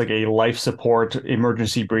almost like a life support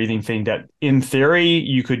emergency breathing thing that, in theory,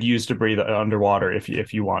 you could use to breathe underwater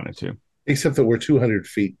if you wanted to. Except that we're 200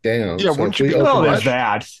 feet down. Yeah, So wouldn't if you we be Well, open there's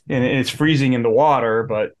crushed? that, and it's freezing in the water,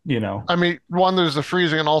 but I mean, one, there's the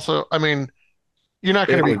freezing, and also, I mean, you're not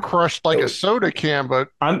going it to be would, crushed like a soda can, but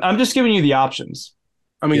I'm just giving you the options.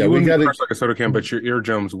 I mean, yeah, you we wouldn't got be to, crushed like a soda can, but your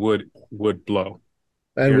eardrums would blow.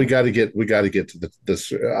 and Here. we got to get to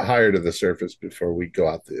the higher to the surface before we go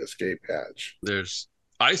out the escape hatch. There's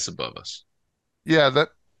ice above us. yeah, that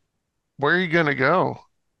where are you going to go?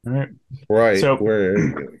 All right. Right. So, Where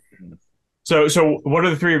so what are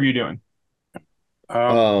the three of you doing?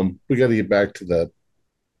 we got to get back to the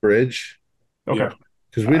bridge Okay. Yeah.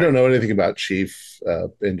 because we All don't right. know anything about chief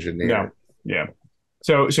No. engineer. Yeah.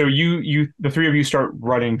 So the three of you start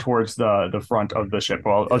running towards the front of the ship.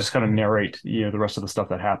 Well, I'll just kind of narrate the rest of the stuff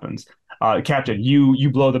that happens. Captain, you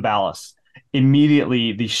blow the ballast.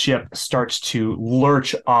 Immediately, the ship starts to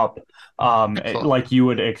lurch up, Excellent. like you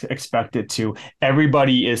would expect it to.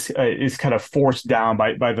 Everybody is kind of forced down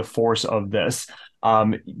by the force of this.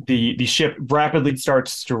 The ship rapidly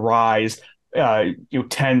starts to rise,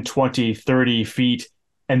 10, 20, 30 feet,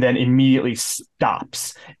 and then immediately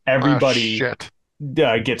stops. Ah, Everybody shit.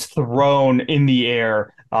 gets thrown in the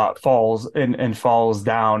air, falls and falls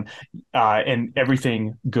down, and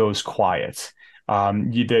everything goes quiet.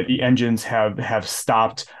 The engines have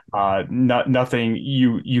stopped. Nothing.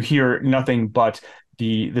 You hear nothing but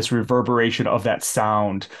this reverberation of that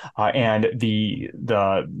sound, and the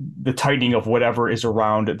tightening of whatever is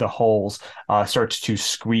around the hulls starts to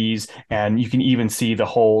squeeze, and you can even see the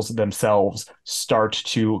hulls themselves start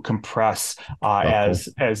to compress as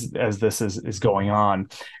this is going on.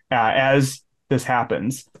 As this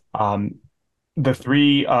happens, the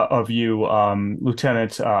three of you,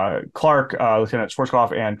 Lieutenant Clark, Lieutenant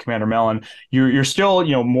Schwarzkopf, and Commander Mellon, you're still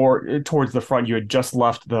more towards the front. You had just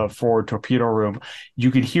left the forward torpedo room. You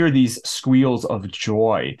could hear these squeals of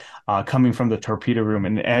joy coming from the torpedo room,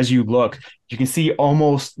 and as you look, you can see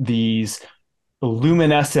almost these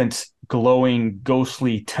luminescent, glowing,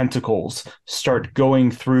 ghostly tentacles start going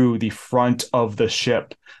through the front of the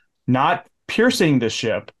ship, not piercing the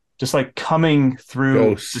ship, just like coming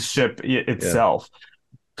through the ship itself,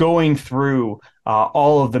 going through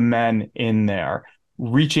all of the men in there,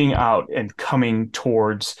 reaching out and coming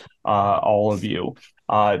towards all of you.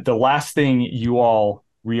 The last thing you all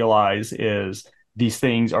realize is these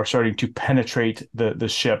things are starting to penetrate the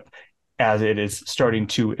ship as it is starting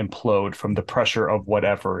to implode from the pressure of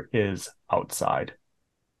whatever is outside.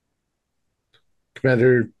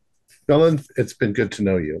 Commander Mellon, it's been good to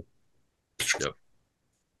know you. Yep.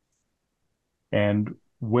 And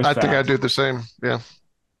with I that, think I'd do the same. Yeah.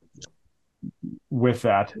 with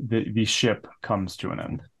that, the ship comes to an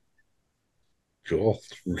end. Cool.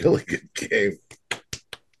 Really good game.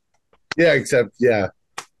 Yeah, except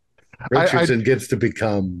Richardson gets to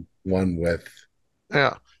become one with.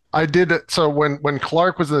 Yeah. I did it. So when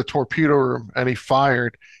Clark was in the torpedo room and he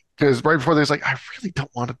fired, because right before, there's like, I really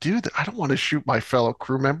don't want to do that. I don't want to shoot my fellow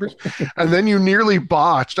crew members. And then you nearly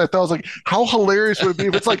botched. I thought, I was like, how hilarious would it be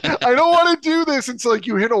if it's like, I don't want to do this. And so like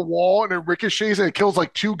you hit a wall and it ricochets and it kills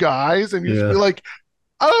like two guys. And you just be like,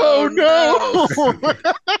 oh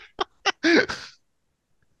no.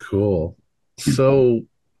 Cool. So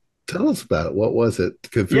tell us about it. What was it?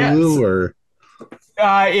 Cthulhu or?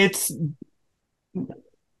 It's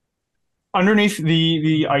underneath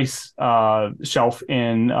the ice shelf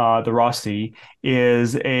in the Ross Sea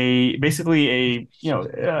is basically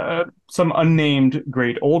some unnamed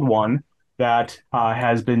great old one that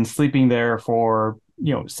has been sleeping there for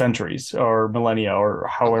centuries or millennia or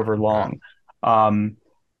however long.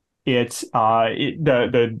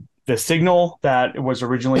 The signal that was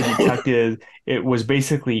originally detected, it was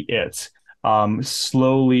basically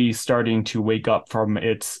slowly starting to wake up from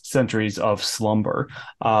its centuries of slumber.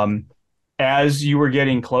 As you were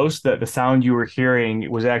getting close, the sound you were hearing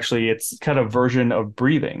was actually its kind of version of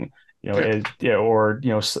breathing. It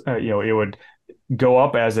would go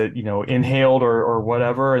up as it inhaled or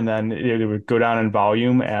whatever, and then it would go down in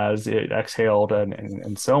volume as it exhaled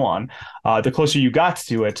and so on. The closer you got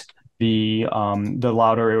to it, the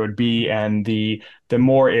louder it would be, and the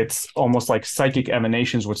more it's almost like psychic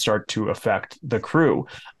emanations would start to affect the crew.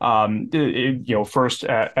 First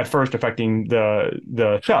affecting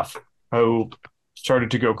the chef, who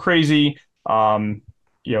started to go crazy.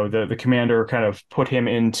 The commander kind of put him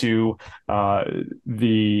into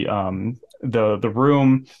the the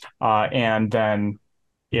room, and then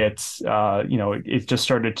it's it just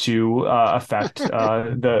started to affect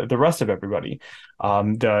the rest of everybody.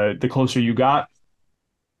 The closer you got,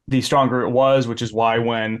 the stronger it was, which is why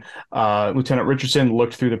when Lieutenant Richardson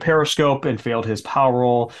looked through the periscope and failed his power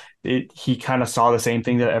roll, he kind of saw the same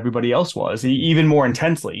thing that everybody else was, even more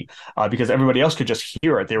intensely, because everybody else could just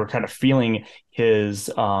hear it. They were kind of feeling his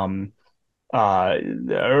or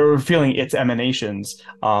feeling its emanations.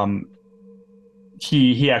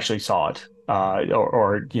 He actually saw it,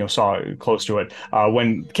 or saw it close to it.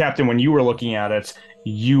 When Captain, when you were looking at it,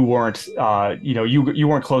 you weren't you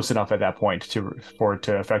weren't close enough at that point for it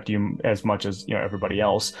to affect you as much as everybody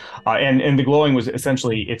else. And the glowing was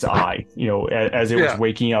essentially its eye. As it was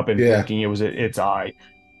waking up and thinking, it was its eye.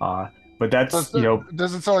 But that's it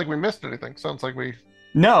doesn't sound like we missed anything. Sounds like we.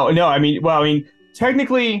 No. I mean,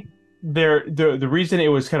 technically, the reason it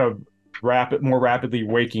was kind of more rapidly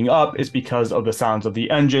waking up is because of the sounds of the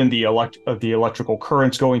engine, the electrical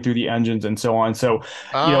currents going through the engines, and so on. So,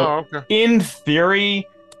 okay. In theory,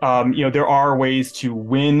 there are ways to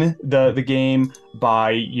win the game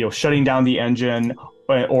by shutting down the engine,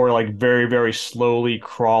 or like very, very slowly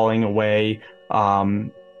crawling away. I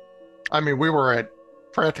mean, we were at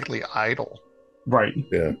practically idle. Right.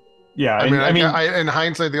 Yeah. Yeah. I mean, in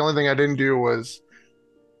hindsight, the only thing I didn't do was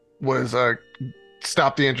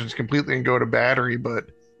stop the engines completely and go to battery.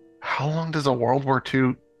 But how long does a World War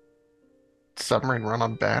II submarine run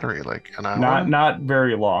on battery? Like an hour? Not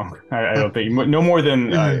very long. I don't think. No more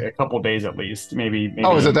than a couple days at least. Maybe.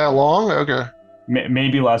 Oh, is it that long? Okay.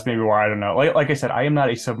 Maybe less, maybe more. I don't know. Like I said, I am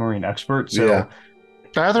not a submarine expert, so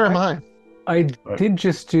neither am I. I did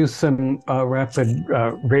just do some rapid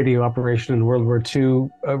radio operation in World War II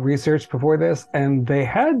research before this, and they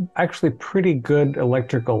had actually pretty good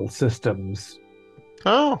electrical systems.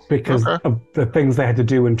 Oh, because of the things they had to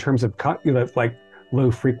do in terms of like low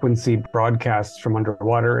frequency broadcasts from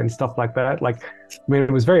underwater and stuff like that. Like, I mean, it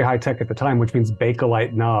was very high tech at the time, which means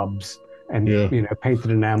Bakelite knobs and painted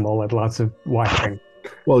enamel and lots of wiring.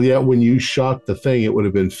 Well, yeah, when you shot the thing, it would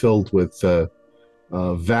have been filled with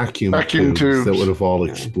vacuum tubes that would have all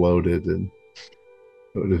exploded, and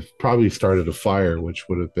it would have probably started a fire, which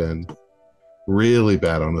would have been really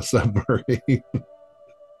bad on a submarine.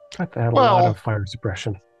 Had a lot of fire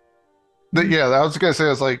suppression. I was gonna say, I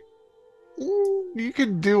was like, you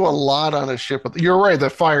could do a lot on a ship. You're right,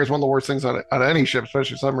 that fire is one of the worst things on any ship,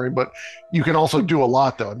 especially submarine. But you can also do a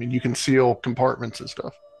lot, though. I mean, you can seal compartments and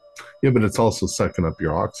stuff. Yeah, but it's also sucking up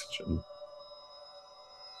your oxygen.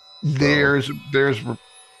 There's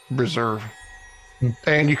reserve,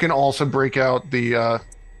 and you can also break out the.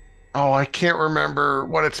 I can't remember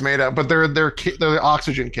what it's made of, but they're the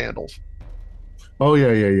oxygen candles. Oh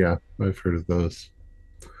yeah. I've heard of those.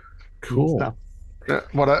 Cool.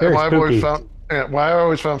 What I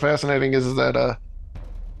always found fascinating is that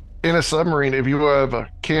in a submarine, if you have a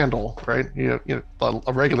candle, right,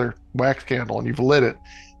 a regular wax candle, and you've lit it,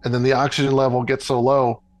 and then the oxygen level gets so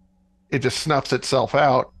low, it just snuffs itself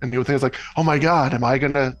out, and you would think it's like, oh my God, am I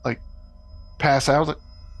gonna pass out? Like,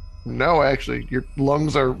 no, actually, your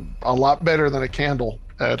lungs are a lot better than a candle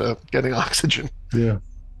at getting oxygen. Yeah.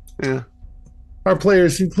 Yeah. Our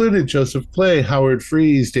players included Joseph Clay, Howard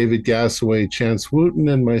Freeze, David Gassaway, Chance Wooten,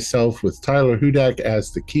 and myself, with Tyler Hudak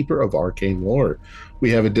as the Keeper of Arcane Lore. We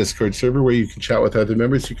have a Discord server where you can chat with other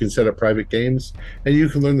members, you can set up private games, and you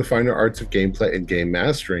can learn the finer arts of gameplay and game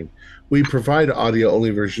mastering. We provide audio-only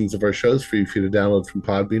versions of our shows for you to download from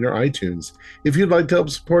Podbean or iTunes. If you'd like to help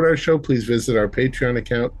support our show, please visit our Patreon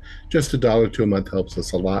account. Just $1 a month helps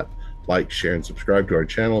us a lot. Like, share, and subscribe to our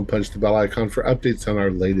channel, and punch the bell icon for updates on our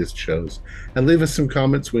latest shows. And leave us some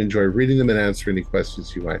comments. We enjoy reading them and answering any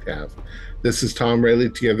questions you might have. This is Tom Rayleigh,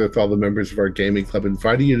 together with all the members of our gaming club,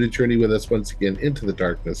 inviting you to journey with us once again into the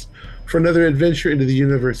darkness for another adventure into the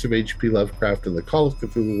universe of H.P. Lovecraft and the Call of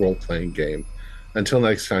Cthulhu role-playing game. Until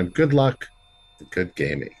next time, good luck and good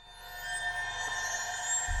gaming.